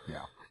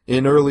 Yeah.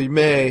 In early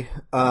May,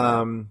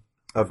 of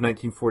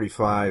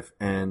 1945,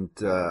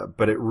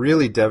 but it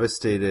really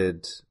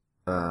devastated,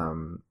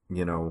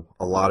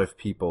 a lot of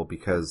people,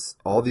 because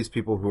all these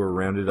people who were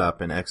rounded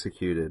up and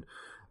executed,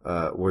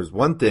 was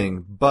one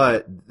thing,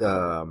 but,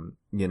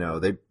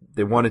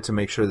 they wanted to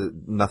make sure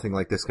that nothing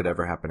like this could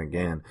ever happen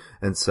again.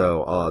 And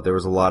so, there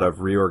was a lot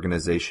of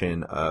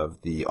reorganization of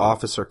the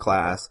officer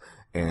class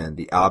and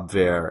the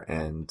Abwehr,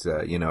 and,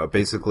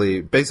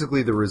 basically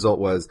the result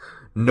was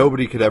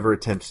nobody could ever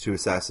attempt to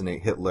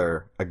assassinate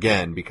Hitler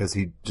again, because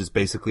he just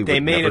basically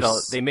they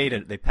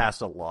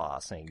passed a law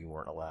saying you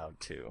weren't allowed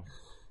to.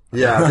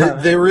 Yeah,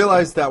 they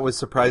realized that was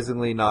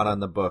surprisingly not on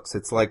the books.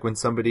 It's like when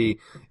somebody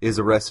is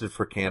arrested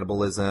for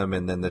cannibalism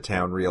and then the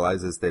town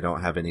realizes they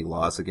don't have any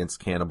laws against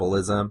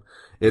cannibalism.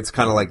 It's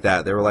kind of like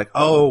that. They were like,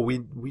 oh,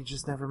 we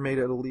just never made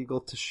it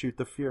illegal to shoot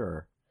the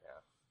Fuhrer.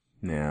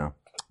 Yeah.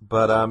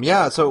 But,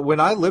 so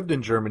when I lived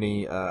in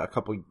Germany, a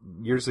couple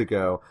years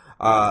ago,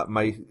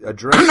 my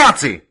address...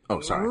 Nazi! Oh,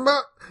 sorry.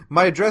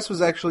 My address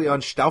was actually on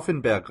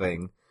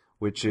Stauffenbergring,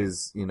 which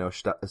is,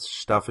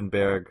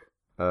 Stauffenberg,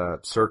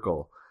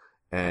 circle.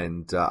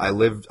 And, I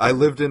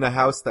lived in a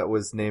house that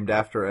was named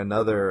after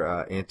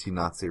another,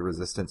 anti-Nazi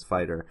resistance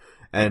fighter.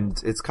 And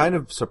it's kind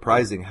of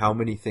surprising how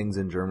many things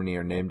in Germany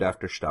are named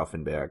after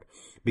Stauffenberg.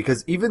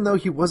 Because even though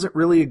he wasn't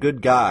really a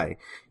good guy,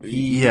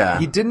 he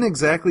didn't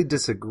exactly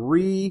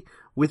disagree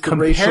with the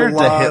racial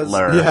laws. Compared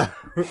to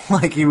Hitler,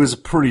 like he was a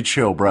pretty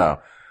chill bro.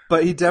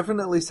 But he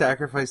definitely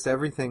sacrificed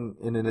everything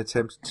in an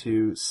attempt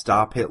to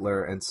stop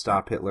Hitler and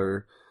stop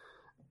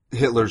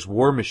Hitler's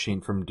war machine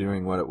from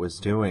doing what it was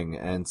doing.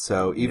 And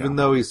so even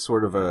though he's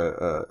sort of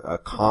a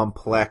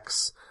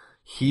complex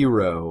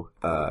hero,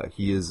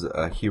 he is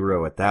a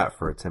hero at that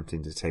for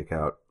attempting to take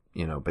out,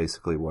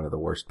 basically one of the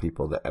worst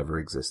people that ever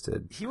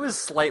existed. He was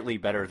slightly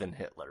better than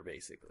Hitler,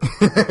 basically.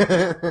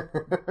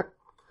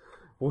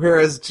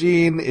 Whereas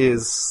Gene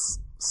is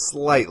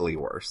slightly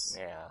worse.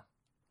 Yeah.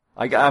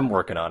 I'm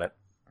working on it.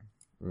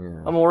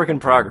 Yeah. I'm a work in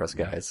progress,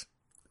 guys.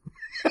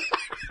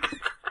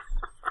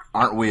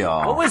 Aren't we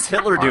all? What was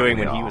Hitler doing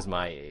when he was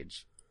my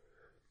age?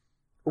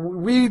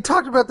 We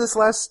talked about this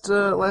last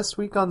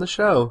week on the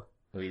show.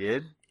 We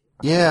did?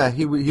 Yeah,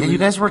 you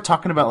guys were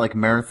talking about like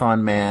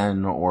Marathon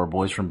Man or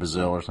Boys from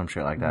Brazil or some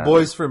shit like that.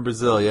 Boys from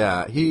Brazil,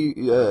 yeah.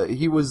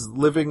 He was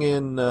living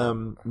in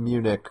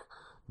Munich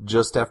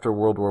just after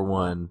World War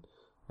I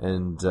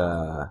and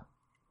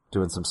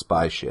doing some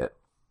spy shit.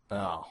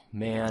 Oh,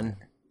 man.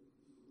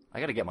 I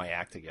gotta get my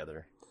act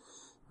together.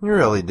 You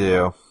really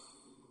do.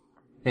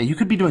 Yeah, you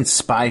could be doing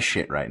spy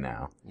shit right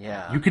now.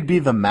 Yeah. You could be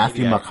the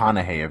Matthew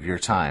McConaughey of your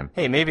time.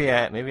 Hey, maybe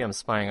I'm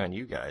spying on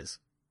you guys.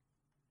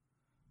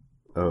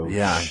 Oh,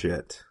 Yeah.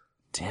 shit.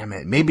 Damn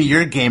it. Maybe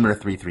you're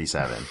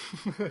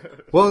Gamer337.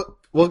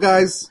 Well,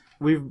 guys,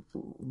 we've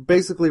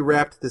basically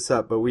wrapped this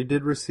up, but we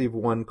did receive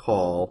one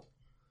call.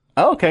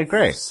 Oh, okay,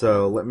 great.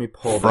 So let me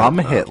pull From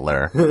that up.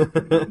 Hitler.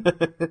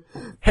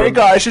 Hey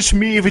guys, it's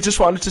me. We just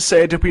wanted to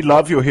say that we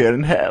love you here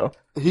in hell.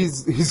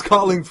 He's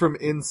calling from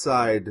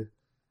inside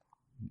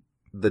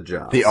the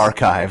job. The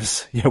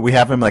archives. Yeah, we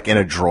have him like in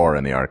a drawer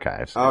in the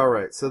archives. All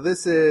right. So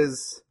this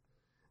is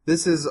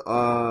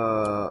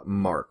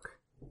Mark.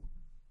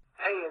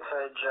 Hey,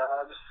 Inside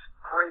Jobs.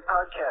 Great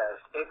podcast.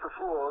 April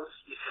Fools,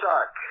 you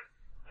suck.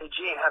 Hey,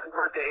 Gene, happy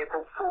birthday,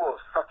 April Fools.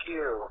 Fuck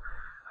you.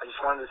 I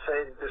just wanted to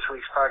say that this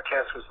week's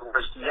podcast was the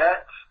worst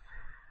yet.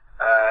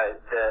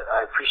 That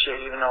I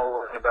appreciate, even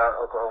though it was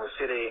about Oklahoma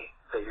City,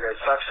 that you guys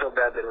suck so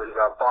bad that it was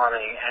about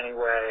bombing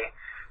anyway.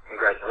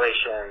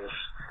 Congratulations.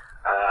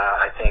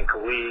 I think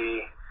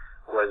Lee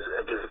was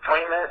a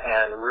disappointment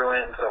and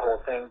ruined the whole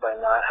thing by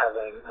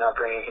not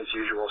bringing his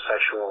usual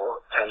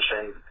sexual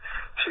tension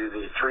to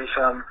the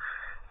threesome.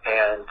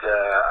 And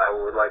I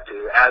would like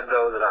to add,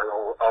 though, that I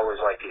will always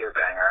like to hear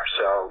Banger.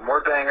 So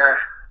more Banger,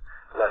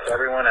 less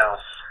everyone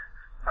else.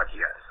 Fuck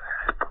you guys.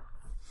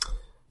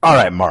 All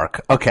right,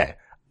 Mark. Okay.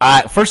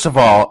 First of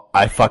all,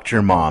 I fucked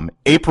your mom.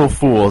 April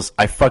Fools,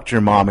 I fucked your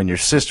mom and your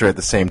sister at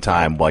the same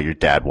time while your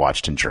dad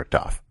watched and jerked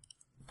off.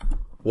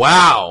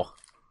 Wow.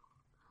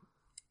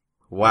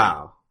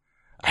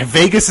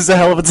 Vegas is a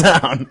hell of a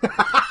town.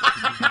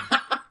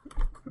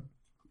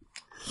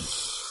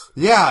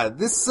 Yeah,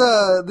 this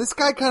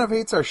guy kind of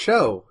hates our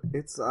show.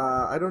 It's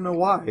I don't know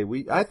why.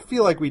 I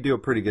feel like we do a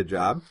pretty good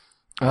job.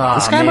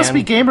 This guy must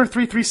be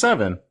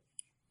Gamer337.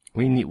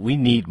 We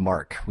need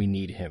Mark. We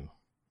need him.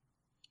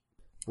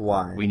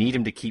 Why? We need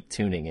him to keep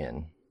tuning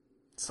in.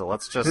 So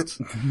let's just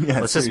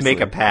Yeah, let's just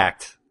make a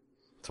pact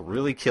to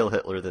really kill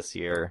Hitler this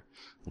year,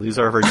 lose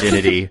our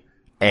virginity,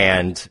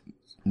 and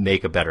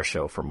make a better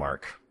show for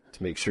Mark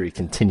to make sure he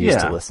continues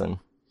to listen.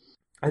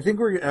 I think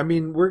we're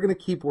going to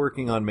keep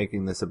working on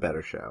making this a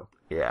better show.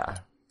 Yeah.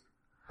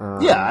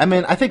 Yeah, I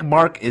mean, I think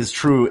Mark is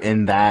true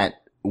in that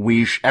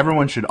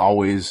everyone should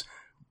always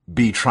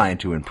be trying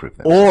to improve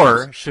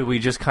themselves. Or should we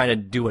just kind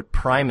of do what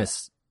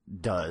Primus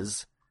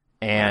does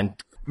and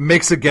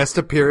makes a guest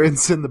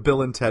appearance in the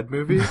Bill and Ted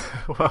movie?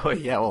 well,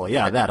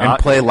 yeah, that. And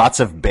play lots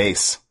of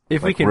bass.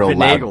 If we can real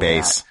loud finagle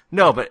bass. that.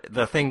 No, but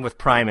the thing with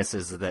Primus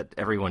is that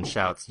everyone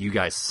shouts, "You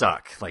guys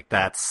suck!" Like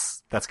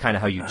that's kind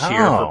of how you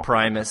cheer for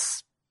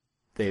Primus.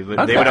 They would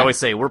always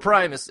say, "We're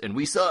Primus and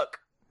we suck,"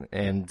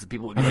 and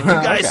people would be like, "You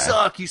guys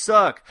suck, you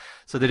suck."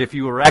 So that if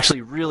you were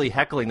actually really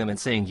heckling them and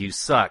saying "you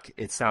suck,"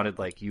 it sounded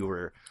like you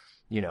were,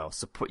 you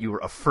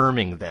were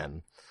affirming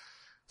them.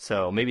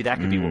 So maybe that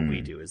could be what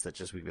we do. Is that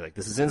just we'd be like,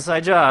 "This is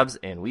Inside Jobs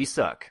and we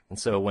suck." And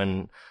so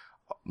when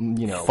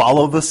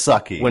follow the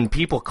sucky. When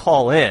people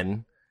call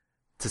in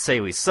to say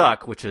we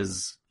suck, which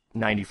is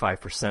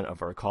 95%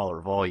 of our caller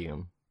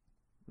volume.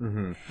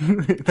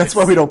 Mm-hmm. That's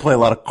why we don't play a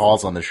lot of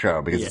calls on the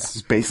show, because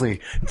it's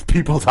basically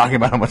people talking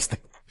about how much they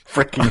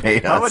freaking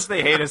hate us. How much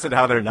they hate us and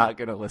how they're not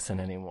going to listen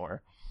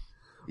anymore.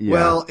 Yeah.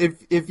 Well,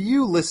 if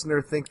you,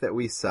 listener, think that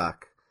we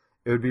suck,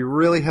 it would be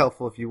really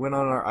helpful if you went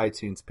on our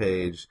iTunes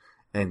page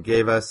and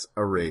gave us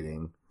a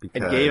rating.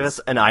 Because... And gave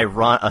us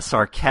a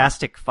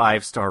sarcastic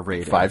 5-star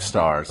rating. 5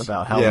 stars.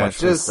 About how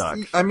much we suck.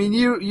 I mean,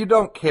 you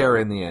don't care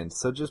in the end,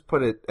 so just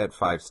put it at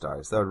 5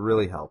 stars. That would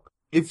really help.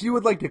 If you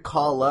would like to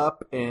call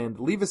up and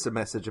leave us a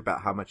message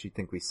about how much you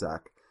think we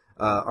suck,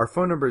 our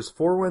phone number is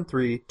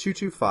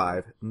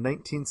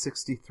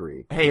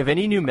 413-225-1963. Hey, have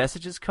any new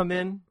messages come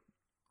in?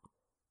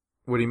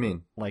 What do you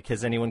mean? Like,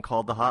 has anyone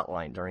called the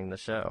hotline during the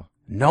show?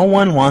 No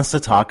one wants to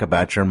talk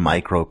about your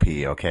micro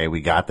P, okay?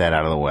 We got that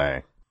out of the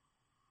way.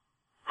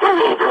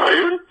 Hello,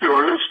 Brian.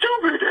 You're a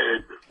stupid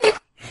head.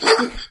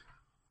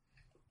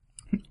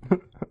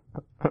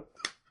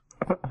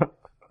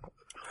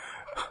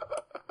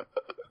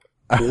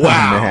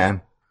 Wow.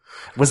 Man.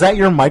 Was that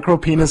your micro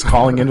penis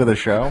calling into the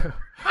show?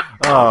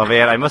 Oh,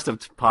 man, I must have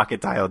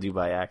pocket dialed you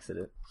by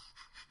accident.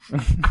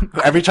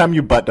 Every time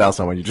you butt dial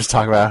someone, you just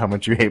talk about how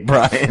much you hate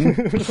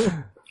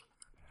Brian.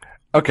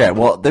 Okay,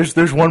 well,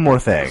 there's one more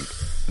thing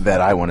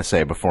that I want to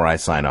say before I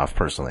sign off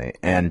personally.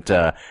 And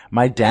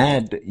my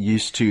dad he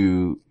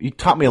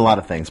taught me a lot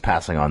of things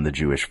passing on the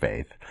Jewish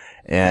faith.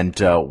 And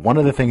one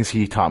of the things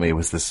he taught me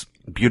was this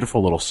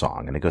beautiful little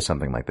song, and it goes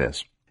something like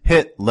this.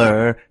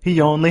 Hitler,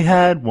 he only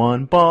had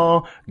one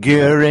ball.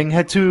 Goering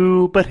had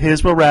 2, but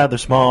his were rather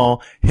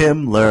small.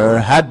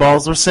 Himmler had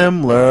balls were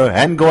similar,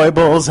 and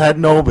Goebbels had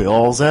no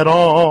balls at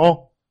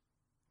all.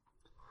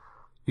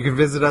 You can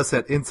visit us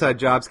at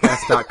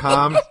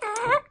InsideJobsCast.com.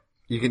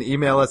 You can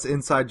email us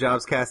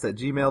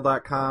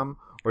InsideJobsCast@gmail.com,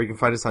 or you can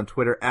find us on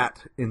Twitter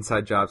at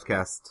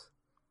InsideJobsCast.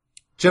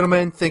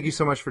 Gentlemen, thank you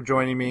so much for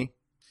joining me.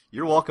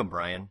 You're welcome,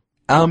 Brian.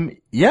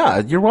 Yeah,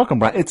 you're welcome,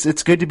 Brian.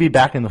 It's good to be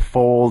back in the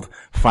fold.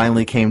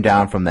 Finally came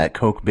down from that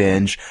Coke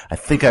binge. I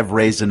think I've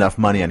raised enough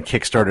money on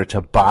Kickstarter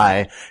to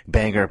buy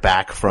Banger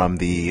back from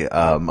the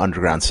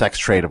underground sex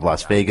trade of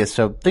Las Vegas,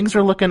 so things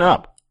are looking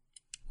up.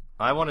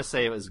 I want to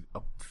say it was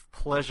a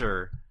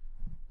pleasure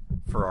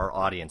for our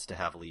audience to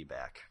have Lee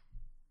back.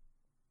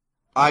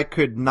 I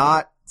could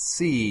not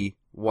see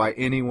why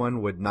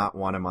anyone would not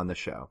want him on the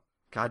show.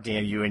 God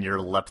damn you and your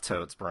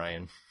leptodes,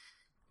 Brian.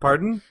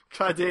 Pardon?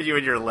 God damn you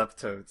and your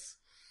leptodes.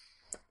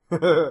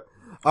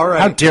 All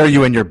right. How dare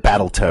you and your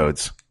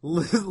Battletoads?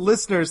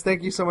 Listeners,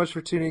 thank you so much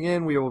for tuning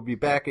in. We will be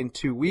back in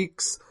 2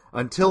 weeks.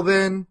 Until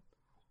then,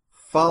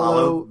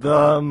 follow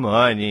the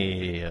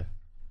money.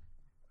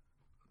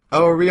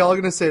 Oh, are we all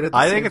going to say it at the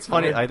same time? I think it's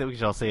funny. I think we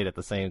should all say it at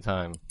the same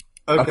time.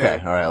 Okay.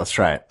 All right. Let's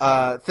try it.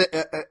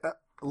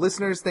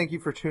 Listeners, thank you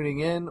for tuning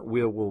in.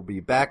 We will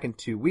be back in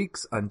 2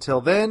 weeks. Until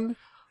then,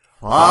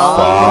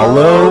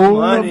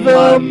 follow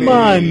the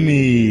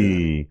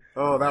money.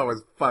 Oh, that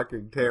was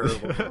fucking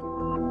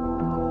terrible.